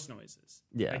house noises.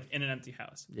 Yeah. Like in an empty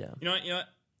house. Yeah. You know what?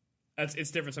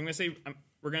 It's different. So I'm gonna say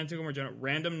we're gonna do more general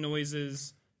random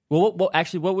noises. Well,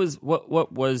 actually,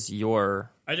 what was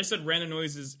your? I just said random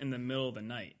noises in the middle of the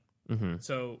night. Mm-hmm.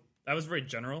 So that was very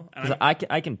general. And I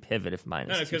can pivot if mine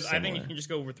is too because I think you similar. can just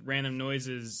go with random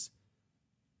noises,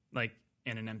 like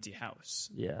in an empty house.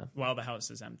 Yeah. While the house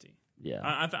is empty. Yeah.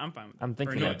 I'm fine with that. I'm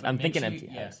thinking. Or no, I'm thinking empty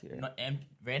house here.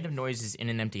 Random noises in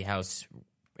an empty house,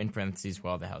 in parentheses,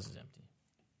 while the house is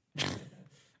empty.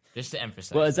 Just to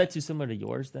emphasize. Well, is that too similar to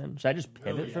yours then? Should I just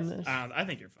pivot from this? I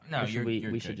think you're fine. No, Or should you're we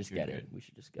good. should just You're get good. it. We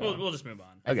should just go. We'll just move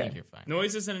on. I Okay. think you're fine.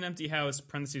 Noises in an empty house,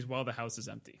 parentheses, while the house is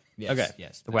empty. Yes, Okay.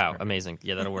 Yes. that's Wow. perfect. Amazing.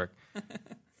 Yeah, that'll work. That's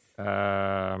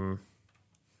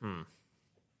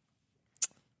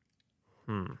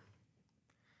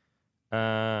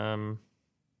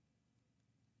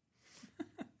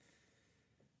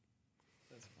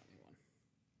a funny one.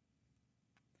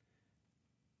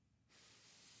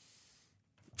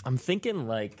 I'm thinking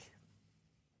like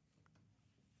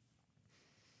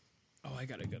Oh, I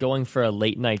got a good going for a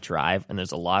late night drive, and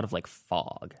there's a lot of like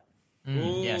fog.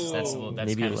 Yes, that's Ooh. that's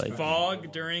Maybe kind of like- spooky.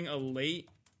 Fog during a late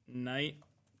night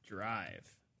drive.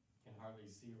 hardly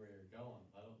see where you're going,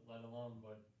 let alone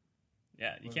what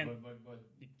You can't. what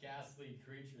ghastly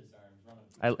creatures are in front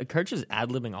of you. Kirch is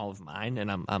ad-libbing all of mine,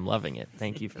 and I'm loving it.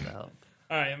 Thank you for the help.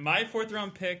 All right, my 4th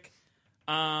round pick.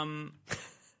 I'm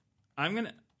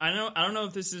gonna. I don't know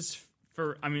if this is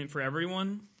for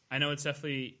everyone. I know it's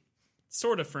definitely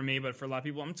sort of for me, but for a lot of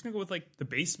people, I'm just gonna go with like the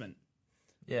basement.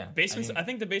 Yeah, Basement's. I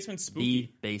think the basement's spooky.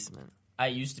 The basement. I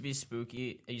used to be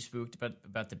spooky. I used spooked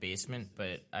about the basement,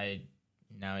 but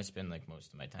now I spend like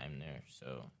most of my time there.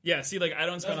 So Yeah, see, like I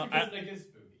don't spend. That's because Nick is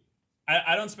spooky.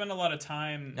 I don't spend a lot of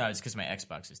time. no, it's because my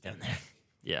Xbox is down there.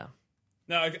 Yeah.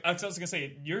 No, I was gonna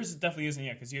say yours definitely isn't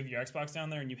yet because you have your Xbox down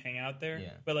there and you hang out there.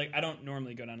 Yeah. But like I don't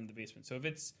normally go down in the basement. So if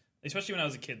it's especially when I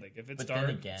was a kid, like if it's But dark,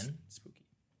 then again, it's spooky.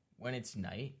 when it's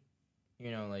night,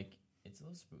 like it's a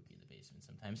little spooky in the basement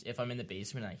sometimes. If I'm in the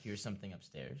basement and I hear something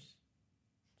upstairs,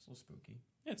 it's a little spooky.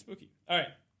 Yeah, it's spooky. All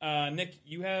right, Nick,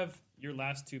 you have your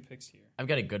last 2 picks here. I've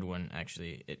got a good one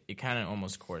actually. It kind of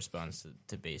almost corresponds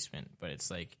to basement, but it's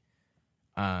like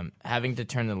having to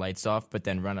turn the lights off, but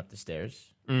then run up the stairs.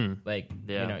 Like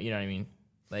Yeah. you know what I mean?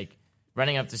 Like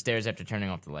running up the stairs after turning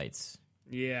off the lights.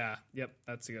 Yeah, yep,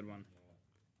 that's a good one.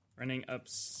 Running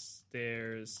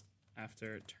upstairs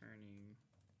after turning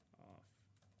off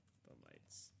the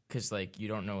lights. Because like you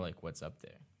don't know like what's up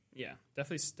there. Yeah,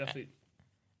 definitely.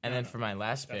 And then for my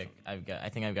last pick, definitely. I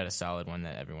think I've got a solid one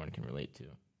that everyone can relate to,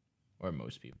 or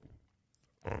most people.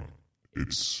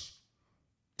 It's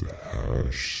the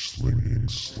hash slinging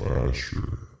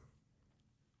slasher.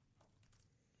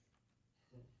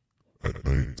 At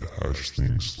night, the hash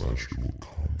slinging slasher will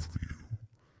come for you.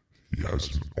 He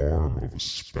has an arm of a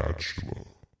spatula.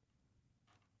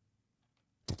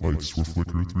 The lights will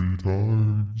flicker 3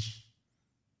 times.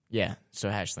 Yeah, so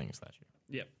hash slinging slasher.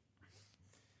 Yep.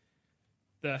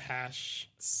 The hash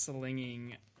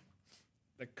slinging,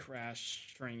 the crash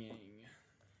stringing.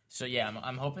 So yeah,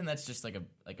 I'm hoping that's just like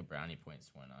a brownie points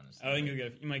one, honestly. I think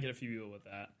you might get a few people with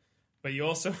that, but you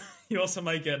also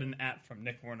might get an at from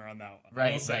Nick Warner on that one.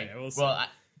 I will say. Well,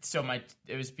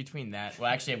 it was between that.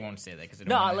 Well, actually, I won't say that because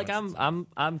No, like I'm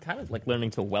kind of like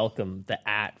learning to welcome the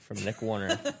at from Nick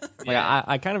Warner. Like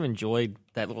I kind of enjoyed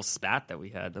that little spat that we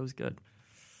had. That was good.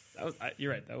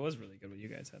 You're right. That was really good what you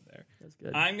guys had there. That was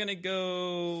good. I'm gonna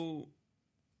go.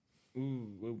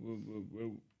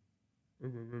 Ooh.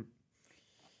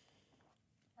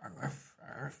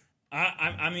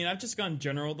 I mean, I've just gone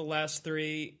general the last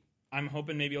 3. I'm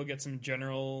hoping maybe I'll get some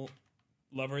general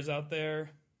lovers out there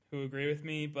who agree with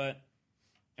me, but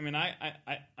I mean, I'm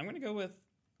gonna go with.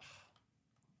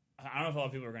 I don't know if a lot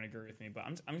of people are gonna agree with me, but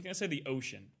I'm gonna say the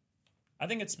ocean. I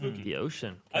think it's spooky. The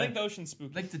ocean. I think the ocean's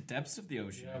spooky. Like the depths of the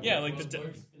ocean. Yeah, like what the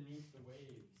lurks beneath the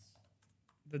waves.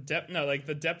 the depth. No, like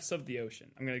the depths of the ocean.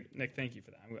 Nick. Thank you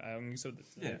for that. I'm gonna say the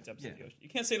depths of the ocean. You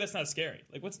can't say that's not scary.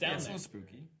 Like what's down It's a there? little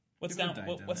spooky. What's People down?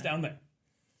 died What's there. down there?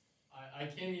 I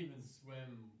can't even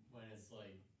swim when it's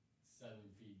like 7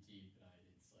 feet deep and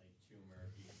it's like too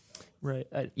murky. So it's-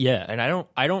 Right. Yeah, and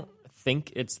I don't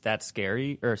think it's that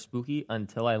scary or spooky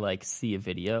until I like see a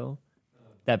video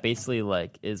that basically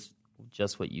like is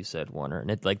just what you said, Warner,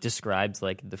 and it like describes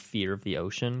like the fear of the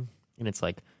ocean, and it's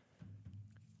like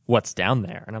what's down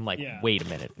there, and I'm like, Yeah. wait a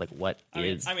minute, like what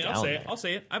is? I mean, down I'll say there? it. I'll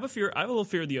say it. I have a little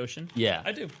fear of the ocean. Yeah,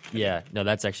 I do. Yeah, no,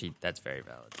 that's very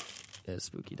valid. It is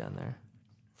spooky down there.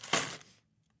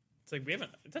 It's like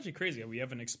it's actually crazy that we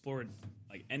haven't explored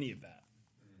like any of that.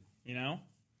 You know,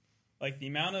 like the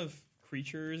amount of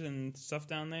creatures and stuff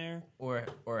down there. Or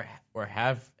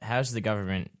has the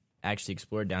government actually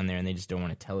explored down there and they just don't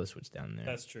want to tell us what's down there?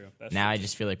 That's true. Now I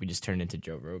just feel like we just turned into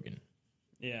Joe Rogan.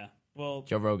 Yeah. Well,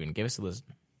 Joe Rogan, give us a listen.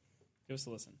 give us a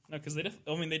listen. No, because they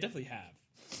definitely have.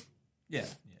 Yeah.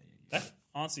 That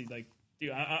honestly, like,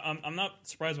 dude, I'm not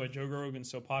surprised why Joe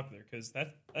Rogan's so popular because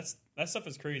that stuff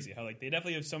is crazy. How like they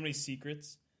definitely have so many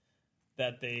secrets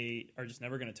that they are just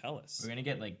never going to tell us. We're gonna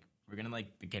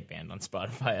get banned on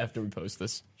Spotify after we post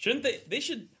this. Shouldn't they?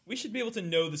 We should be able to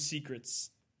know the secrets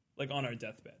like on our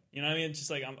deathbed. You know what I mean? It's just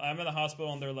like I'm in the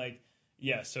hospital and they're like,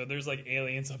 yeah, so there's like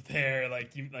aliens up there.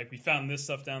 Like we found this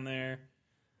stuff down there.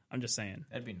 I'm just saying.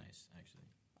 That'd be nice, actually.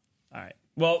 All right.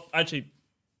 Well, actually,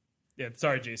 yeah.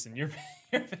 Sorry, Jason. You're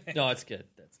No, it's good.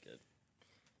 That's good.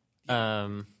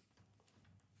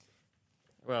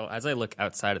 Well, as I look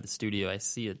outside of the studio, I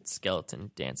see a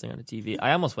skeleton dancing on a TV.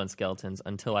 I almost went skeletons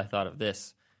until I thought of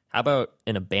this. How about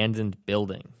an abandoned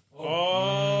building?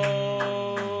 Oh,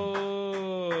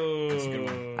 That's a good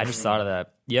one. I just thought of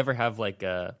that. You ever have like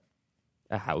a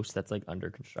house that's like under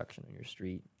construction on your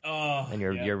street, Oh, and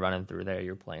yeah. you're running through there,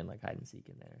 you're playing like hide and seek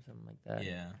in there or something like that.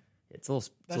 Yeah. It's a little.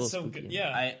 That's so spooky good. in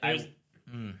Yeah, I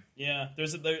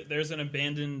there's an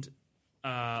abandoned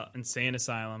insane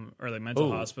asylum or like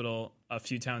mental hospital a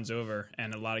few towns over,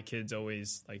 and a lot of kids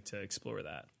always like to explore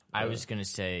that. I was going to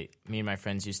say, me and my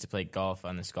friends used to play golf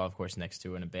on this golf course next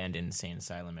to an abandoned insane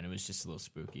asylum, and it was just a little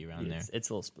spooky around there. It's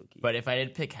a little spooky. But if I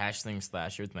did pick Hashling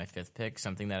Slasher with my 5th pick,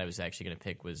 something that I was actually going to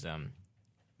pick was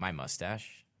my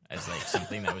mustache as like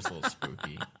something that was a little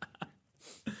spooky.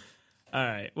 All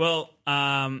right. Well,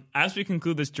 as we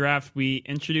conclude this draft, we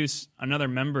introduce another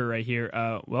member right here.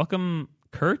 Welcome,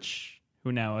 Kirch,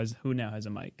 who now has a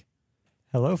mic.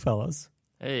 Hello, fellas.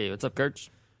 Hey, what's up, Kirch?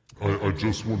 I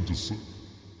just want to say.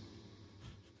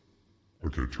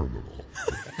 Okay, turn that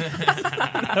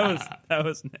off. that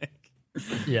was Nick.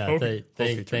 Yeah,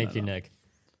 Thank thank you, Nick.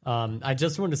 I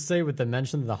just want to say, with the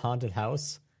mention of the haunted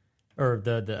house, or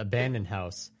the abandoned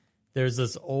house, there's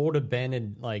this old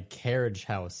abandoned like carriage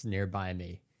house nearby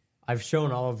me. I've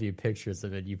shown all of you pictures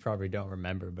of it. You probably don't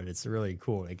remember, but it's really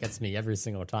cool. It gets me every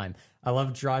single time. I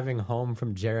love driving home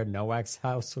from Jared Nowak's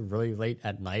house really late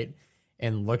at night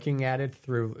and looking at it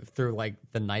through like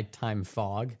the nighttime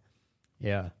fog.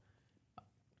 Yeah.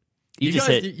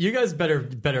 You guys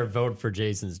better vote for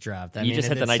Jason's draft. You just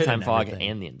hit the nighttime fog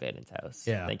and the abandoned house.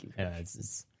 Yeah, thank you. Yeah,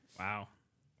 it's wow.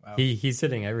 He's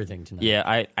hitting everything tonight.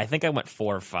 Yeah, I think I went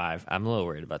 4 or 5. I'm a little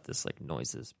worried about this like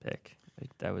noises pick.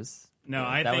 Like, that was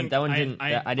I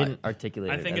didn't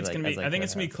articulate. I think it it's gonna be. I think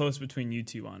it's gonna be have. close between you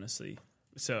two, honestly.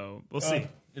 So we'll see.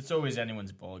 It's always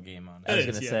anyone's ball game on I it.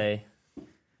 was gonna say,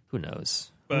 who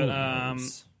knows? But Who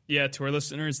knows? yeah, to our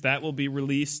listeners, that will be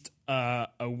released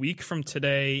a week from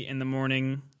today in the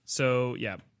morning. So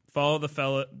yeah, follow the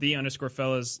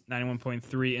 _fellas 91.3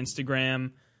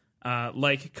 Instagram,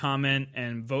 like, comment,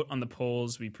 and vote on the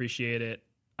polls. We appreciate it.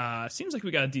 Seems like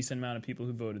we got a decent amount of people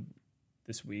who voted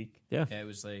this week. Yeah, it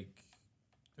was like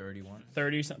 31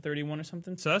 or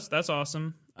something. So that's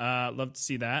awesome. Love to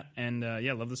see that, and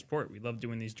love the support. We love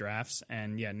doing these drafts,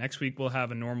 and yeah, next week we'll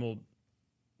have a normal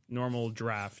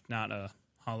draft, not a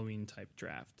Halloween type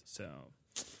draft. So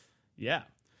yeah,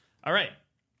 all right.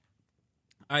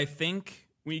 I think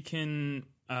we can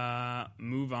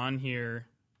move on here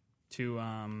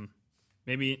to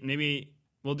maybe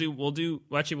we'll do.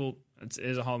 Actually, it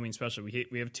is a Halloween special.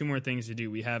 We have 2 more things to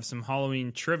do. We have some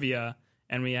Halloween trivia,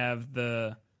 and we have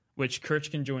which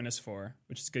Kirch can join us for,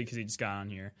 which is good because he just got on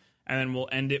here. And then we'll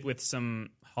end it with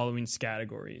some Halloween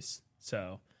categories.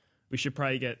 So we should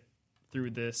probably get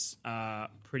through this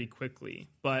pretty quickly.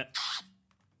 But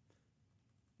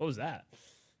what was that?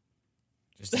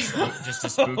 Just a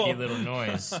spooky little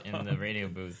noise in the radio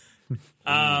booth.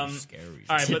 Scary.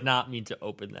 All right, did not mean to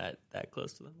open that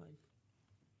close to the mic.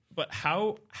 But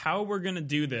how we're gonna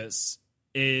do this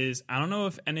is, I don't know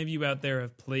if any of you out there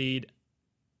have played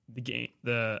the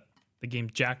game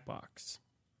Jackbox,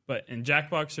 but in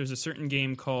Jackbox there's a certain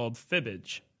game called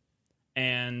Fibbage,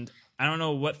 and I don't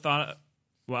know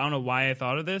I don't know why I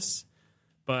thought of this,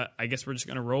 but I guess we're just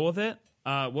gonna roll with it.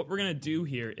 What we're gonna do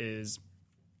here is,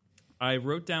 I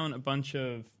wrote down a bunch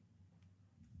of.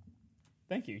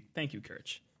 Thank you,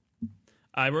 Kirch.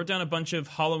 I wrote down a bunch of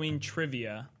Halloween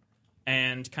trivia,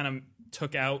 and kind of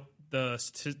took out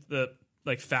the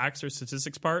like facts or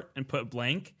statistics part and put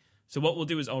blank. So what we'll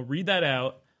do is I'll read that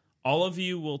out. All of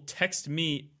you will text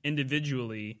me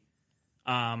individually,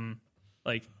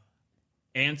 like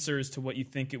answers to what you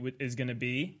think is going to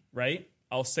be. Right?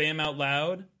 I'll say them out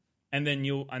loud, and then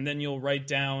you'll write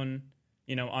down,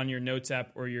 on your notes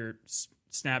app or your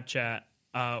Snapchat,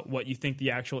 what you think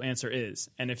the actual answer is.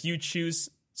 And if you choose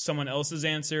someone else's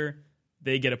answer,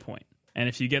 they get a point. And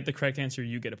if you get the correct answer,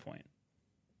 you get a point.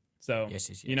 So, yes.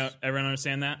 Everyone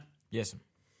understand that? Yes.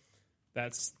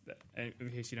 That's, in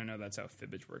case you don't know, that's how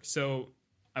Fibbage works. So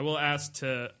I will ask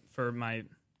for my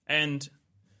end.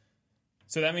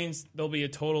 So that means there'll be a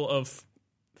total of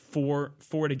four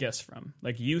to guess from.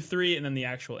 Like you 3 and then the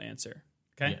actual answer.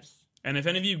 Okay? Yes. And if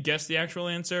any of you guess the actual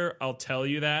answer, I'll tell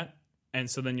you that. And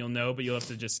so then you'll know, but you'll have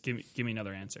to just give me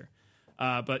another answer.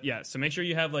 But yeah, so make sure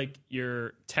you have like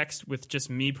your text with just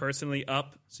me personally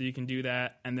up so you can do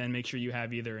that. And then make sure you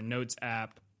have either a Notes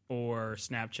app or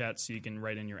Snapchat so you can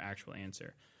write in your actual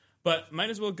answer. But might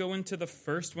as well go into the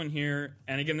first one here.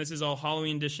 And again, this is all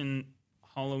Halloween edition,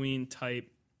 Halloween type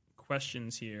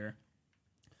questions here.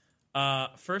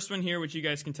 First one here, which you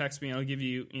guys can text me, and I'll give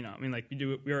you,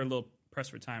 we are a little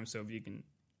pressed for time. So if you can,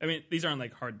 these aren't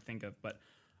like hard to think of, but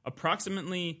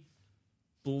approximately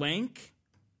blank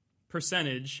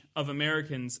percentage of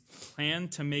Americans plan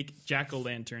to make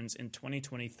jack-o'-lanterns in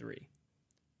 2023.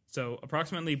 So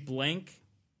approximately blank,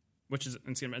 which is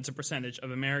it's a percentage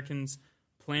of Americans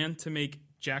plan to make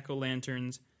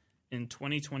jack-o'-lanterns in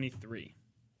 2023.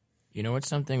 You know what's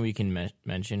something we can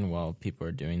mention while people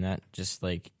are doing that? Just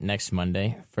like next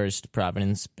Monday, first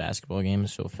Providence basketball game.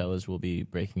 So fellas will be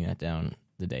breaking that down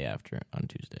the day after on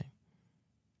Tuesday.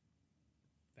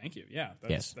 Thank you. Yeah,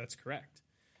 that's correct.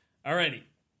 Alrighty.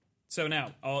 So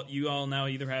now, you all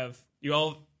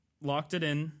locked it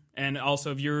in, and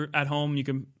also if you're at home, you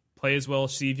can play as well.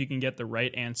 See if you can get the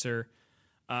right answer.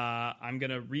 I'm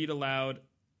gonna read aloud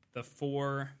the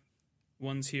 4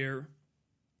 ones here.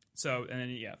 So and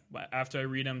then after I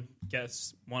read them,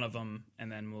 guess one of them,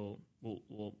 and then we'll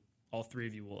all 3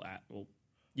 of you will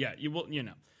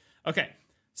Okay.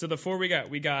 So the 4 we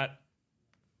got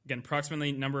again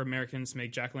approximately number of Americans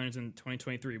make jack-o'-lanterns in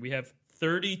 2023. We have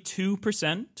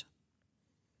 32%.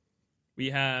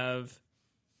 We have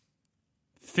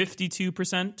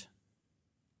 52%.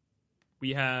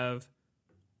 We have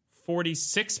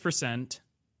 46%,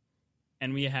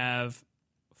 and we have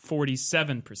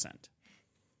 47%.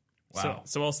 Wow.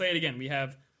 So I'll say it again. We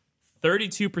have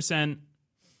 32%,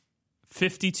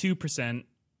 52%,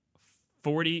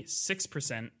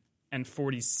 46%, and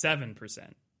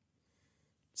 47%.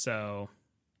 So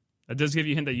that does give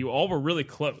you a hint that you all were really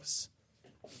close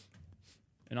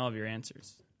in all of your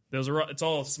answers. It's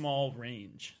all a small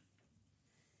range.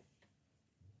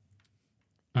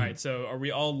 All right, so are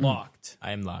we all locked?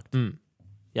 I am locked.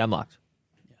 Yeah, I'm locked.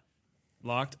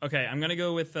 Locked? Okay, I'm going to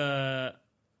go with... let's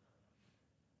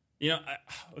see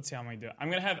how I'm going to do it. I'm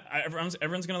going to have... Everyone's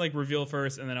going to like reveal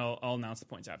first, and then I'll announce the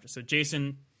points after. So,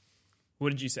 Jason, what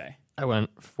did you say? I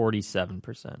went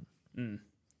 47%. Nick?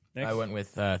 I went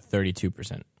with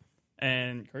 32%.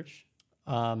 And Kirch?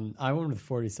 I went with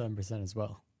 47% as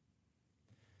well.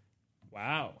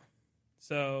 Wow.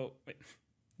 So, wait,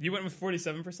 you went with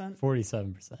 47%?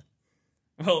 47%.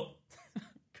 Well,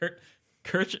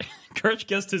 Kirch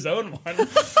guessed his own one.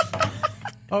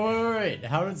 Oh wait!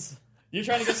 How does You're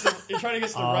trying to guess the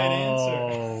right answer?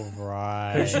 Oh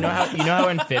right. Because you know how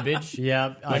in Fibbage,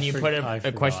 Yep. when you put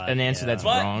a question, an answer that's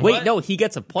But- wrong. Wait, no, he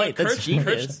gets a point. But That's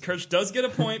genius. Kirch does get a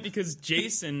point because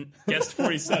Jason guessed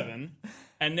 47.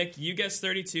 And Nick, you guessed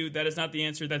 32. That is not the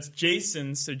answer. That's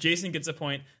Jason. So Jason gets a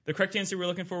point. The correct answer we're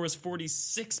looking for was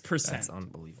 46%. That's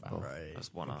unbelievable. Right.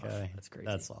 That's one off. Okay. That's crazy.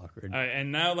 That's awkward. All right,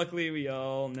 and now luckily we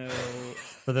all know.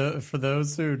 For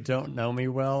those who don't know me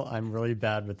well, I'm really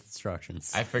bad with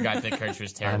instructions. I forgot that Kirch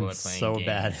was terrible I'm at playing so games.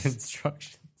 bad at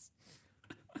instructions.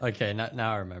 Okay,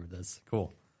 now I remember this.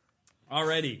 Cool.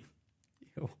 Alrighty.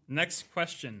 Ew. Next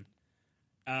question.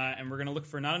 And we're going to look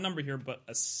for not a number here, but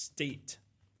a state.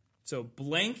 So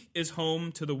blank is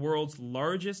home to the world's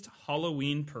largest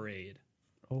Halloween parade.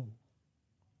 Oh.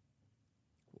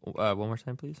 One more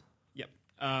time, please. Yep.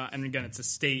 And again, it's a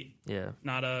state, Yeah.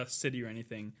 not a city or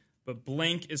anything. But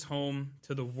blank is home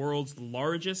to the world's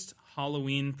largest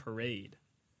Halloween parade.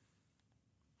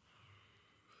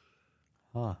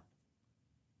 Huh.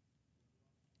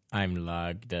 I'm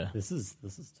logged. This is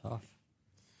tough.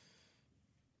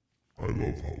 I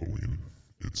love Halloween.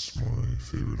 It's my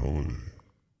favorite holiday.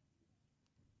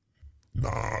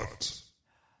 Not.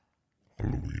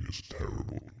 Halloween is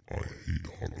terrible. I hate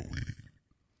Halloween.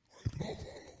 I love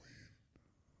Halloween.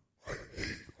 I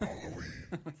hate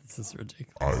Halloween. This is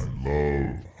ridiculous. I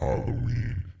love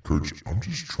Halloween. Kirch, I'm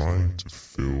just trying to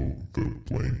fill the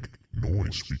blank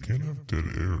noise. We can't have dead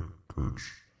air, Kirch.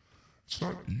 It's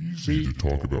not easy to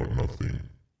talk about nothing.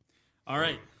 All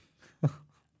right.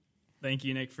 Thank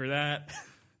you, Nick, for that.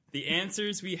 The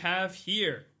answers we have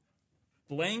here.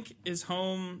 Blank is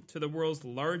home to the world's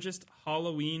largest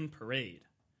Halloween parade.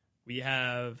 We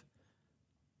have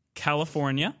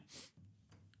California.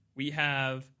 We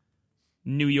have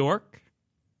New York.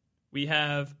 We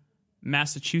have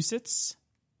Massachusetts.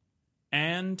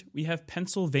 And we have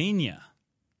Pennsylvania.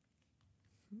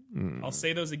 I'll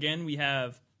say those again. We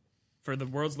have, for the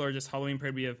world's largest Halloween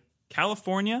parade, we have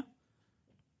California.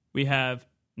 We have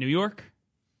New York,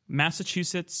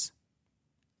 Massachusetts,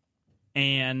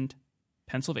 and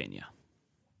Pennsylvania.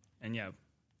 And yeah,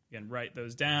 again, write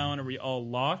those down. Are we all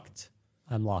locked?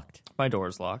 I'm locked. My door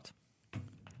is locked.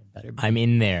 Better be. I'm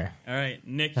in there. All right,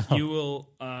 Nick, you will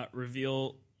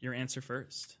reveal your answer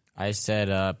first. I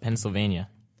said Pennsylvania.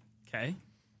 Okay.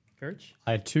 Kirch?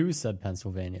 I too said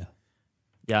Pennsylvania.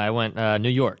 Yeah, I went New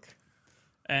York.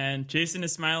 And Jason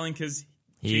is smiling because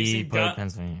He put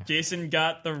Pennsylvania. Jason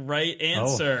got the right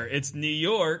answer. It's New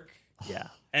York. Yeah.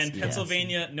 And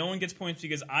Pennsylvania, no one gets points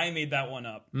because I made that one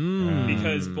up.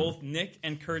 Because both Nick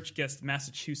and Kirch guessed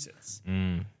Massachusetts.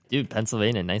 Dude,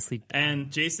 Pennsylvania, nicely done.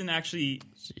 And Jason actually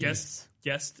guessed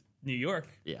New York.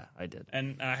 Yeah, I did.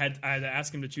 And I had to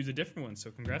ask him to choose a different one.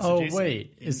 So congrats Oh to Jason.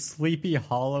 wait, is Sleepy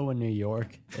Hollow in New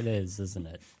York? It is, isn't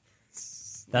it?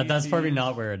 That's probably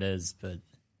not where it is, but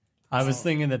I was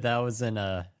thinking that was in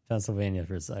Pennsylvania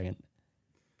for a second.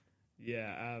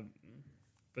 Yeah,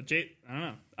 but I don't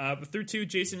know. But through 2,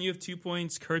 Jason, you have 2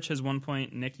 points. Kirch has 1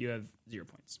 point. Nick, you have 0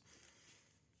 points.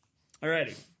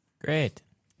 Alrighty. Great.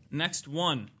 Next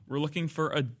one. We're looking for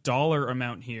a dollar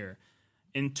amount here.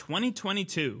 In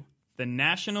 2022, the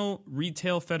National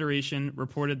Retail Federation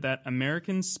reported that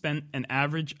Americans spent an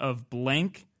average of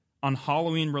blank on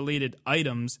Halloween-related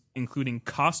items, including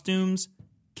costumes,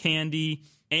 candy,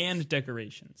 and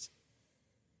decorations.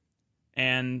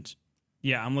 And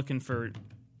yeah, I'm looking for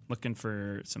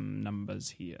some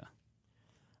numbers here.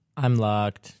 I'm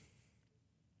locked.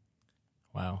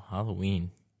 Wow,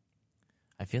 Halloween.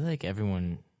 I feel like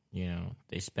everyone,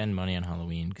 they spend money on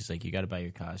Halloween because, like, you got to buy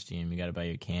your costume, you got to buy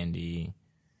your candy,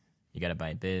 you got to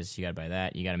buy this, you got to buy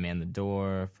that, you got to man the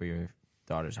door for your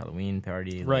daughter's Halloween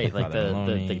party. Right, like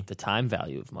the time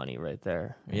value of money right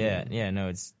there. Yeah, no,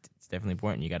 it's definitely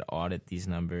important. You got to audit these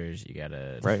numbers. You got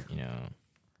to, Right.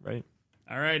 Right.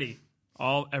 Alrighty.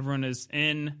 Everyone is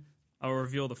in. I'll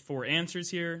reveal the 4 answers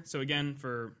here. So again,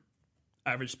 for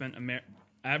average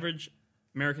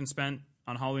American spent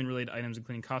on Halloween-related items,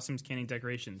 including costumes, candy,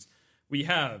 decorations, we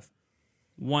have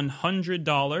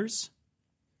 $100.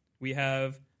 We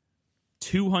have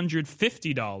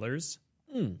 $250.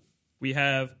 We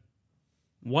have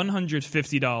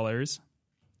 $150,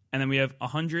 and then we have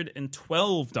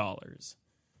 $112.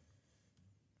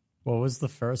 What was the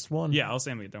first one? Yeah, I'll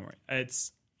say it. Don't worry.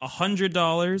 It's $100,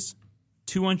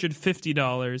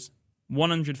 $250,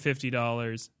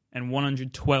 $150, and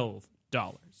 $112.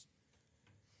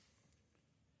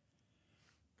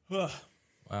 Wow.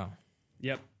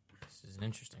 Yep, This is an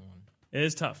interesting one. it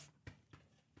is tough.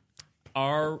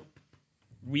 Are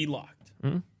we locked?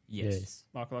 Yes.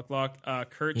 Lock.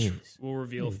 Kirch Yes. will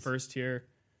reveal first here.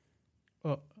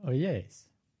 Oh yes.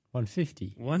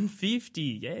 150. 150,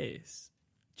 yes.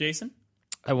 Jason?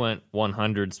 I went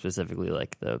 100 specifically,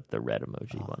 like the red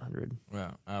emoji 100.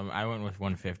 Well, I went with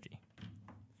 150.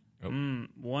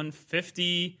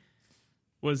 150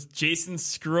 was Jason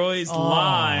Scroy's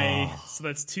lie. So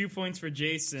that's 2 points for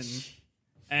Jason.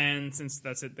 And since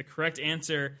that's it, the correct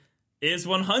answer is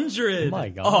 100. Oh my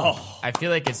god. I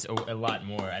feel like it's a lot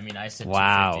more. I mean, I said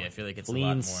Wow. 250. I feel like it's a lot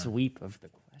Clean more. sweep of the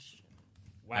question.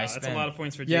 Wow, I that's a spent- lot of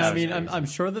points for Yeah, I Jason. mean, I'm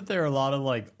sure that there are a lot of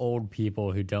like old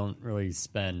people who don't really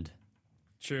spend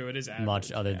True, it is average.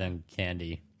 much other than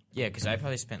candy. Yeah, because I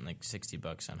probably spent like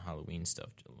 $60 on Halloween stuff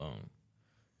alone.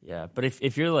 Yeah, but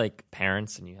if you're like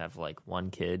parents and you have like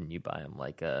one kid and you buy them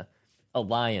like a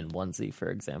lion onesie, for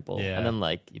example, Yeah. and then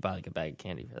like you buy like a bag of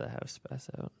candy for the house to pass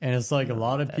out. And it's like a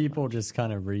lot of people just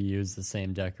kind of reuse the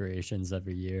same decorations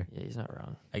every year. Yeah, he's not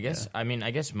wrong. I guess. I mean,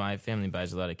 I guess my family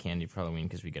buys a lot of candy for Halloween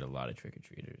because we get a lot of trick or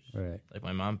treaters. Right. Like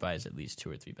my mom buys at least 2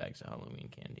 or 3 bags of Halloween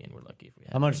candy, and we're lucky if we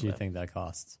have. How much any do you left. think that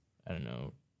costs? I don't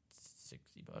know,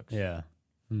 $60. Yeah.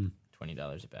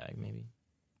 $20 a bag, maybe.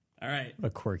 All right. What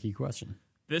a quirky question.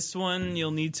 This one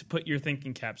you'll need to put your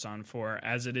thinking caps on for,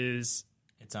 as it is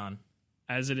It's on.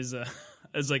 as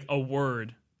like a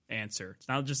word answer. It's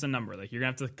not just a number. Like you're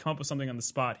gonna have to come up with something on the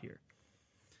spot here.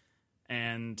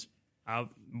 And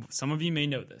some of you may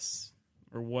know this,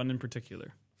 or one in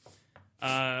particular.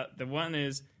 The one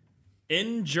is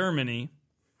in Germany.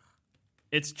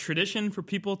 It's tradition for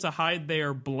people to hide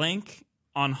their blank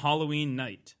on Halloween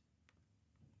night.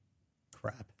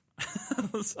 Crap.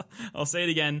 I'll say it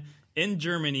again. In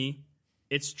Germany,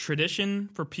 it's tradition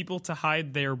for people to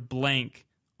hide their blank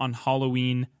on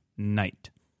Halloween night.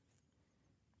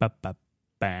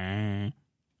 Ba-ba-ba.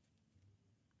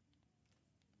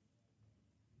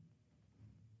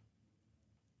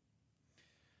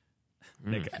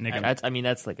 Nick,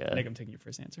 That's like a I'm taking your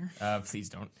first answer. Please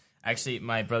don't. Actually,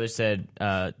 my brother said.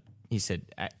 He said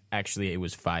actually it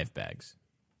was 5 bags.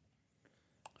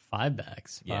 5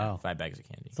 bags. Yeah, Wow. 5 bags of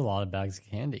candy. That's a lot of bags of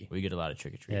candy. We get a lot of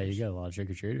trick or treaters. Yeah, you get a lot of trick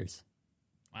or treaters.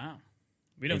 Wow,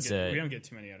 we don't get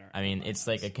too many at our. I mean, it's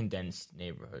like a condensed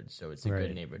neighborhood, so it's a Right.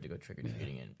 good neighborhood to go trick or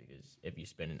treating in. Because if you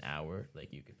spend an hour,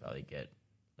 like you could probably get,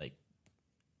 like,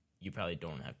 you probably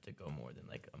don't have to go more than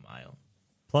like a mile.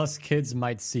 Plus, kids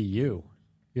might see you.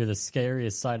 You're the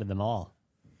scariest sight of them all.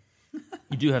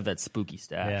 you do have that spooky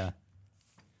stash. Yeah.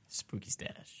 Spooky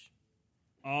stash.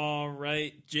 All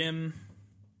right, Jim.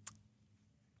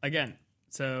 Again,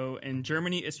 so in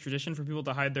Germany, it's tradition for people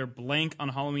to hide their blank on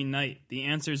Halloween night. The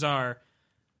answers are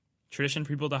tradition for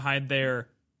people to hide their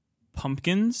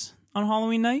pumpkins on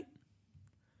Halloween night,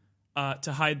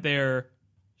 to hide their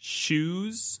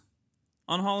shoes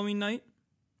on Halloween night,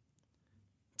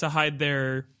 to hide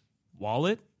their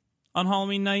wallet on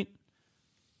Halloween night,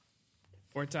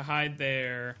 or to hide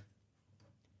their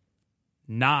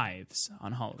knives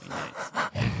on Halloween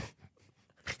night.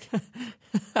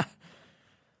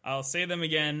 I'll say them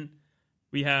again.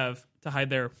 We have to hide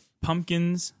their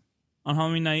pumpkins on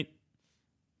Halloween night,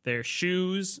 their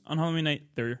shoes on Halloween night,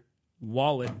 their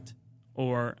wallet,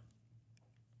 or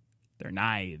their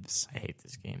knives. I hate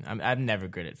this game. I'm never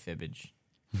good at fibbage.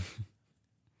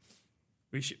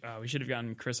 We should have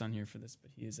gotten Chris on here for this,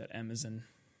 but he is at Amazon.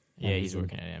 Yeah, he's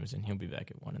working at Amazon. He'll be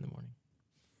back at 1 a.m.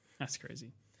 That's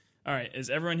crazy. All right, is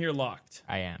everyone here locked?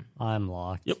 I am. I'm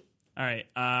locked. Yep. All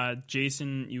right,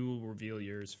 Jason, you will reveal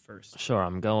yours first. Sure,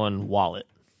 I'm going wallet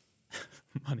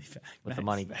Money bag. with the Nice.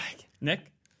 money bag. Nick?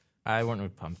 I went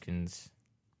with pumpkins.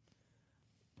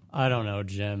 I don't know,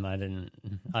 Jim. I didn't.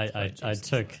 I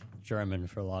took German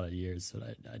for a lot of years,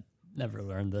 but I never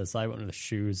learned this. I went with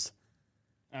shoes.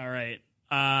 All right.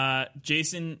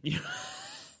 Jason,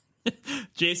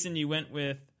 Jason, you went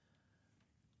with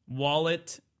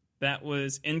wallet. That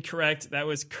was incorrect. That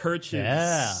was Kirch's.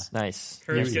 Yeah. Nice.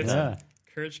 Kirch gets, Yeah.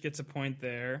 Kirch gets a point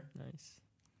there.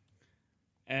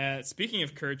 Nice. Speaking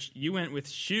of Kirch, you went with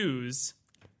shoes.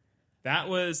 That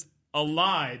was a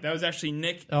lie. That was actually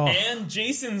Nick Oh. and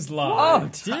Jason's lie.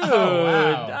 Dude,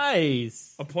 wow.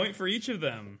 nice. A point for each of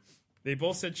them. They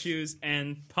both said shoes,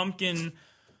 and pumpkin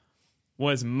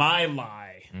was my lie.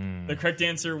 The correct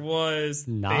answer was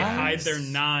they hide Knives? their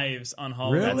knives on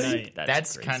Halloween Really? night.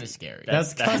 That's crazy. kind of scary.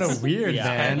 That's kind of weird, Yeah,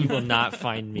 man. you will not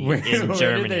find me Where in did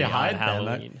Germany they on hide them?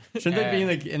 Halloween. Shouldn't they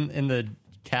be in the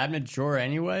cabinet drawer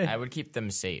anyway? I would keep them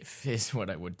safe. Is what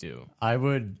I would do. I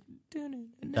would.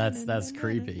 That's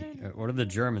creepy. What are the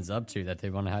Germans up to that they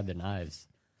want to hide their knives?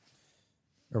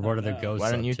 Or what are the ghosts?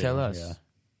 Why don't up you to? tell us? Yeah.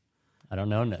 I don't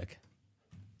know, Nick.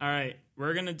 All right,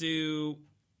 we're going to do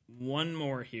one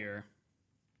more here.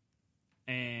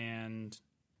 And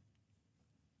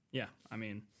yeah, I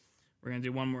mean, we're going to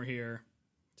do one more here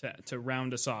to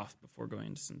round us off before going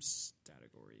into some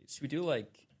categories. Should we do like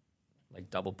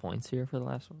double points here for the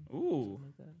last one? Ooh.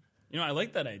 You know, I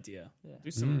like that idea. Yeah.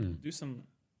 Do some.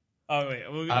 Oh wait,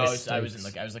 I was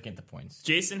looking at the points.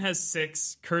 Jason has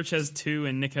 6, Kirch has 2,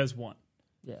 and Nick has 1.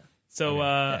 Yeah. So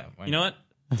why you know what?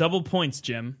 Double points,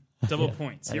 Jim. Double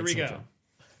points. I Here we think go.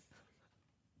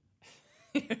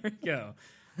 so. Here we go.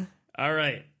 All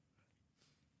right.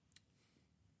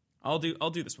 I'll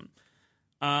do this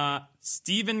one.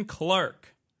 Stephen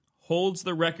Clark holds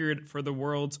the record for the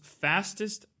world's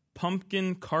fastest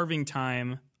pumpkin carving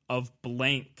time of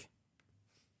blank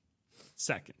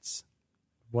seconds.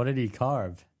 What did he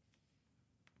carve?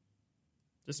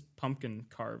 Just pumpkin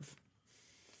carve.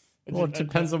 Well, it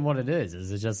depends on what it is.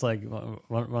 Is it just like one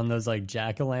of those like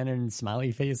jack-o'-lantern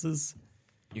smiley faces?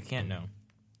 You can't know.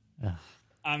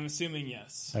 I'm assuming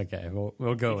yes. Okay,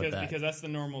 we'll go with that. Because that's the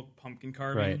normal pumpkin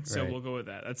carving, Right, so right. we'll go with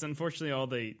that. That's unfortunately all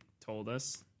they told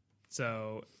us.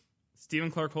 So, Stephen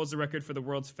Clark holds the record for the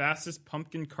world's fastest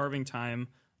pumpkin carving time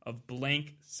of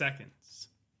blank seconds.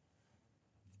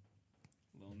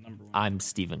 Little number one. I'm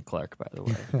Stephen Clark, by the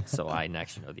way, so I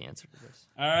actually know the answer to this.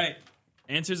 All right,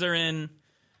 answers are in.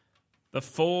 The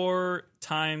 4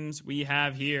 times we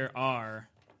have here are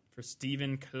for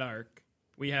Stephen Clark.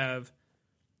 We have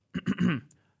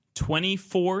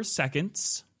 24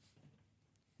 seconds.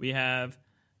 We have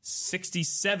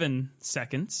 67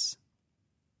 seconds.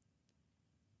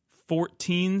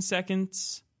 14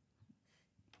 seconds.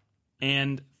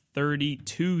 And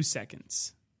 32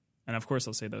 seconds. And of course,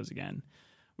 I'll say those again.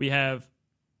 We have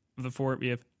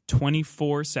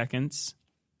 24 seconds.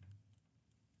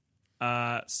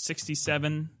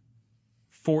 67,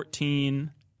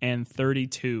 14, and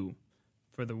 32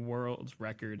 for the world's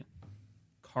record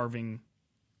carving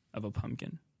of a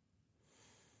pumpkin.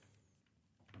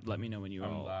 Let me know when you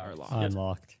all are locked. I'm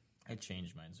locked. I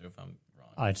changed mine, so if I'm wrong,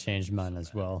 I changed mine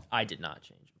as well. I did not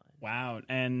change mine. Wow.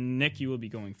 And Nick, you will be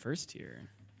going first here.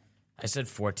 I said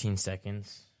 14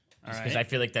 seconds. All Because right. I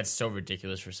feel like that's so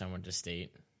ridiculous for someone to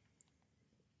state.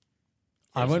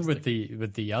 I went with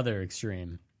the other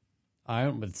extreme. I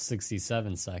went with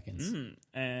 67 seconds.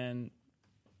 And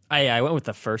I went with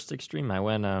the first extreme. I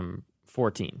went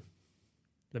 14.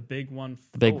 the big one.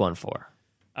 The big one 4.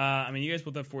 I mean, you guys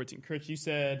both have 14. Kurt, you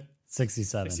said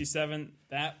 67. 67.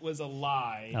 That was a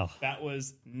lie. Oh. That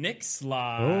was Nick's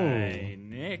lie. Oh.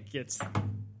 Nick gets.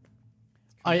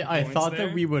 I points thought there.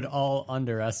 that we would all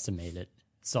underestimate it,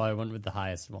 so I went with the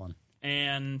highest one.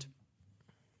 And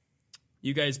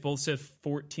you guys both said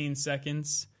 14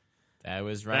 seconds. That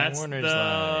was Ryan That's Warner's the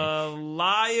lie.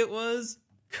 lie. It was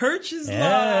Kirch's Hey.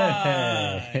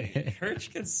 lie.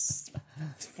 Kirch gets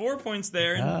 4 points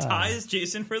there and ties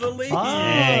Jason for the lead. Oh,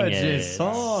 Dang it.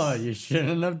 Jason, you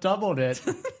shouldn't have doubled it.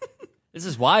 This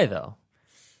is why, though.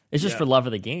 It's just Yeah. for love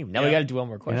of the game. Now we Yeah. got to do one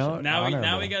more question. know, Now we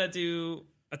honorable. got to do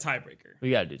a tiebreaker.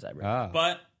 We got to do tiebreaker. Oh.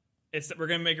 But we're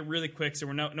going to make it really quick, so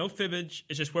we're no fibbage.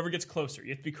 It's just whoever gets closer. You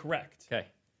have to be correct. Okay.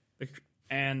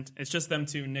 And it's just them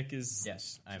two. Nick is I'm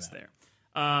just out. there.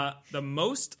 The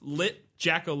most lit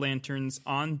jack-o'-lanterns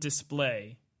on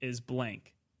display is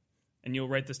blank. And you'll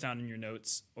write this down in your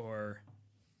notes or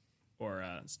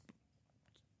whatever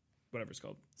it's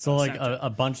called. So like Snapchat. a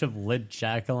bunch of lit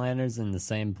jack-o'-lanterns in the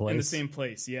same place? In the same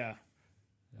place, yeah.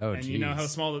 Oh, and you know how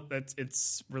geez. small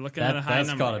we're looking at a high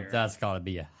number here. That's gotta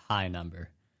be a high number.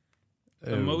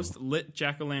 The Ooh. most lit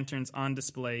jack-o'-lanterns on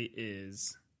display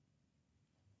is...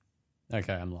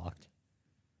 Okay, I'm locked.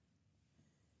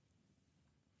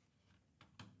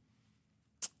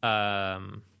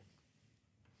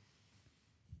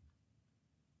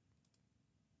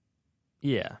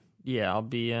 Yeah, I'll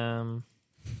be I'm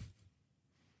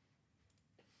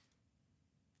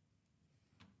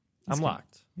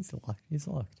locked. He's locked. He's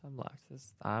locked. I'm locked.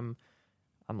 I'm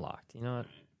locked. You know what?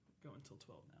 Go until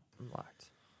 12 now. I'm locked.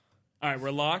 All right,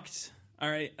 we're locked. All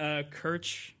right,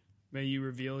 Kirch, may you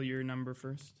reveal your number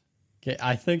first? Okay,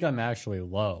 I think I'm actually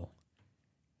low,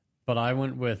 but I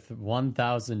went with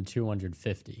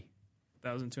 1,250.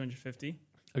 1,250.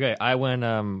 Okay, I went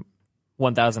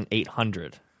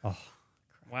 1,800.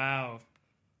 Wow.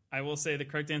 I will say the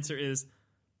correct answer is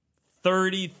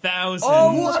 30,000.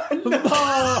 Oh,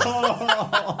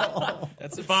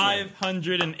 That's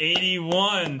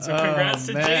 581. So congrats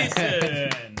to man. Jason.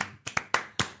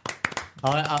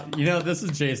 This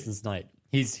is Jason's night.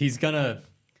 He's gonna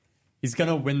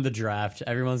win the draft.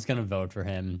 Everyone's gonna vote for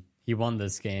him. He won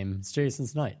this game. It's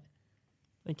Jason's night.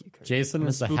 Thank you, Kurt. Jason I'm a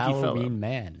was the spooky Halloween fellow.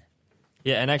 man.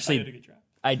 Yeah, and I did a actually, good job.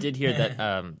 I did hear that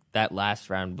that last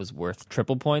round was worth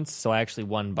triple points, so I actually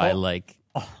won by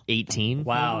 18.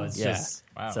 Wow, it's Yeah. just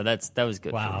So that was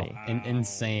good for me.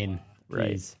 insane.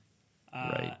 Right. Jeez.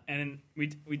 Right. And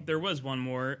we there was one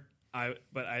more.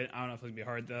 But I don't know if it'll be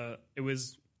hard. I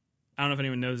don't know if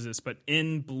anyone knows this, but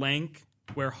in blank,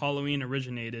 where Halloween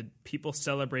originated, people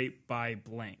celebrate by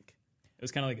blank. It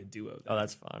was kind of like a duo. Oh,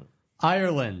 that's fun.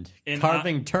 Ireland In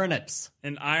carving turnips.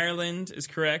 In Ireland is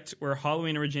correct, where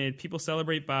Halloween originated. People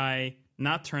celebrate by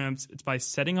not turnips; it's by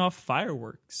setting off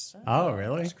fireworks. Oh,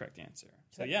 really? That's the correct answer.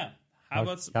 So yeah, How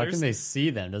can they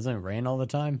see them? Doesn't it rain all the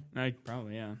time?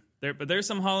 Probably yeah. But there's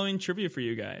some Halloween trivia for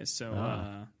you guys.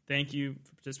 So thank you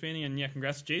for participating, and yeah,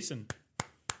 congrats, to Jason.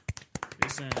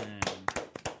 Jason.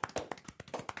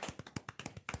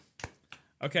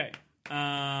 Okay.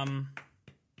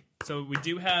 So we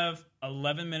do have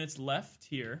 11 minutes left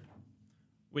here,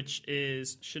 which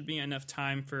should be enough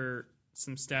time for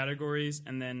some categories,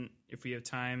 and then if we have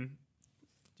time,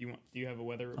 do you have a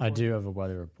weather report? I do have a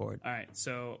weather report. All right,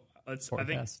 so let's.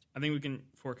 Forecast. I think we can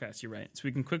forecast. You're right. So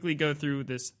we can quickly go through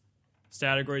this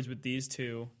categories with these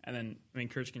two, and then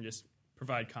Kirch can just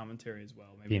provide commentary as well.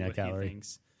 Maybe Peanut what gallery. he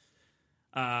thinks.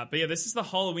 But yeah, this is the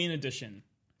Halloween edition,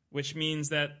 which means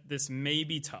that this may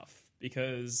be tough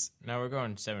because No, we're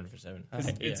going 7 for 7.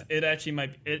 it actually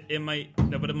might it might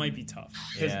no, but it might be tough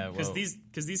because well-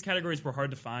 these categories were hard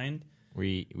to find.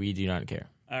 We do not care.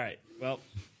 All right, well,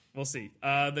 we'll see.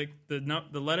 The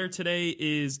letter today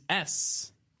is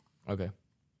S, Okay.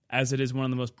 as it is one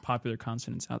of the most popular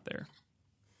consonants out there.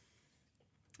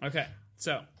 Okay,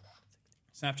 so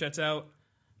Snapchat's out.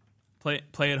 Play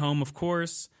at home, of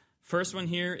course. First one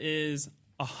here is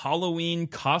a Halloween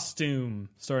costume,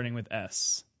 starting with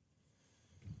S.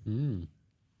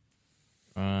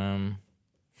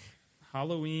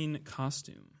 Halloween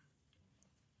costume.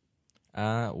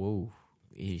 Whoa.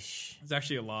 Eesh. It's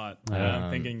actually a lot. I'm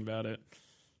thinking about it.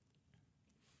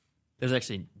 There's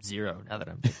actually 0 now that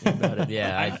I'm thinking about it.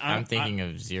 Yeah, I'm thinking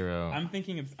of 0. I'm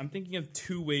thinking of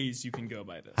two ways you can go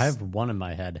by this. I have one in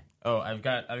my head. Oh, I've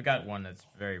got one that's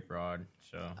very broad.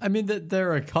 So I mean,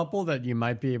 there are a couple that you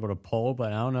might be able to pull,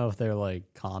 but I don't know if they're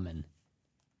like common.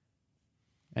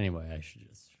 Anyway, I should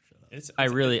just shut up. It's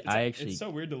so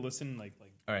weird to listen like.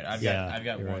 all right, I've Yeah,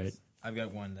 got you're one. right. I've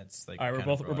got one that's like. All right,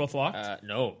 kinda we're both locked.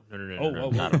 No, whoa.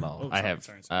 not at all. Oh, I sorry, have.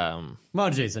 sorry. Come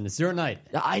on, Jason, it's your night.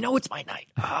 I know it's my night.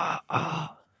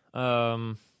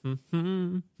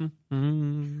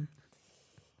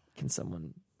 Can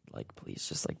someone please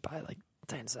just buy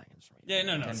 10 seconds for me? Yeah,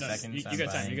 no. 10 seconds, You got I'm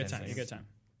time. buying You got 10 time. You got time.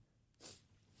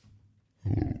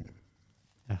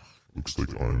 Looks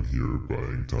like I'm here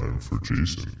buying time for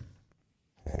Jason.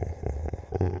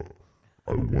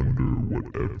 I wonder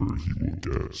whatever he will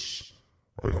guess.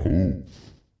 I hope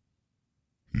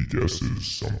he guesses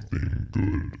something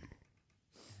good.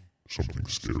 Something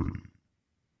scary.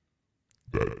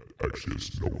 That actually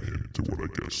has no hint to what I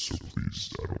guess, so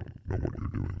please, I don't know what you're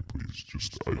doing. Please,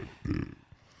 just, I did.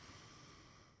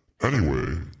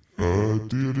 Anyway,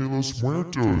 Dia de los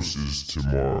Muertos is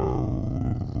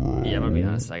tomorrow. Yeah, I'm gonna be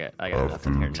honest. I got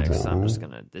nothing here next. So I'm just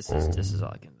gonna. This is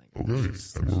all I can think. Okay,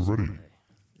 and we're ready.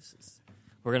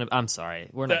 We're gonna. I'm sorry.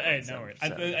 We're not. Hey, no worries. I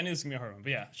knew this was gonna be a hard one,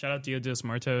 but yeah. Shout out Dia de los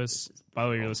Muertos. By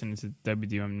the way, you're listening to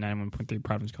WDM 91.3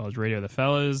 Providence College Radio, the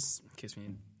fellas. In case we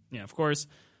need, of course.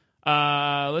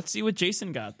 Let's see what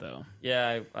Jason got though.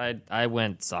 Yeah, I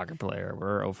went soccer player.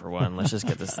 We're 0 for 1. Let's just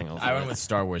get this thing over. I went with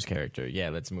Star Wars character. Yeah,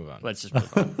 let's move on. Let's just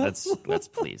move on. Let's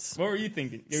please. What were you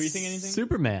thinking? Were you thinking anything?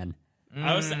 Superman.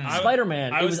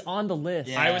 Spider-Man. It was on the list.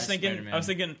 Yeah. I was thinking. Spider-Man. I was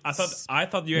thinking. I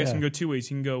thought you guys can go two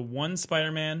ways. You can go one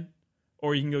Spider-Man,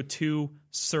 or you can go two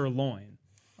sirloin.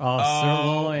 Oh,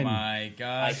 sirloin. My I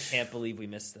gosh. can't believe we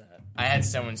missed that. I had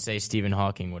someone say Stephen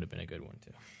Hawking would have been a good one,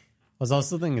 too. I was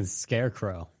also thinking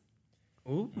Scarecrow.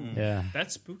 Ooh, Yeah.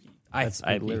 that's spooky. I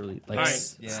spooky. literally like. All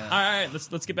right, all right.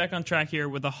 Let's get back on track here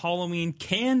with the Halloween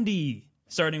candy,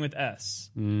 starting with S.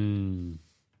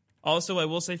 Also, I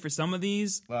will say for some of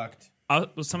these, Locked.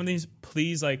 some of these,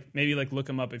 please maybe look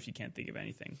them up if you can't think of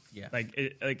anything. Yeah.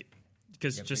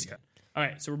 Because just figure. all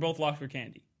right. So we're both locked for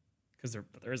candy because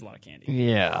there is a lot of candy.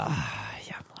 Yeah,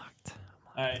 I'm locked.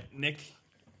 All right, Nick.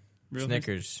 Real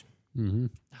Snickers. Oh,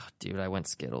 dude, I went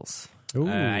Skittles. Ooh.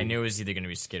 I knew it was either going to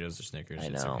be Skittles or Snickers. I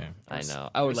It's know. okay. I know.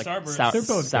 I would like Starburst. They're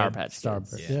both Sour good. Patch Kids.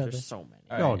 Starburst. Yeah. Yeah, There's so many.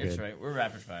 All They're all right, that's good. right. We're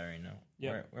rapid firing now.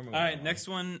 Yeah. We're moving All right, along. next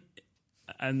one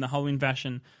in the Halloween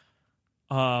fashion.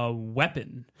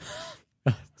 Weapon.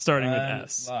 Starting with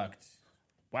S. Locked.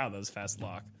 Wow, that was fast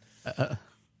lock.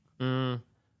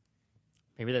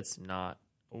 Maybe that's not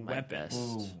my Weapon. best.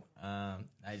 Ooh, I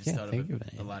just Can't thought think of of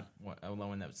a any. lot. A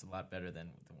one that was a lot better than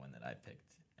the one that I picked.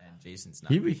 And Jason's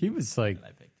not. He the was one like that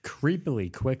I picked.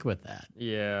 creepily quick with that.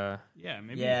 Yeah. Yeah,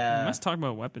 maybe Yeah. we must talk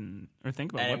about weapon or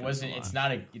think about And it weapons. wasn't. a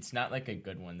lot. It's not like a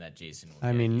good one that Jason. Will I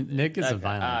get mean, either. Nick is a Okay,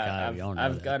 violent guy. We all know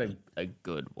I've that. got a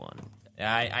good one.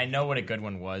 I know what a good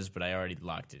one was, but I already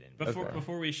locked it in.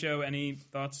 Before we show any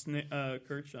thoughts,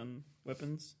 Kirch, on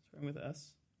weapons starting with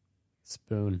S.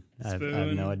 Spoon. I have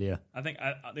Spoon. no idea. I think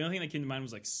the only thing that came to mind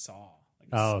was saw.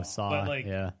 Oh, saw. But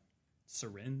yeah.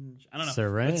 syringe. I don't know.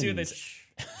 Syringe. Let's see what they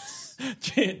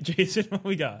say. Jason, what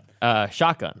we got?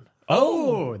 Shotgun.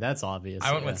 Oh, that's obvious.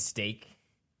 I went yeah. with steak.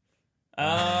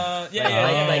 Yeah.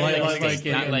 like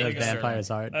not in like the a Vampire's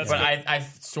Heart. That's But good. I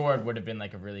sword would have been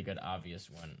like a really good obvious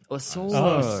one. Oh, sword.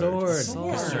 Oh, sword.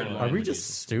 Sword. Are we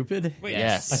just stupid? Wait,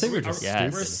 Yes. I think we're just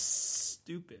Yes. We're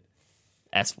stupid. stupid.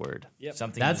 S word. Yep.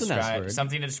 Something That's to an S describe, word.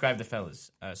 something to describe the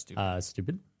fellas. Stupid.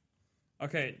 Stupid.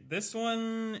 Okay, this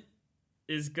one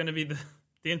is gonna be the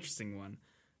interesting one,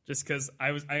 just because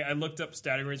I looked up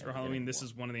categories for Halloween. This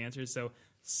is one of the answers. So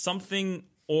something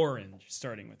orange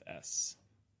starting with S,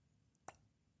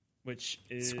 which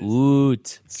is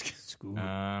Scoot.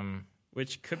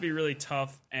 which could be really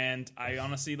tough. And I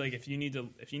honestly if you need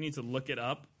to look it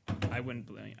up, I wouldn't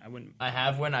blame. I wouldn't. I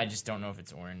have one. I just don't know if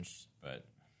it's orange, but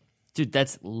Dude,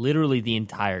 that's literally the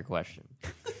entire question.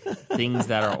 Things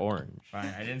that are orange. fine.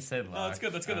 I didn't say locked. Oh, that's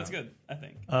good. That's good. That's good. I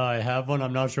think. I have one.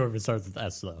 I'm not sure if it starts with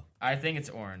S though. I think it's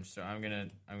orange, so I'm gonna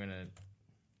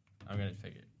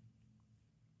pick it.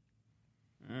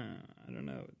 I don't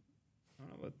know. I don't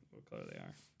know what color they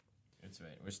are. It's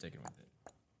right. We're sticking with it.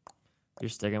 You're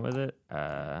sticking with it?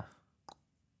 I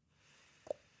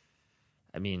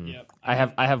mean, Yep. I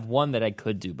have one that I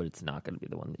could do, but it's not going to be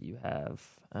the one that you have.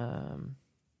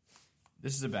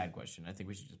 This is a bad question. I think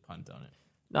we should just punt on it.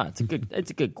 No, it's a good question.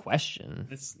 It's a good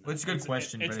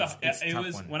question, but it's a it tough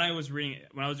was one. when I was doing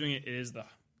it. It is the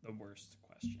worst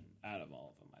question out of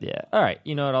all of them. Yeah. All right.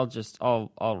 You know what?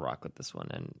 I'll rock with this one,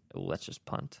 and let's just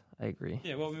punt. I agree.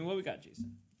 Yeah. Well, I mean, what we got,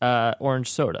 Jason?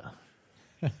 Orange soda.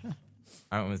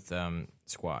 I went with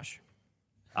squash.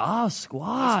 Oh,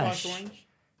 squash. Squash orange.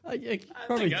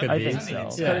 Probably think could I be. think so.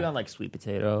 It's Yeah. yeah. on like sweet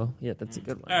potato. Yeah, that's a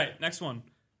good one. All right. Next one.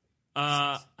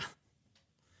 A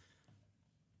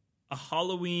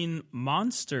Halloween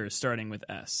monster starting with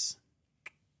S.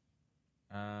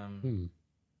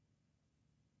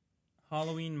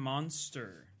 Halloween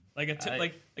monster, like a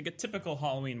typical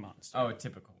Halloween monster. Oh, a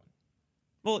typical one.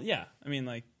 Well, yeah. I mean,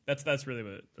 that's really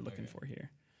what they're looking for here.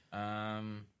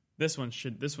 This one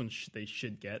they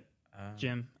should get.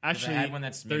 Jim, actually, I had one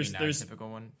that's maybe not a there's typical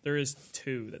one. there is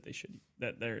two that they should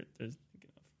there's thinking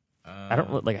of. I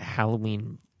don't look like a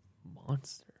Halloween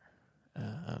monster.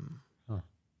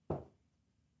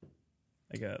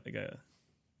 Like a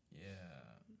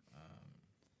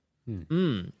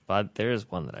But there is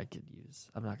one that I could use.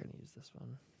 I'm not going to use this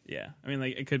one. yeah. I mean,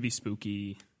 it could be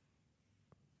spooky,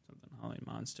 something Halloween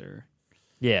monster.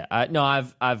 Yeah,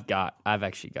 I've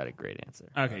actually got a great answer.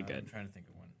 Okay, I'm good. trying to think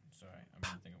of one. Sorry, I'm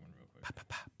trying to think of one real quick.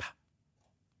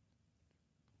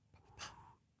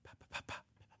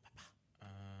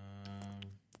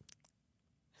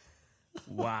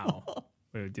 Wow.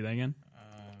 Wait, do that again?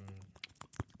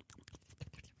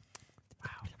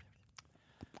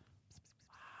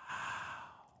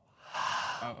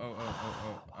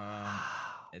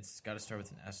 It's got to start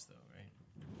with an S, though, right?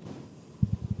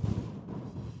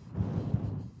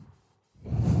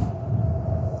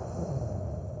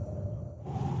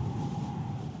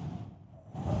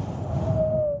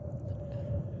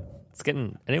 It's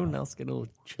getting. Anyone else get a little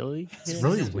chilly? It's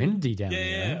really windy down Yeah,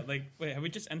 here. yeah. Like, wait, have we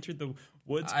just entered the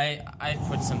woods? I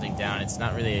put something down. It's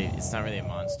not really a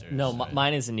monster. No, so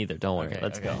mine isn't either. Don't worry. Okay,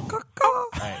 Let's okay. go. All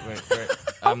right, wait.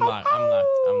 I'm locked. All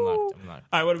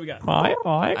right, what do we got?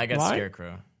 I got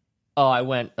Scarecrow. Oh, I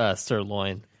went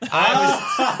sirloin.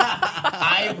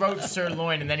 I wrote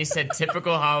sirloin, and then he said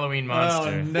typical Halloween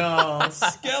monster. no.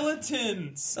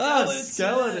 Skeleton.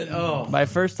 Skeleton. Oh. My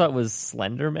first thought was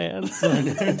Slender Man.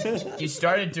 You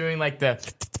started doing like the,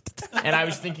 and I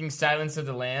was thinking Silence of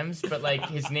the Lambs, but like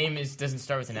his name doesn't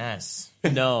start with an S.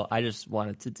 No, I just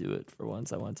wanted to do it for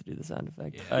once. I wanted to do the sound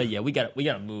effect. Yeah, we got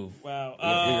to move. Wow.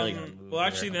 We really gotta move Well,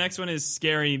 actually, the next one is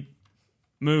Scary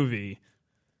Movie.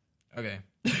 Okay.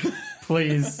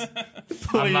 Please.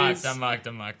 I'm locked. How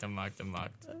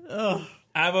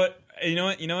about, you know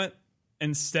what?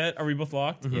 Instead, are we both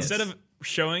locked? Yes. Instead of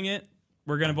showing it,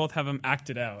 we're going to both have them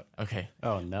acted out. Okay.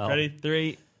 Oh, no. Ready?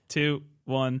 3, 2,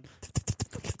 1.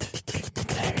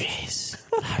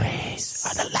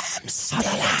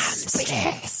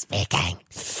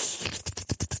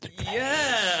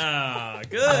 Yeah,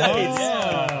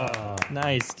 good.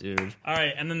 Nice, dude. All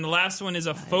right, and then the last one is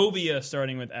a phobia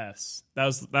starting with S. That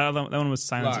one was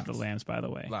Silence of Locked. the Lambs, by the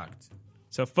way. Locked.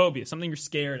 So phobia, something you're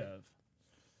scared of,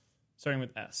 starting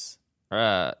with S.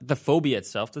 The phobia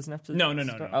itself doesn't have to. No.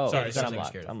 Oh, Sorry, then sorry. I'm locked.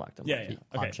 scared of. I'm locked. Yeah. Okay.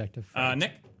 Object of fright.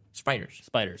 Nick, Spiders.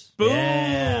 Spiders. boom!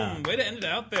 Yeah. Way to end it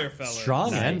out there, fellas.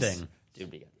 Strong Nice. ending.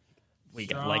 Dude, we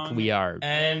got like we are.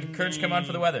 And Kurtz, come on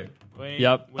for the weather. Wait,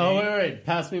 Yep. Oh, wait.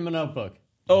 Pass me my notebook.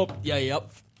 Oh, yeah,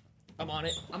 yep. I'm on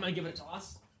it. I'm gonna give it a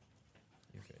toss.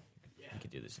 You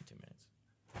could do this in 2 minutes.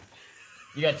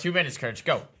 You got 2 minutes, Kurtz.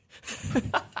 Go.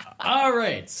 All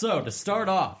right. So, to start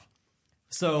off.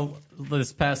 So,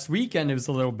 this past weekend, it was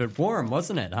a little bit warm,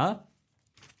 wasn't it, huh?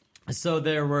 So,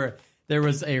 there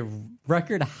was a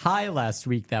record high last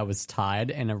week that was tied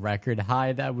and a record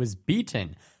high that was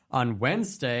beaten. On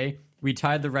Wednesday, we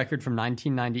tied the record from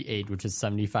 1998, which is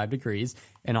 75 degrees.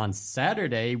 And on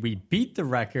Saturday, we beat the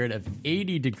record of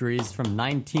 80 degrees from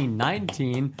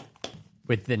 1919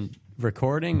 with the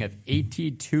recording of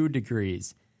 82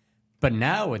 degrees. But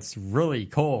now it's really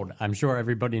cold. I'm sure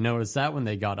everybody noticed that when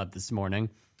they got up this morning.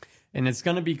 And it's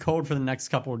going to be cold for the next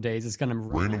couple of days. It's going to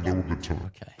Rain a little bit tomorrow.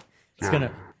 Okay. It's going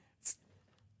to...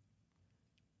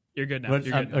 You're good now. What-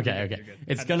 You're good. okay. You're good.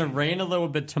 It's going to rain a little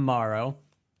bit tomorrow,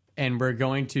 and we're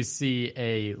going to see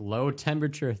a low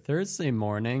temperature Thursday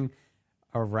morning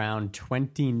around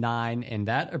 29, and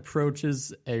that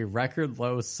approaches a record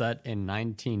low set in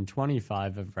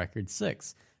 1925 of record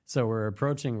 6. So we're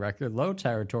approaching record low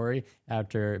territory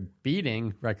after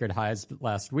beating record highs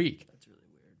last week. That's really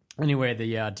weird. Anyway,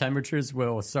 the temperatures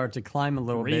will start to climb a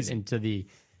little bit into the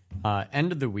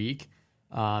end of the week.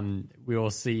 We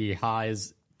will see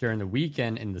highs during the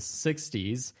weekend in the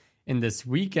 60s. And this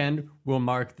weekend will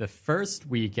mark the first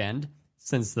weekend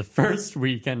since the first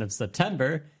weekend of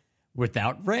September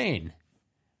without rain.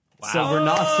 So we're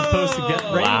not supposed to get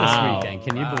rain this weekend.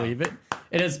 Can you believe it?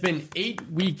 It has been 8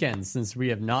 weekends since we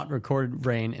have not recorded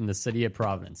rain in the city of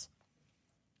Providence.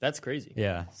 That's crazy.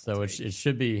 Yeah, so it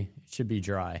should be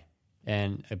dry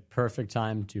and a perfect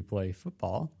time to play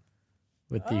football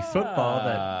with the football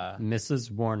that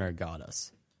Mrs. Warner got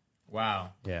us. Wow.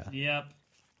 Yeah.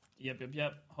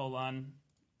 Yep. Hold on.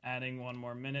 Adding one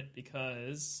more minute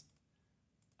because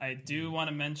I do want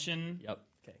to mention, Yep.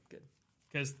 Okay, good.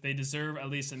 because they deserve at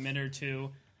least a minute or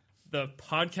two, the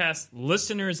podcast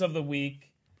listeners of the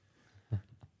week,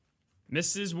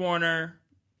 Mrs. Warner,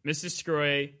 Mrs.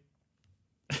 Scroy,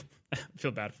 I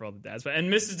feel bad for all the dads,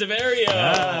 and Mrs. DeVario.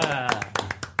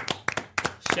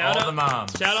 Shout All out the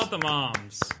moms. Shout out the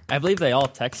moms. I believe they all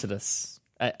texted us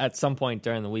at some point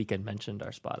during the week and mentioned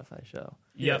our Spotify show.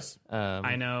 Yes,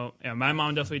 I know. Yeah, my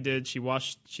mom definitely did. She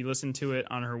listened to it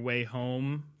on her way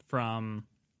home from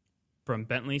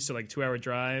Bentley, so like 2-hour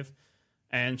drive,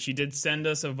 and she did send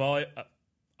us a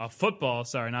football.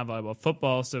 Sorry, not volleyball,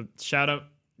 football. So shout out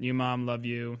you, mom. Love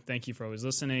you. Thank you for always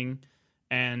listening.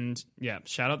 And yeah,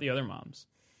 shout out the other moms.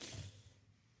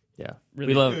 Yeah,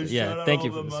 Really we love. good. Yeah, Shout out thank all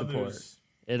you for the the support. mothers.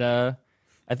 It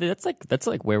I think that's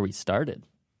like where we started.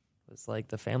 It's like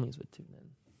the families would tune in.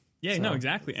 Yeah, So- no,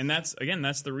 exactly. And that's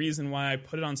the reason why I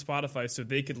put it on Spotify so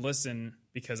they could listen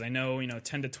because I know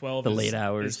 10 to 12 The is, late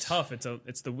hours. is tough.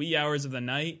 It's the wee hours of the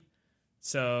night.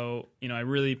 So I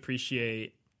really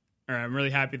appreciate, or I'm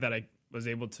really happy that I was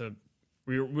able to.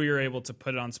 We were able to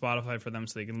put it on Spotify for them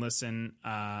so they can listen.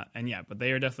 And yeah, but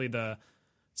they are definitely the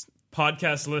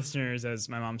podcast listeners, as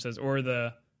my mom says, or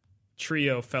the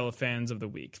trio fellow fans of the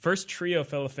week. First trio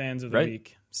fellow fans of the Right.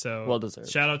 week. So Well deserved.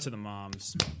 shout out to the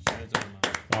moms.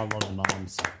 I love the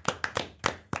moms.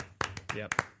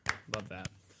 Yep. Love that.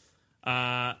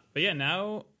 But yeah,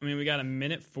 now, we got a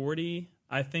minute 40.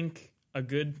 I think a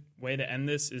good way to end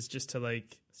this is just to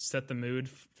set the mood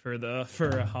for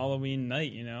a Halloween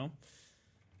night,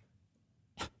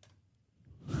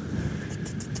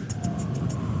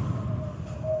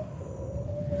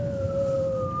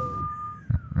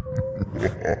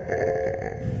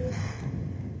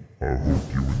 I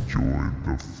hope you enjoyed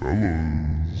the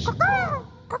fellas.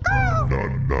 Na na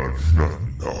na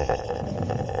na.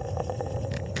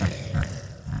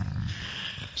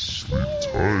 Sleep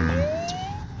tight.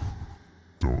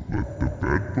 Don't let the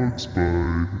bed bugs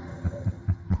bite.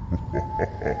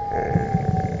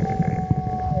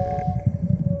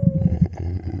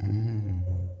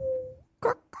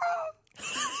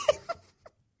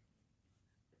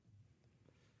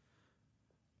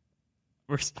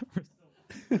 We're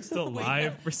still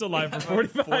live. We're still live for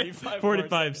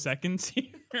 45 seconds here.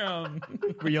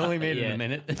 We only made it Yeah. a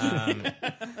minute.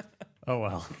 Oh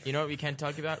well. You know what we can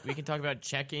talk about? We can talk about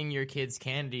checking your kids'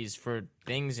 candies for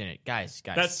things in it, guys.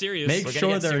 That's serious. Make We're gonna sure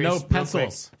get there are no serious real quick.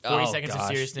 pencils. 40 Oh, seconds of gosh.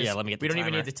 seriousness. Yeah, let me get the We don't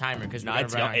even timer. need the timer because No, we're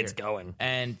it's gonna run out it's here. going.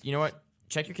 And you know what?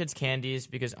 Check your kids' candies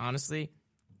because honestly,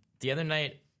 the other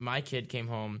night my kid came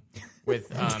home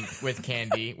with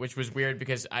candy, which was weird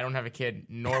because I don't have a kid,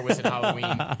 nor was it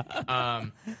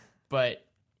Halloween. But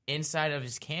inside of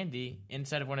his candy,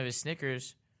 inside of one of his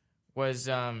Snickers, was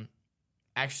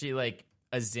actually like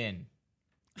a Zin.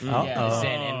 Yeah, a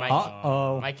Zin. And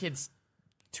my kid's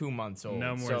 2 months old.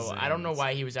 No more so I don't know Zins.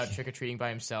 why he was out trick or treating by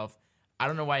himself. I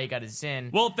don't know why he got a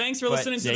Zin. Well, thanks for But- listening to